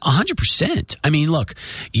that. 100%. I mean, look,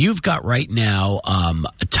 you've got right now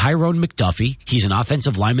Tyrone McDuffie. He's an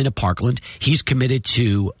offensive lineman at Parkland. He's committed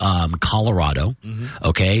to Colorado. Mm-hmm.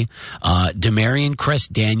 Okay. Demarion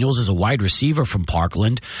Crest Daniels is a wide receiver from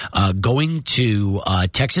Parkland, going to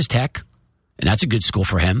Texas Tech. and that's a good school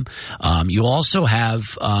for him. You also have,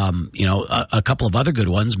 a couple of other good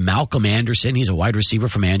ones. Malcolm Anderson, he's a wide receiver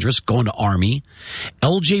from Andrus, going to Army.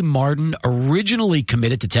 L.J. Martin, originally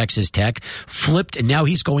committed to Texas Tech, flipped, and now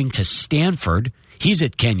he's going to Stanford. He's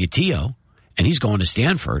at Canutillo, and he's going to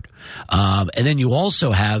Stanford. And then you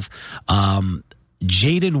also have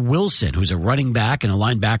Jaden Wilson, who's a running back and a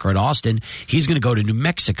linebacker at Austin. He's going to go to New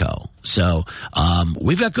Mexico. So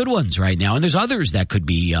we've got good ones right now, and there's others that could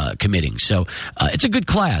be committing. So it's a good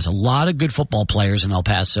class. A lot of good football players in El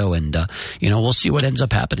Paso, and we'll see what ends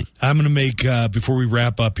up happening. I'm going to make, before we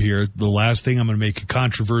wrap up here, the last thing, I'm going to make a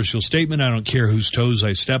controversial statement. I don't care whose toes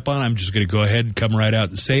I step on. I'm just going to go ahead and come right out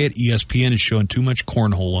and say it. ESPN is showing too much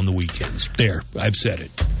cornhole on the weekends. There, I've said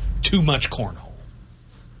it. Too much cornhole.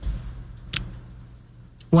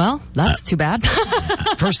 Well, that's too bad.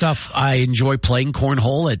 First off, I enjoy playing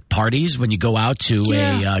cornhole at parties when you go out to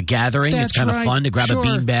a gathering. It's kind of fun to grab a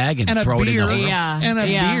beanbag and throw it in the room. And a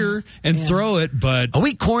beer and throw it, but... Are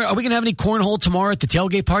we going to have any cornhole tomorrow at the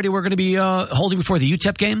tailgate party we're going to be holding before the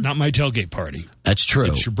UTEP game? Not my tailgate party. That's true.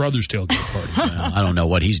 It's your brother's tailgate party. I don't know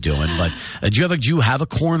what he's doing, but do you have a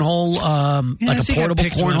cornhole, like a portable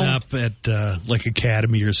cornhole? One up at like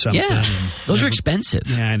Academy or something. Yeah, those are expensive.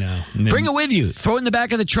 Yeah, I know. Bring it with you. Throw it in the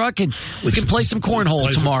back of the truck, and we can play some cornhole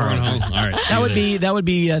tomorrow. All right, that would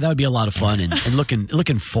be a lot of fun, and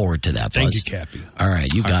looking forward to that. Buzz. Thank you, Cappy. All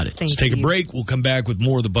right, you got it. Let's take a break. We'll come back with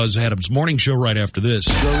more of the Buzz Adams Morning Show right after this.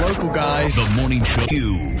 The local guys. The Morning Show.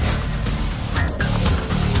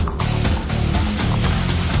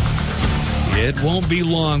 It won't be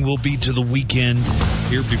long. We'll be to the weekend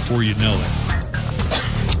here before you know it.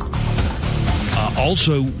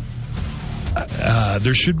 Also,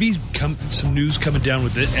 there should be some news coming down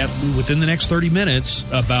within the next 30 minutes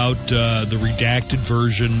about the redacted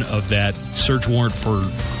version of that search warrant for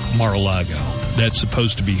Mar-a-Lago that's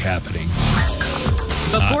supposed to be happening.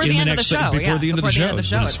 Before the end of the show. Before the end of the show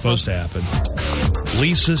is when it's supposed to happen.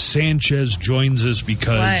 Lisa Sanchez joins us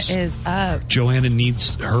because what is up? Joanna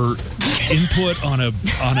needs her input on a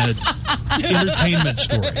entertainment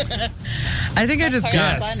story. I think I just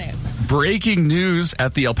got it. Breaking news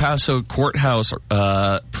at the El Paso courthouse.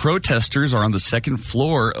 Protesters are on the second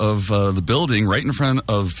floor of the building right in front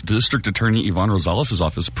of District Attorney Ivan Rosales'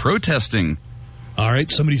 office protesting. All right,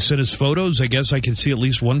 somebody sent us photos. I guess I can see at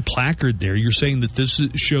least one placard there. You're saying that this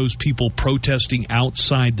shows people protesting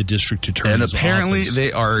outside the district attorney's office. And apparently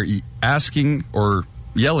they are asking or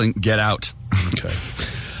yelling, "Get out." Okay.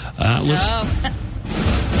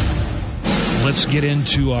 Let's get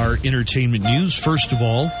into our entertainment news. First of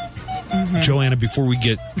all, Joanna, before we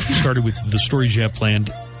get started with the stories you have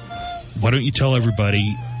planned, why don't you tell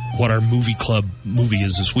everybody what our movie club movie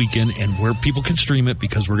is this weekend and where people can stream it,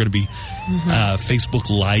 because we're going to be Facebook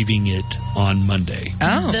Living it on Monday.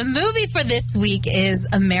 Oh. The movie for this week is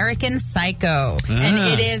American Psycho,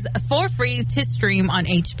 and it is for free to stream on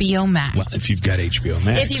HBO Max. Well, if you've got HBO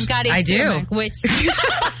Max. If you've got HBO Max,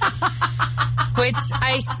 which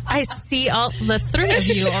I see all the three of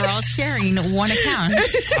you are all sharing one account.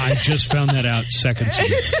 I just found that out seconds ago.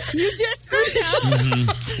 You just found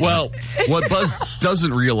out? Well, what Buzz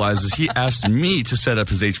doesn't realize is he asked me to set up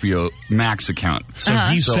his HBO Max account. So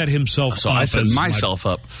he set himself up. So I set myself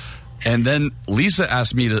up. And then Lisa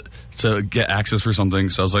asked me to get access for something,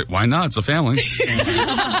 so I was like, why not? It's a family.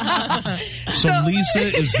 So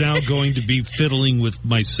Lisa is now going to be fiddling with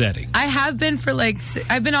my setting. I have been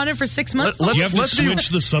I've been on it for 6 months. You have to switch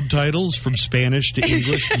the subtitles from Spanish to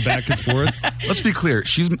English and back and forth. Let's be clear.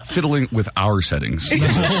 She's fiddling with our settings. No.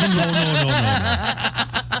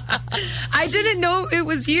 I didn't know it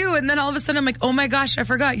was you, and then all of a sudden I'm like, oh my gosh, I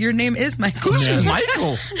forgot your name is Michael. Who's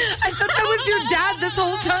Michael? I thought that was your dad this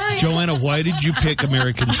whole time. Joanna, why did you pick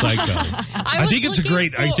American Psycho? I think it's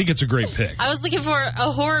a great pick. I was looking for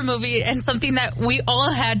a horror movie and something that we all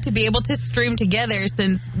had to be able to stream together,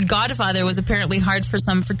 since Godfather was apparently hard for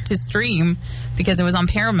some to stream because it was on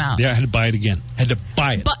Paramount. Yeah, I had to buy it again.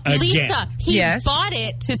 But Lisa, he bought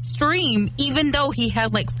it to stream, even though he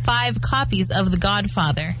has like 5 copies of The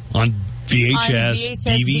Godfather. On VHS,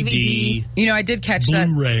 DVD. You know, I did catch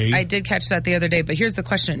Blu-ray. that. I did catch that the other day. But here's the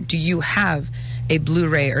question: do you have a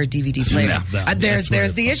Blu-ray or DVD player? There's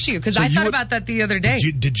the issue, because I thought about that the other day.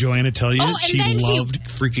 Did Joanna tell you she loved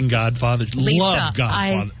freaking Godfather? Lisa, loved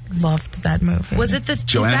Godfather. I loved that movie. Was it the?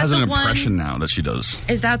 Joanna has an impression now that she does.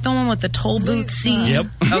 Is that the one with the toll booth scene? Yep.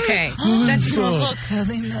 Okay. That's look how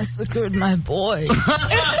they massacred my boy.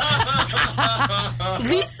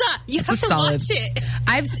 Lisa, you have to watch it.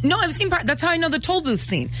 I've seen part. That's how I know the toll booth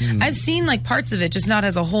scene. I've seen like parts of it, just not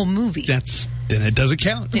as a whole movie. then it doesn't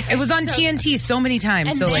count. It was on TNT so many times.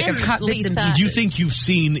 And so then like I've caught bits and pieces. You think you've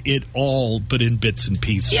seen it all, but in bits and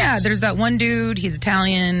pieces. Yeah, there's that one dude. He's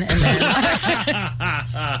Italian, and then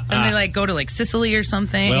and they like go to like Sicily or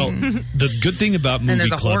something. Well, the good thing about Movie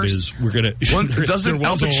there's a Club horse. is we're gonna. Doesn't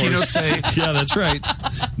Al Pacino say? Yeah, that's right.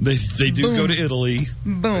 They do go to Italy.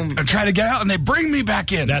 Boom. I try to get out, and they bring me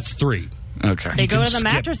back in. That's 3. Okay. They You go can to the skip-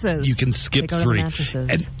 mattresses. You can skip They go to 3. the mattresses.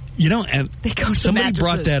 And you know, and They go to somebody the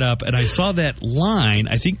brought mattresses. that up, and I saw that line.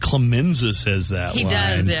 I think Clemenza says that He line.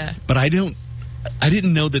 does, yeah. But I didn't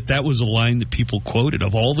know that was a line that people quoted.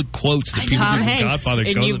 Of all the quotes that people Tom do with Hanks, Godfather,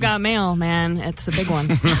 and go You've to Got Mail, man. It's a big one.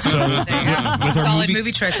 So with our Solid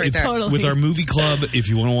movie choice right there. Totally. with our movie club, if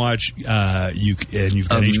you want to watch, you've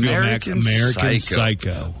got HBO Max, American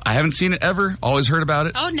Psycho. I haven't seen it ever. Always heard about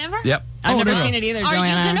it. Oh, never? Yep. I've never no. seen it either, Are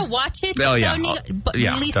Joanna. you going to watch it? Oh, yeah. No, but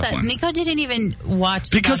Yeah, Lisa, definitely. Nico didn't even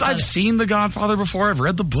watch Because Godfather. I've seen The Godfather before. I've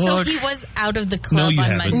read the So book. he was out of the No, club you on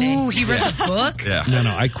haven't. Monday. Ooh, he read the book. Yeah.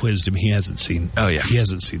 No, I quizzed him. He hasn't seen. Oh, yeah. He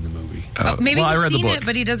hasn't seen the movie. Maybe well, I he's read the seen book. it,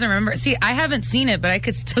 but he doesn't remember. See, I haven't seen it, but I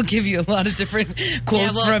could still give you a lot of different quotes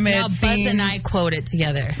Yeah, well, from it. now Buzz and I quote it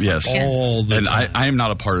together. Yes. All the And time. I am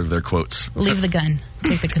not a part of their quotes. Leave the gun.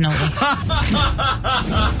 Take the cannoli.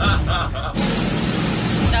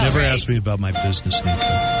 Never asked me about my business, Nico.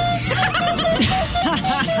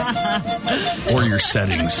 Or your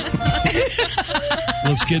settings.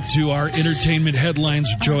 Let's get to our entertainment headlines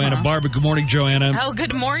with Joanna Barber. Good morning, Joanna. Oh,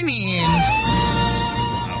 good morning.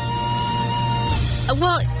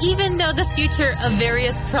 Well, even though the future of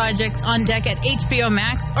various projects on deck at HBO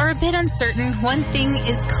Max are a bit uncertain, one thing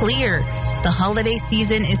is clear. The holiday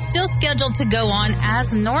season is still scheduled to go on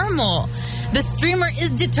as normal. The streamer is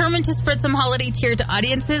determined to spread some holiday cheer to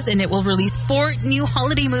audiences, and it will release 4 new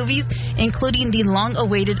holiday movies, including the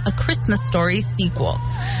long-awaited A Christmas Story sequel.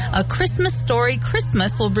 A Christmas Story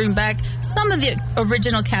Christmas will bring back some of the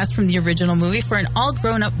original cast from the original movie for an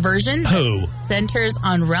all-grown-up version that centers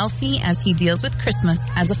on Ralphie as he deals with Christmas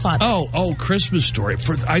as a father. Oh, Christmas Story.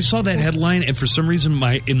 I saw that headline, and for some reason,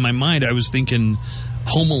 in my mind, I was thinking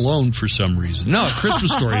Home Alone for some reason. No, A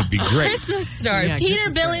Christmas Story would be great. Christmas Story. Yeah, Peter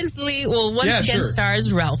Christmas Billingsley will once again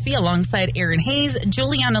stars Ralphie alongside Aaron Hayes,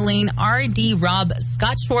 Juliana Lane, R.D. Robb,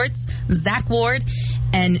 Scott Schwartz, Zach Ward,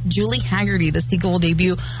 and Julie Haggerty. The sequel will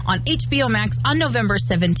debut on HBO Max on November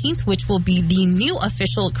 17th, which will be the new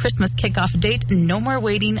official Christmas kickoff date. No more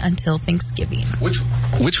waiting until Thanksgiving.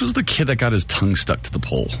 Which was the kid that got his tongue stuck to the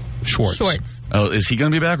pole? Schwartz. Oh, is he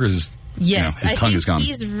going to be back, or is Yes, his tongue is gone?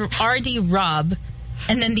 He's R.D. Robb.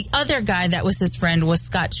 And then the other guy that was his friend was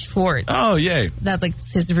Scott Schwartz. Oh, yay. That's like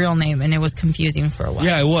his real name, and it was confusing for a while.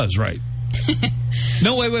 Yeah, it was, right.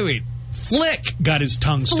 No, wait. Flick got his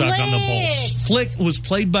tongue stuck on the pole. Flick was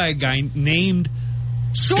played by a guy named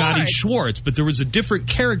Scotty Schwartz, but there was a different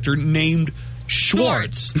character named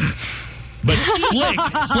Schwartz. But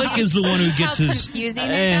Flick is the one who gets his... confusing is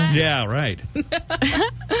that? Yeah, right.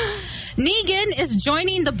 Negan is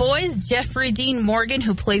joining the boys. Jeffrey Dean Morgan,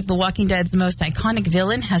 who plays The Walking Dead's most iconic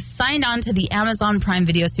villain, has signed on to the Amazon Prime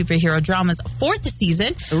Video superhero drama's 4th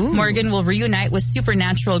season. Ooh. Morgan will reunite with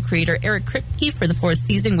Supernatural creator Eric Kripke for the 4th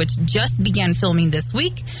season, which just began filming this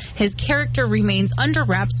week. His character remains under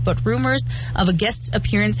wraps, but rumors of a guest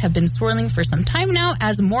appearance have been swirling for some time now,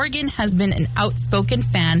 as Morgan has been an outspoken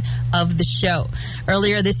fan of the show.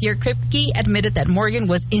 Earlier this year, Kripke admitted that Morgan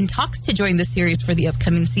was in talks to join the series for the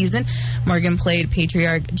upcoming season. Morgan played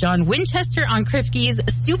patriarch John Winchester on Kripke's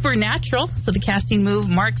Supernatural, so the casting move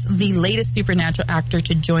marks the latest Supernatural actor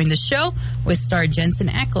to join the show, with star Jensen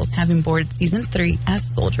Ackles having boarded season 3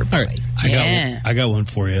 as Soldier Boy. All right, I got one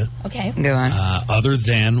for you. Okay. Go on. Other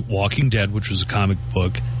than Walking Dead, which was a comic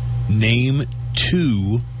book, name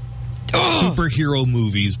 2 superhero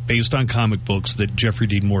movies based on comic books that Jeffrey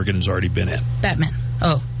Dean Morgan has already been in. Batman.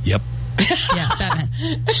 Oh. Yep. Yeah, Batman.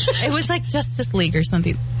 It was like Justice League or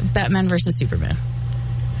something. Batman versus Superman.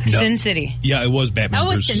 No. Sin City. Yeah, it was Batman That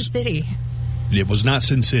was versus... Sin City. It was not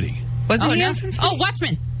Sin City. Wasn't he no. on Sin City? Oh,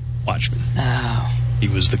 Watchmen. Oh. He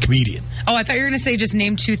was the comedian. Oh, I thought you were going to say just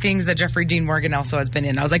name 2 things that Jeffrey Dean Morgan also has been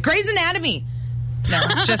in. I was like, Grey's Anatomy. No,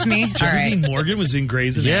 just me. All Jeffrey right. Dean Morgan was in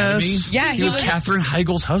Grey's Anatomy. Yes. Yeah, he was Katherine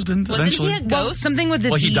Heigl's husband Wasn't eventually. he a Well, ghost? something with the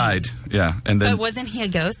Well, he D. died. Yeah, and then But wasn't he a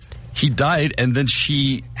ghost? he died, and then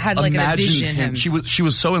she Had, like, an imagined vision him. him. She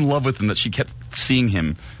was so in love with him that she kept seeing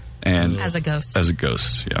him, and As a ghost. As a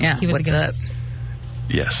ghost. Yeah. Yeah, He was a what's ghost. up?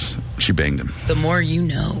 Yes, she banged him. The more you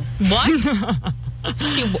know. What?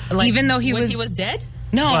 Even though when he was dead?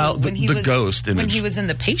 No, Well, when he the was ghost when image. he was in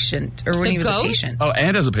the patient, or when The he was ghost? a patient. Oh,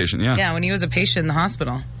 and as a patient, yeah. Yeah, when he was a patient in the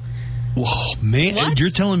hospital. Whoa, man, What? you're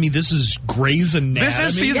telling me this is Grey's Anatomy? This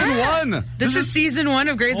is season 1. This is season 1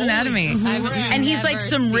 of Grey's Anatomy. And he's like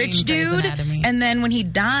some rich dude. And then when he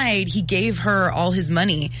died, he gave her all his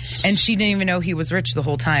money. And she didn't even know he was rich the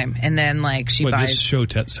whole time. And then, like, she buys... This show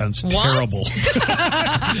sounds terrible.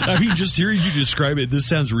 I mean, just hearing you describe it, this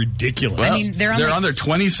sounds ridiculous. Well, I mean, they're on their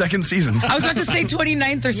 22nd season. I was about to say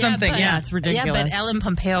 29th or something. But, it's ridiculous. Yeah, but Ellen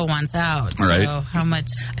Pompeo wants out. Right. So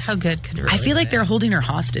how good could it really I feel like be? they're holding her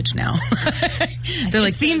hostage now. They're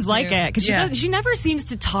like, seems like it. Because she never seems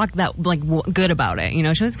to talk that, good about it. You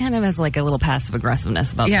know, she always kind of has, like, a little passive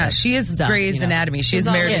aggressiveness about Yeah, this she is stuff, Grey's Anatomy. She's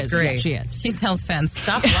Meredith Grey. Yeah, she is. She tells fans,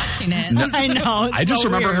 stop watching it. No. I know. I just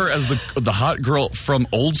remember her as the hot girl from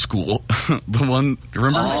Old School. The one,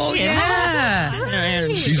 remember? Oh,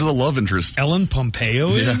 yeah. She's the love interest. Ellen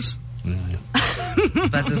Pompeo is?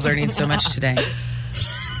 Buzz is learning so much today.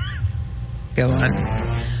 Go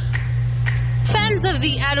on. Fans of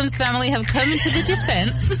the Addams Family have come to the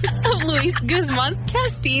defense of Luis Guzman's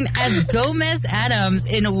casting as Gomez Addams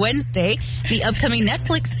in Wednesday, the upcoming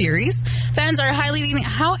Netflix series. Fans are highlighting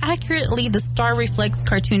how accurately the star reflects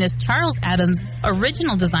cartoonist Charles Addams'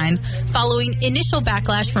 original designs following initial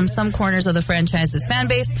backlash from some corners of the franchise's fan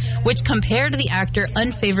base, which compared the actor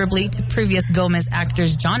unfavorably to previous Gomez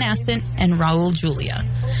actors John Astin and Raul Julia.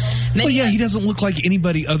 Well, yeah, he doesn't look like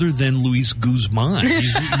anybody other than Luis Guzman.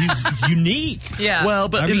 He's unique. Yeah. Well,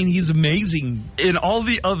 but I mean, he's amazing. In all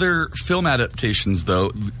the other film adaptations,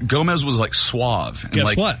 though, Gomez was like suave. And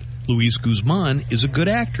Guess what? Luis Guzman is a good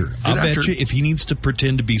actor. I'll bet you if he needs to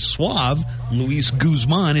pretend to be suave, Luis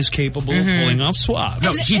Guzman is capable of pulling off suave.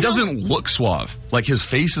 No, he doesn't look suave. Like, his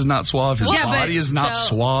face is not suave. His body is not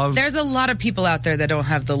suave. There's a lot of people out there that don't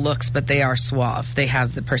have the looks, but they are suave. They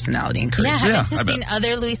have the personality and charisma. Yeah, haven't you seen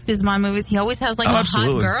other Luis Guzman movies? He always has like a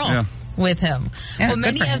hot girl with him. Yeah, well,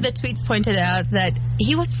 many of the tweets pointed out that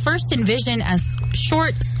he was first envisioned as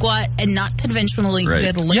short, squat, and not conventionally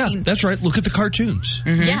good looking. Yeah, that's right. Look at the cartoons.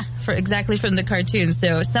 Yeah, exactly from the cartoons.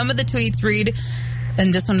 So some of the tweets read,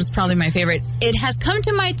 and this one was probably my favorite, "It has come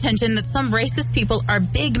to my attention that some racist people are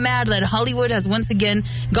big mad that Hollywood has once again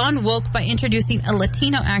gone woke by introducing a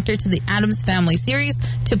Latino actor to the Addams Family series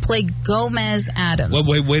to play Gomez Addams."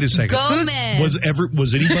 Well, wait a second. Gomez.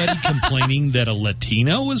 Was anybody complaining that a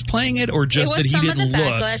Latino was playing it, or just that he didn't look?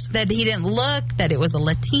 Backlash that he didn't look, that it was a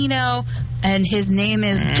Latino, and his name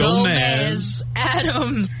is Gomez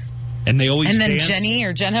Addams. And they always then dance.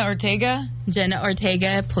 Jenna Ortega? Jenna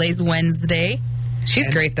Ortega plays Wednesday. She's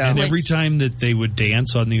great, though. And every time that they would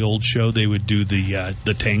dance on the old show, they would do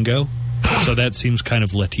the tango. So that seems kind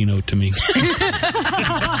of Latino to me.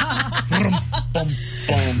 All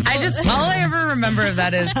I ever remember of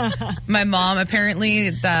that is my mom, apparently,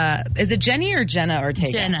 is it Jenny or Jenna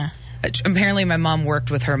Ortega? Jenna. Apparently my mom worked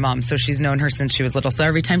with her mom, so she's known her since she was little. So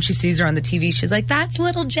every time she sees her on the TV, she's like, "That's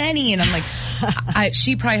little Jenny." And I'm like,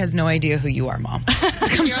 she probably has no idea who you are, Mom.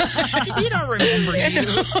 You don't remember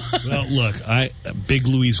you. Well, look, I'm a big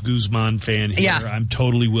Luis Guzman fan here. Yeah. I'm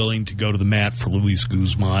totally willing to go to the mat for Luis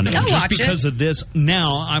Guzman. And just because of this,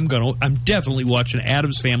 now I'm definitely watching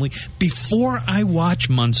Addams Family before I watch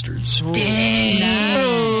Munsters. Dang.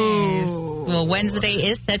 Nice. Well, Wednesday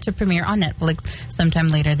is set to premiere on Netflix sometime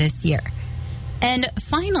later this year. And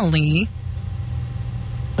finally,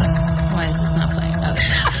 why is this not playing?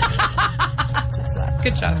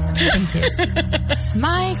 Good job. Thank you.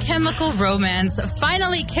 My Chemical Romance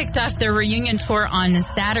finally kicked off their reunion tour on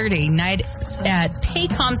Saturday night at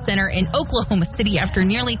Paycom Center in Oklahoma City after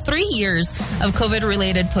nearly 3 years of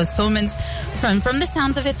COVID-related postponements. From the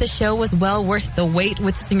sounds of it, the show was well worth the wait,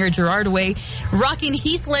 with singer Gerard Way rocking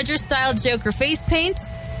Heath Ledger-style Joker face paint.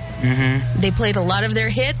 They played a lot of their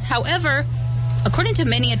hits. However, according to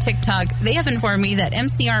many at TikTok, they have informed me that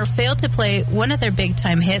MCR failed to play one of their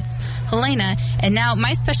big-time hits, Helena, and now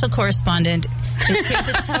my special correspondent is here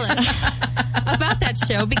to tell us about that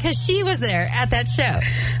show because she was there at that show.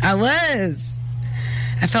 I was.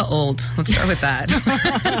 I felt old. Let's start with that.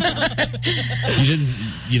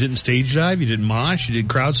 You didn't stage dive? You didn't mosh? You didn't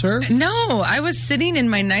crowd surf? No, I was sitting in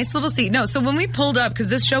my nice little seat. No, so when we pulled up, because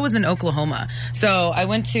this show was in Oklahoma, so I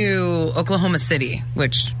went to Oklahoma City,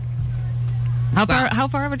 which... How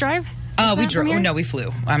far of a drive? We drove. No, we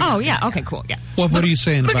flew. Okay, cool. Yeah. What are you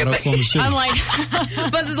saying about Oklahoma City? I'm like,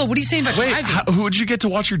 Buzz is like, what are you saying about driving? Who would you get to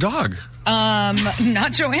watch your dog?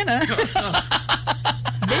 Not Joanna.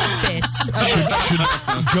 This bitch. Should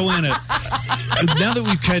Joanna, now that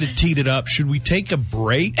we've kind of teed it up, should we take a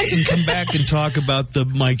break and come back and talk about the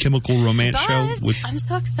My Chemical Romance show? I'm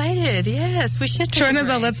so excited. Yes, we should. Joanna's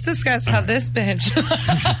like, let's discuss how this bitch.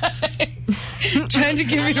 Trying to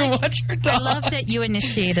get me to watch her dog. I love that you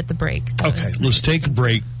initiated the break. Okay, let's take a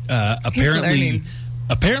break.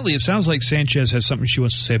 Apparently, it sounds like Sanchez has something she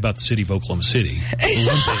wants to say about the city of Oklahoma City.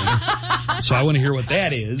 So I want to hear what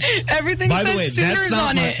that is. Everything By the says way, Sooners that's not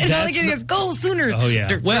on my- it. And all I that's get is, go Sooners. Oh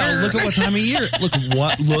yeah. Well, look at what time of year.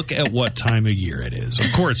 Look at what time of year it is.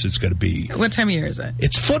 Of course, it's going to be. What time of year is it?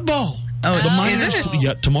 It's football. Oh, the is Miners. it?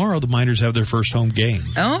 Yeah, tomorrow the Miners have their first home game.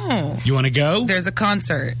 Oh. You want to go? There's a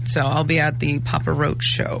concert, so I'll be at the Papa Roach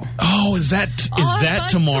show. Oh, is that tomorrow?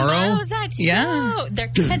 Tomorrow's that show. Yeah.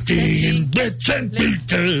 They're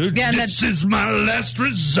Yeah, this is my last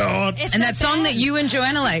resort. And that song that you and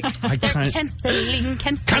Joanna like. canceling.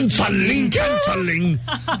 Canceling.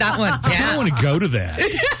 That one. I kind of want to go to that.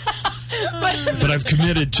 But I've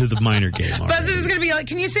committed to the Minor game already. Buzz is just going to be like,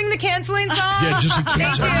 can you sing the canceling song? Yeah, just a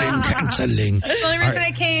canceling. That's the only reason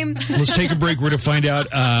I came. Let's take a break. We're to find out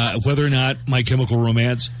whether or not My Chemical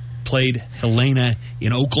Romance played Helena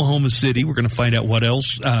in Oklahoma City. We're going to find out what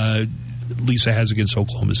else Lisa has against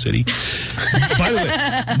Oklahoma City. By the way,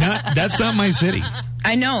 that's not my city.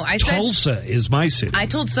 I know. Tulsa is my city. I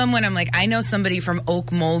told someone, I'm like, I know somebody from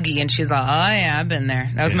Okmulgee, and she's like, oh, yeah, I've been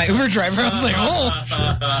there. That was my Uber driver. I was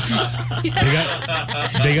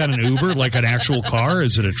like, They got an Uber, like an actual car?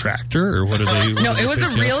 Is it a tractor, or what are they? No, it was a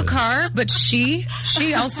real car, but she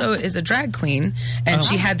also is a drag queen, and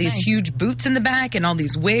she had these huge boots in the back and all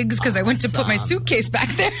these wigs, because I went to put my suitcase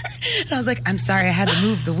back there, and I was like, I'm sorry, I had to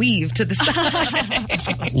move the weave to the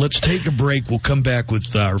side. Let's take a break. We'll come back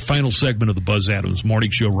with our final segment of the Buzz Adams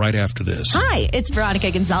Morning Show right after this. Hi, it's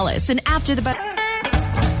Veronica Gonzalez, and after the...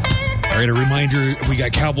 All right, a reminder, we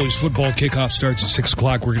got Cowboys football. Kickoff starts at 6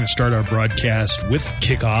 o'clock. We're going to start our broadcast with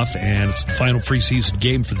kickoff, and it's the final preseason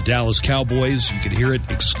game for the Dallas Cowboys. You can hear it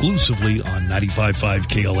exclusively on 95.5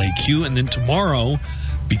 KLAQ. And then tomorrow,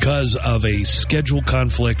 because of a schedule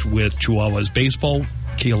conflict with Chihuahuas baseball,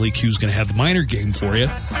 KLAQ is going to have the minor game for you.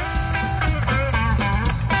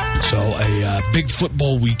 So a big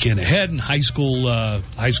football weekend ahead, and high school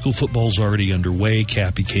football's already underway.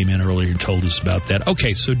 Cappy came in earlier and told us about that.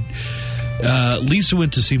 Okay, so Lisa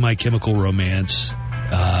went to see My Chemical Romance.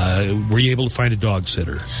 Were you able to find a dog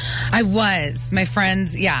sitter? I was. My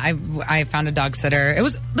friends, I found a dog sitter. It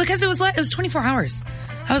was because it was 24 hours.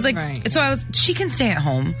 I was like, she can stay at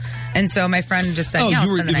home. And so my friend just said, I'll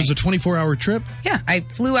spend the night. It was a 24-hour trip? Yeah, I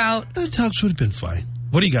flew out. The dogs would have been fine.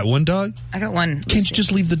 What do you got? One dog? I got one. Can't you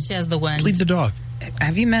just leave the? She has the one. Leave the dog.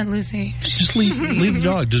 Have you met Lucy? Just leave the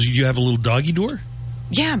dog. Do you have a little doggy door?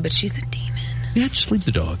 Yeah, but she's a demon. Yeah, just leave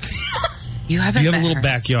the dog. You haven't. Do you have met a little her.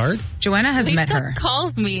 backyard? Joanna has Lisa met her.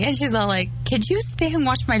 Calls me and she's all like, "Could you stay and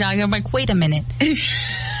watch my dog?" And I'm like, "Wait a minute."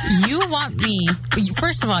 You want me,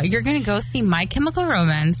 first of all, you're going to go see My Chemical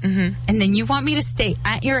Romance, and then you want me to stay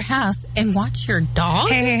at your house and watch your dog?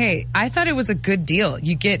 Hey, I thought it was a good deal.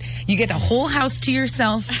 You get the whole house to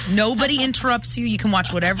yourself. Nobody interrupts you. You can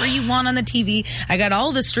watch whatever you want on the TV. I got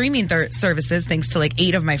all the streaming services, thanks to like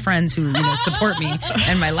 8 of my friends who support me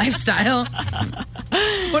and my lifestyle.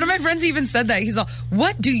 One of my friends even said that. He's all,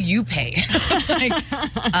 what do you pay? Like,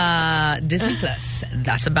 Disney Plus.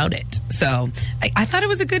 That's about it. So I thought it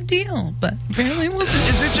was a good deal, but apparently it wasn't.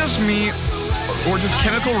 Is it just me, or does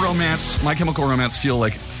My Chemical Romance feel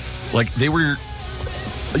like they were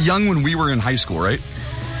young when we were in high school, right?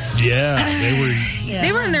 Yeah,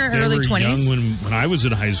 They were in their early 20s. Young when I was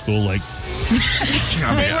in high school, like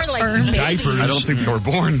they were like diapers. I don't think they were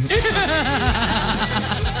born.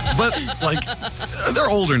 But like they're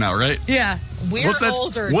older now, right? Yeah, we're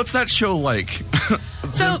older. What's that show like?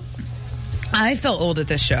 So I felt old at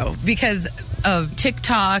this show because of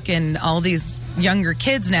TikTok and all these younger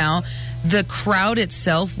kids now. The crowd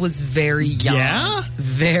itself was very young. Yeah?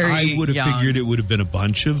 Very I would have young. figured it would have been a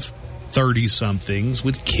bunch of 30-somethings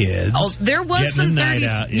with kids. Oh, there was some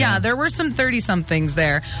 30s. Yeah, there were some 30-somethings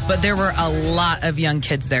there, but there were a lot of young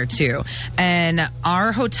kids there too. And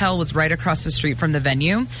our hotel was right across the street from the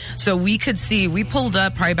venue, so we could see. We pulled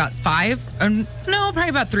up probably about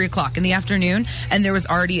 3 o'clock in the afternoon, and there was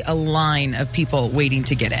already a line of people waiting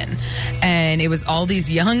to get in. And it was all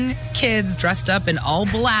these young kids dressed up in all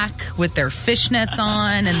black with their fishnets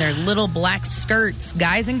on and their little black skirts,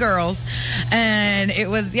 guys and girls. And it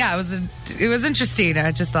was interesting.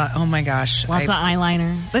 I just thought, oh my gosh. Lots of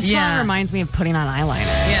eyeliner. This song reminds me of putting on eyeliner.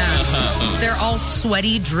 Yeah. They're all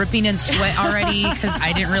sweaty, dripping in sweat already because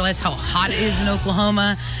I didn't realize how hot it is in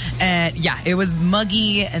Oklahoma. And yeah, it was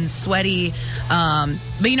muggy and sweaty.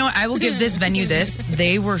 But you know what? I will give this venue this.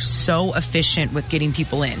 They were so efficient with getting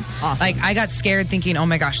people in. Awesome. Like, I got scared thinking, oh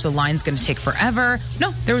my gosh, the line's going to take forever.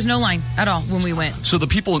 No, there was no line at all when we went. So the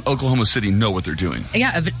people in Oklahoma City know what they're doing.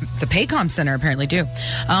 Yeah, the Paycom Center apparently do.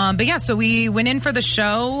 But yeah, so we went in for the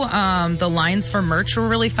show. The lines for merch were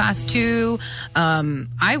really fast too.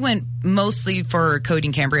 I went mostly for Cody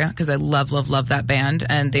and Cambria because I love that band,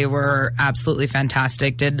 and they were absolutely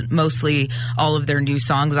fantastic. Did mostly all of their new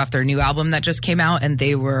songs off their new album that just came out, and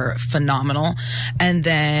they were phenomenal. And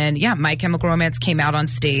then, yeah, My Chemical Romance came out on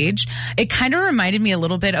stage. It kind of reminded me a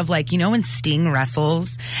little bit of, like, you know, when Sting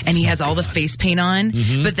wrestles and he has all the face paint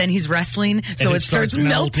on, but then he's wrestling, so it starts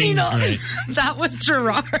melting on. Right. That was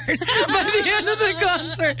Gerard. By the end of the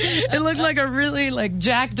concert, it looked like a really, like,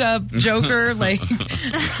 jacked up Joker, like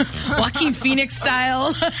Joaquin Phoenix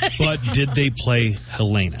style. But did they play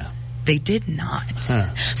Helena? They did not.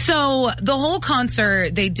 So the whole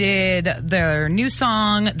concert, they did their new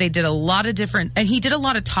song. They did a lot of different, and he did a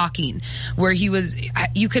lot of talking where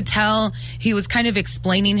you could tell he was kind of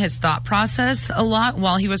explaining his thought process a lot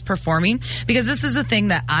while he was performing, because this is the thing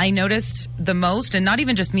that I noticed the most, and not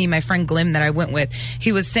even just me, my friend Glim that I went with,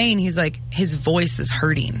 he was saying, he's like, his voice is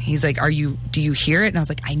hurting. He's like, do you hear it? And I was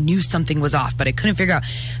like, I knew something was off, but I couldn't figure out.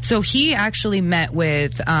 So he actually met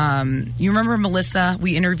with, you remember Melissa?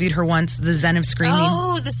 We interviewed her once, the Zen of Screaming.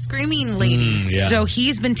 Oh, the screaming lady. Yeah. So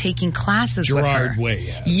he's been taking classes with her. Gerard Way.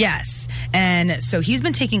 Yeah. Yes. And so he's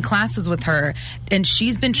been taking classes with her, and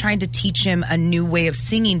she's been trying to teach him a new way of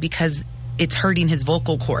singing because it's hurting his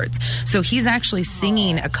vocal cords. So he's actually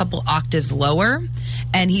singing a couple octaves lower,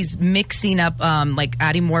 and he's mixing up, like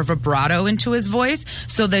adding more vibrato into his voice.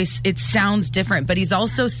 So it sounds different, but he's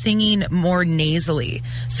also singing more nasally.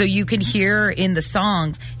 So you can hear in the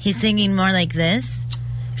songs, he's singing more like this.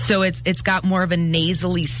 So it's got more of a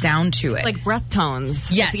nasally sound to it. Like breath tones.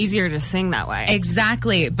 Yes. It's easier to sing that way.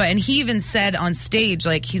 Exactly. And he even said on stage,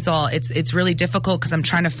 like, it's really difficult because I'm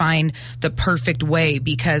trying to find the perfect way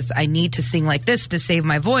because I need to sing like this to save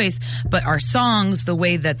my voice. But our songs, the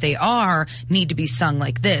way that they are, need to be sung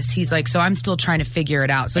like this. He's like, so I'm still trying to figure it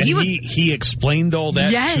out. So and he explained all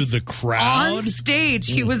that to the crowd? On stage,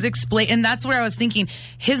 he was explaining. And that's where I was thinking,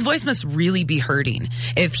 his voice must really be hurting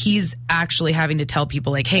if he's actually having to tell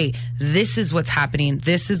people, like, hey, this is what's happening.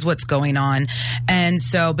 This is what's going on. And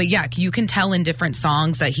so, but yeah, you can tell in different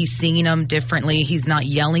songs that he's singing them differently. He's not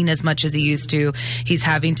yelling as much as he used to. He's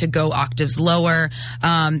having to go octaves lower.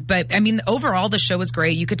 But I mean, overall, the show was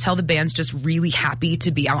great. You could tell the band's just really happy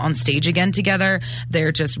to be out on stage again together.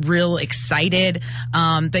 They're just real excited.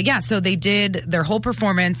 But yeah, so they did their whole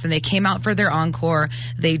performance and they came out for their encore.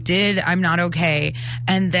 They did I'm Not Okay.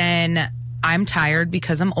 And then I'm tired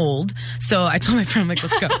because I'm old. So I told my friend, I'm like,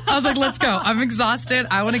 let's go. I was like, let's go. I'm exhausted.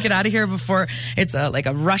 I want to get out of here before it's like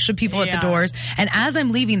a rush of people at the doors. And as I'm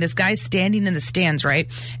leaving, this guy's standing in the stands, right?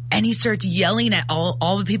 And he starts yelling at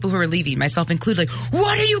all the people who are leaving, myself included, like,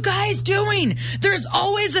 what are you guys doing? There's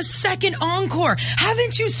always a second encore.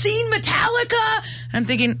 Haven't you seen Metallica? And I'm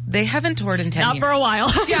thinking, they haven't toured in 10 years. Not for a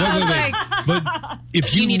while. Yeah, I was like, but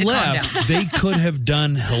if you left, they could have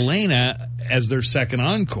done Helena as their second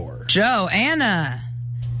encore. Joe, Anna.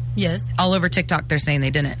 Yes. All over TikTok, they're saying they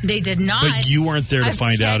didn't. They did not. But you weren't there to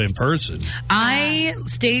find out in person. I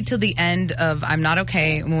stayed till the end of I'm Not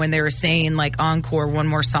Okay. When they were saying, like, encore, one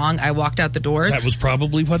more song, I walked out the doors. That was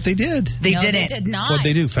probably what they did. They didn't. They did not. What'd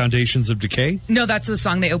they do? Foundations of Decay? No, that's the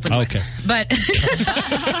song they opened with. Okay. But there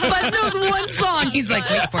was one song. He's like,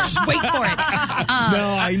 wait for it. Wait for it.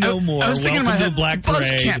 No, I know more. I was thinking Welcome about to Black Buzz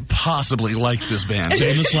Parade. can't possibly like this band.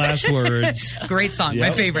 Famous last words. Great song. Yep.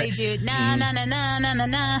 My favorite. They do na na na na na na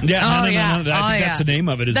na. Yeah, I think that's the name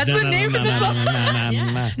of it. That's the name of the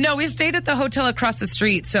song. No, we stayed at the hotel across the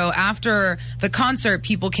street. So after the concert,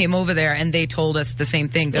 people came over there and they told us the same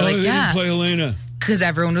thing. They're like, they didn't play Helena. Because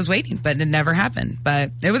everyone was waiting, but it never happened.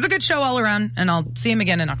 But it was a good show all around, and I'll see him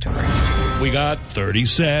again in October. We got 30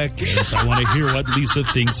 seconds. I want to hear what Lisa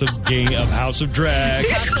thinks of House of Drag.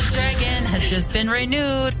 House of Dragon has just been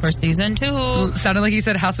renewed for season 2. Sounded like you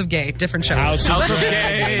said House of Gay. Different show. House of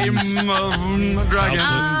Game of Dragons.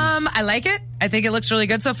 I like it. I think it looks really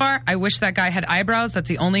good so far. I wish that guy had eyebrows. That's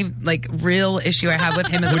the only, like, real issue I have with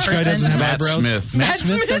him as a person. Which guy doesn't have Matt eyebrows? Smith. Matt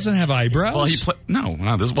Smith doesn't have eyebrows? Well, no,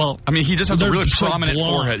 not this. Well, I mean, he just has a really prominent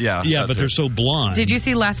forehead. Yeah. Yeah, but they're so blonde. Did you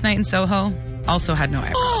see Last Night in Soho? Also had no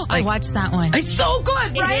eyebrows. Oh, I watched that one. It's so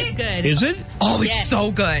good, right? It is good. Is it? Oh, it's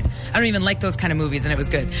so good. I don't even like those kind of movies, and it was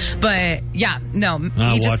good. But, yeah, no.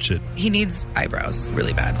 I'll watch it. He needs eyebrows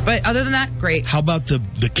really bad. But other than that, great. How about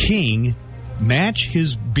the King match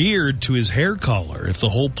his beard to his hair color. If the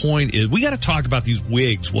whole point is, we got to talk about these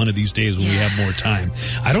wigs one of these days when we have more time.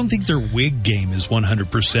 I don't think their wig game is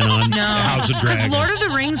 100% on House of Dragon. Lord of the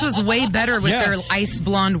Rings was way better with their ice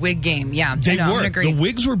blonde wig game. Yeah, they were. I'm gonna agree. The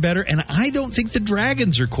wigs were better, and I don't think the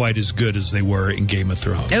dragons are quite as good as they were in Game of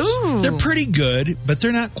Thrones. Ooh. They're pretty good, but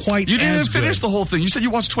they're not quite You didn't as finish good. the whole thing. You said you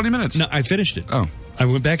watched 20 minutes. No, I finished it. Oh. I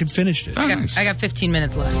went back and finished it. I got 15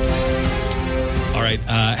 minutes left. All right.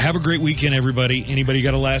 Have a great weekend, everybody. Anybody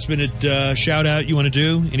got a last-minute shout out you want to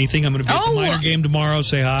do? Anything? I'm going to be at the minor game tomorrow.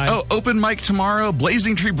 Say hi. Oh, open mic tomorrow.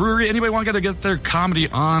 Blazing Tree Brewery. Anybody want to get their comedy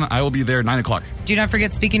on? I will be there 9 o'clock. Do not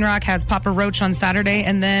forget, Speaking Rock has Papa Roach on Saturday,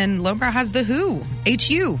 and then Lowbrow has The Who.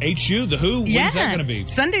 HU. HU? The Who? Yeah. When's that going to be?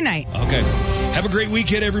 Sunday night. Okay. Have a great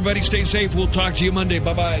weekend, everybody. Stay safe. We'll talk to you Monday.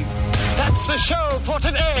 Bye-bye. That's the show for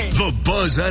today. The Buzz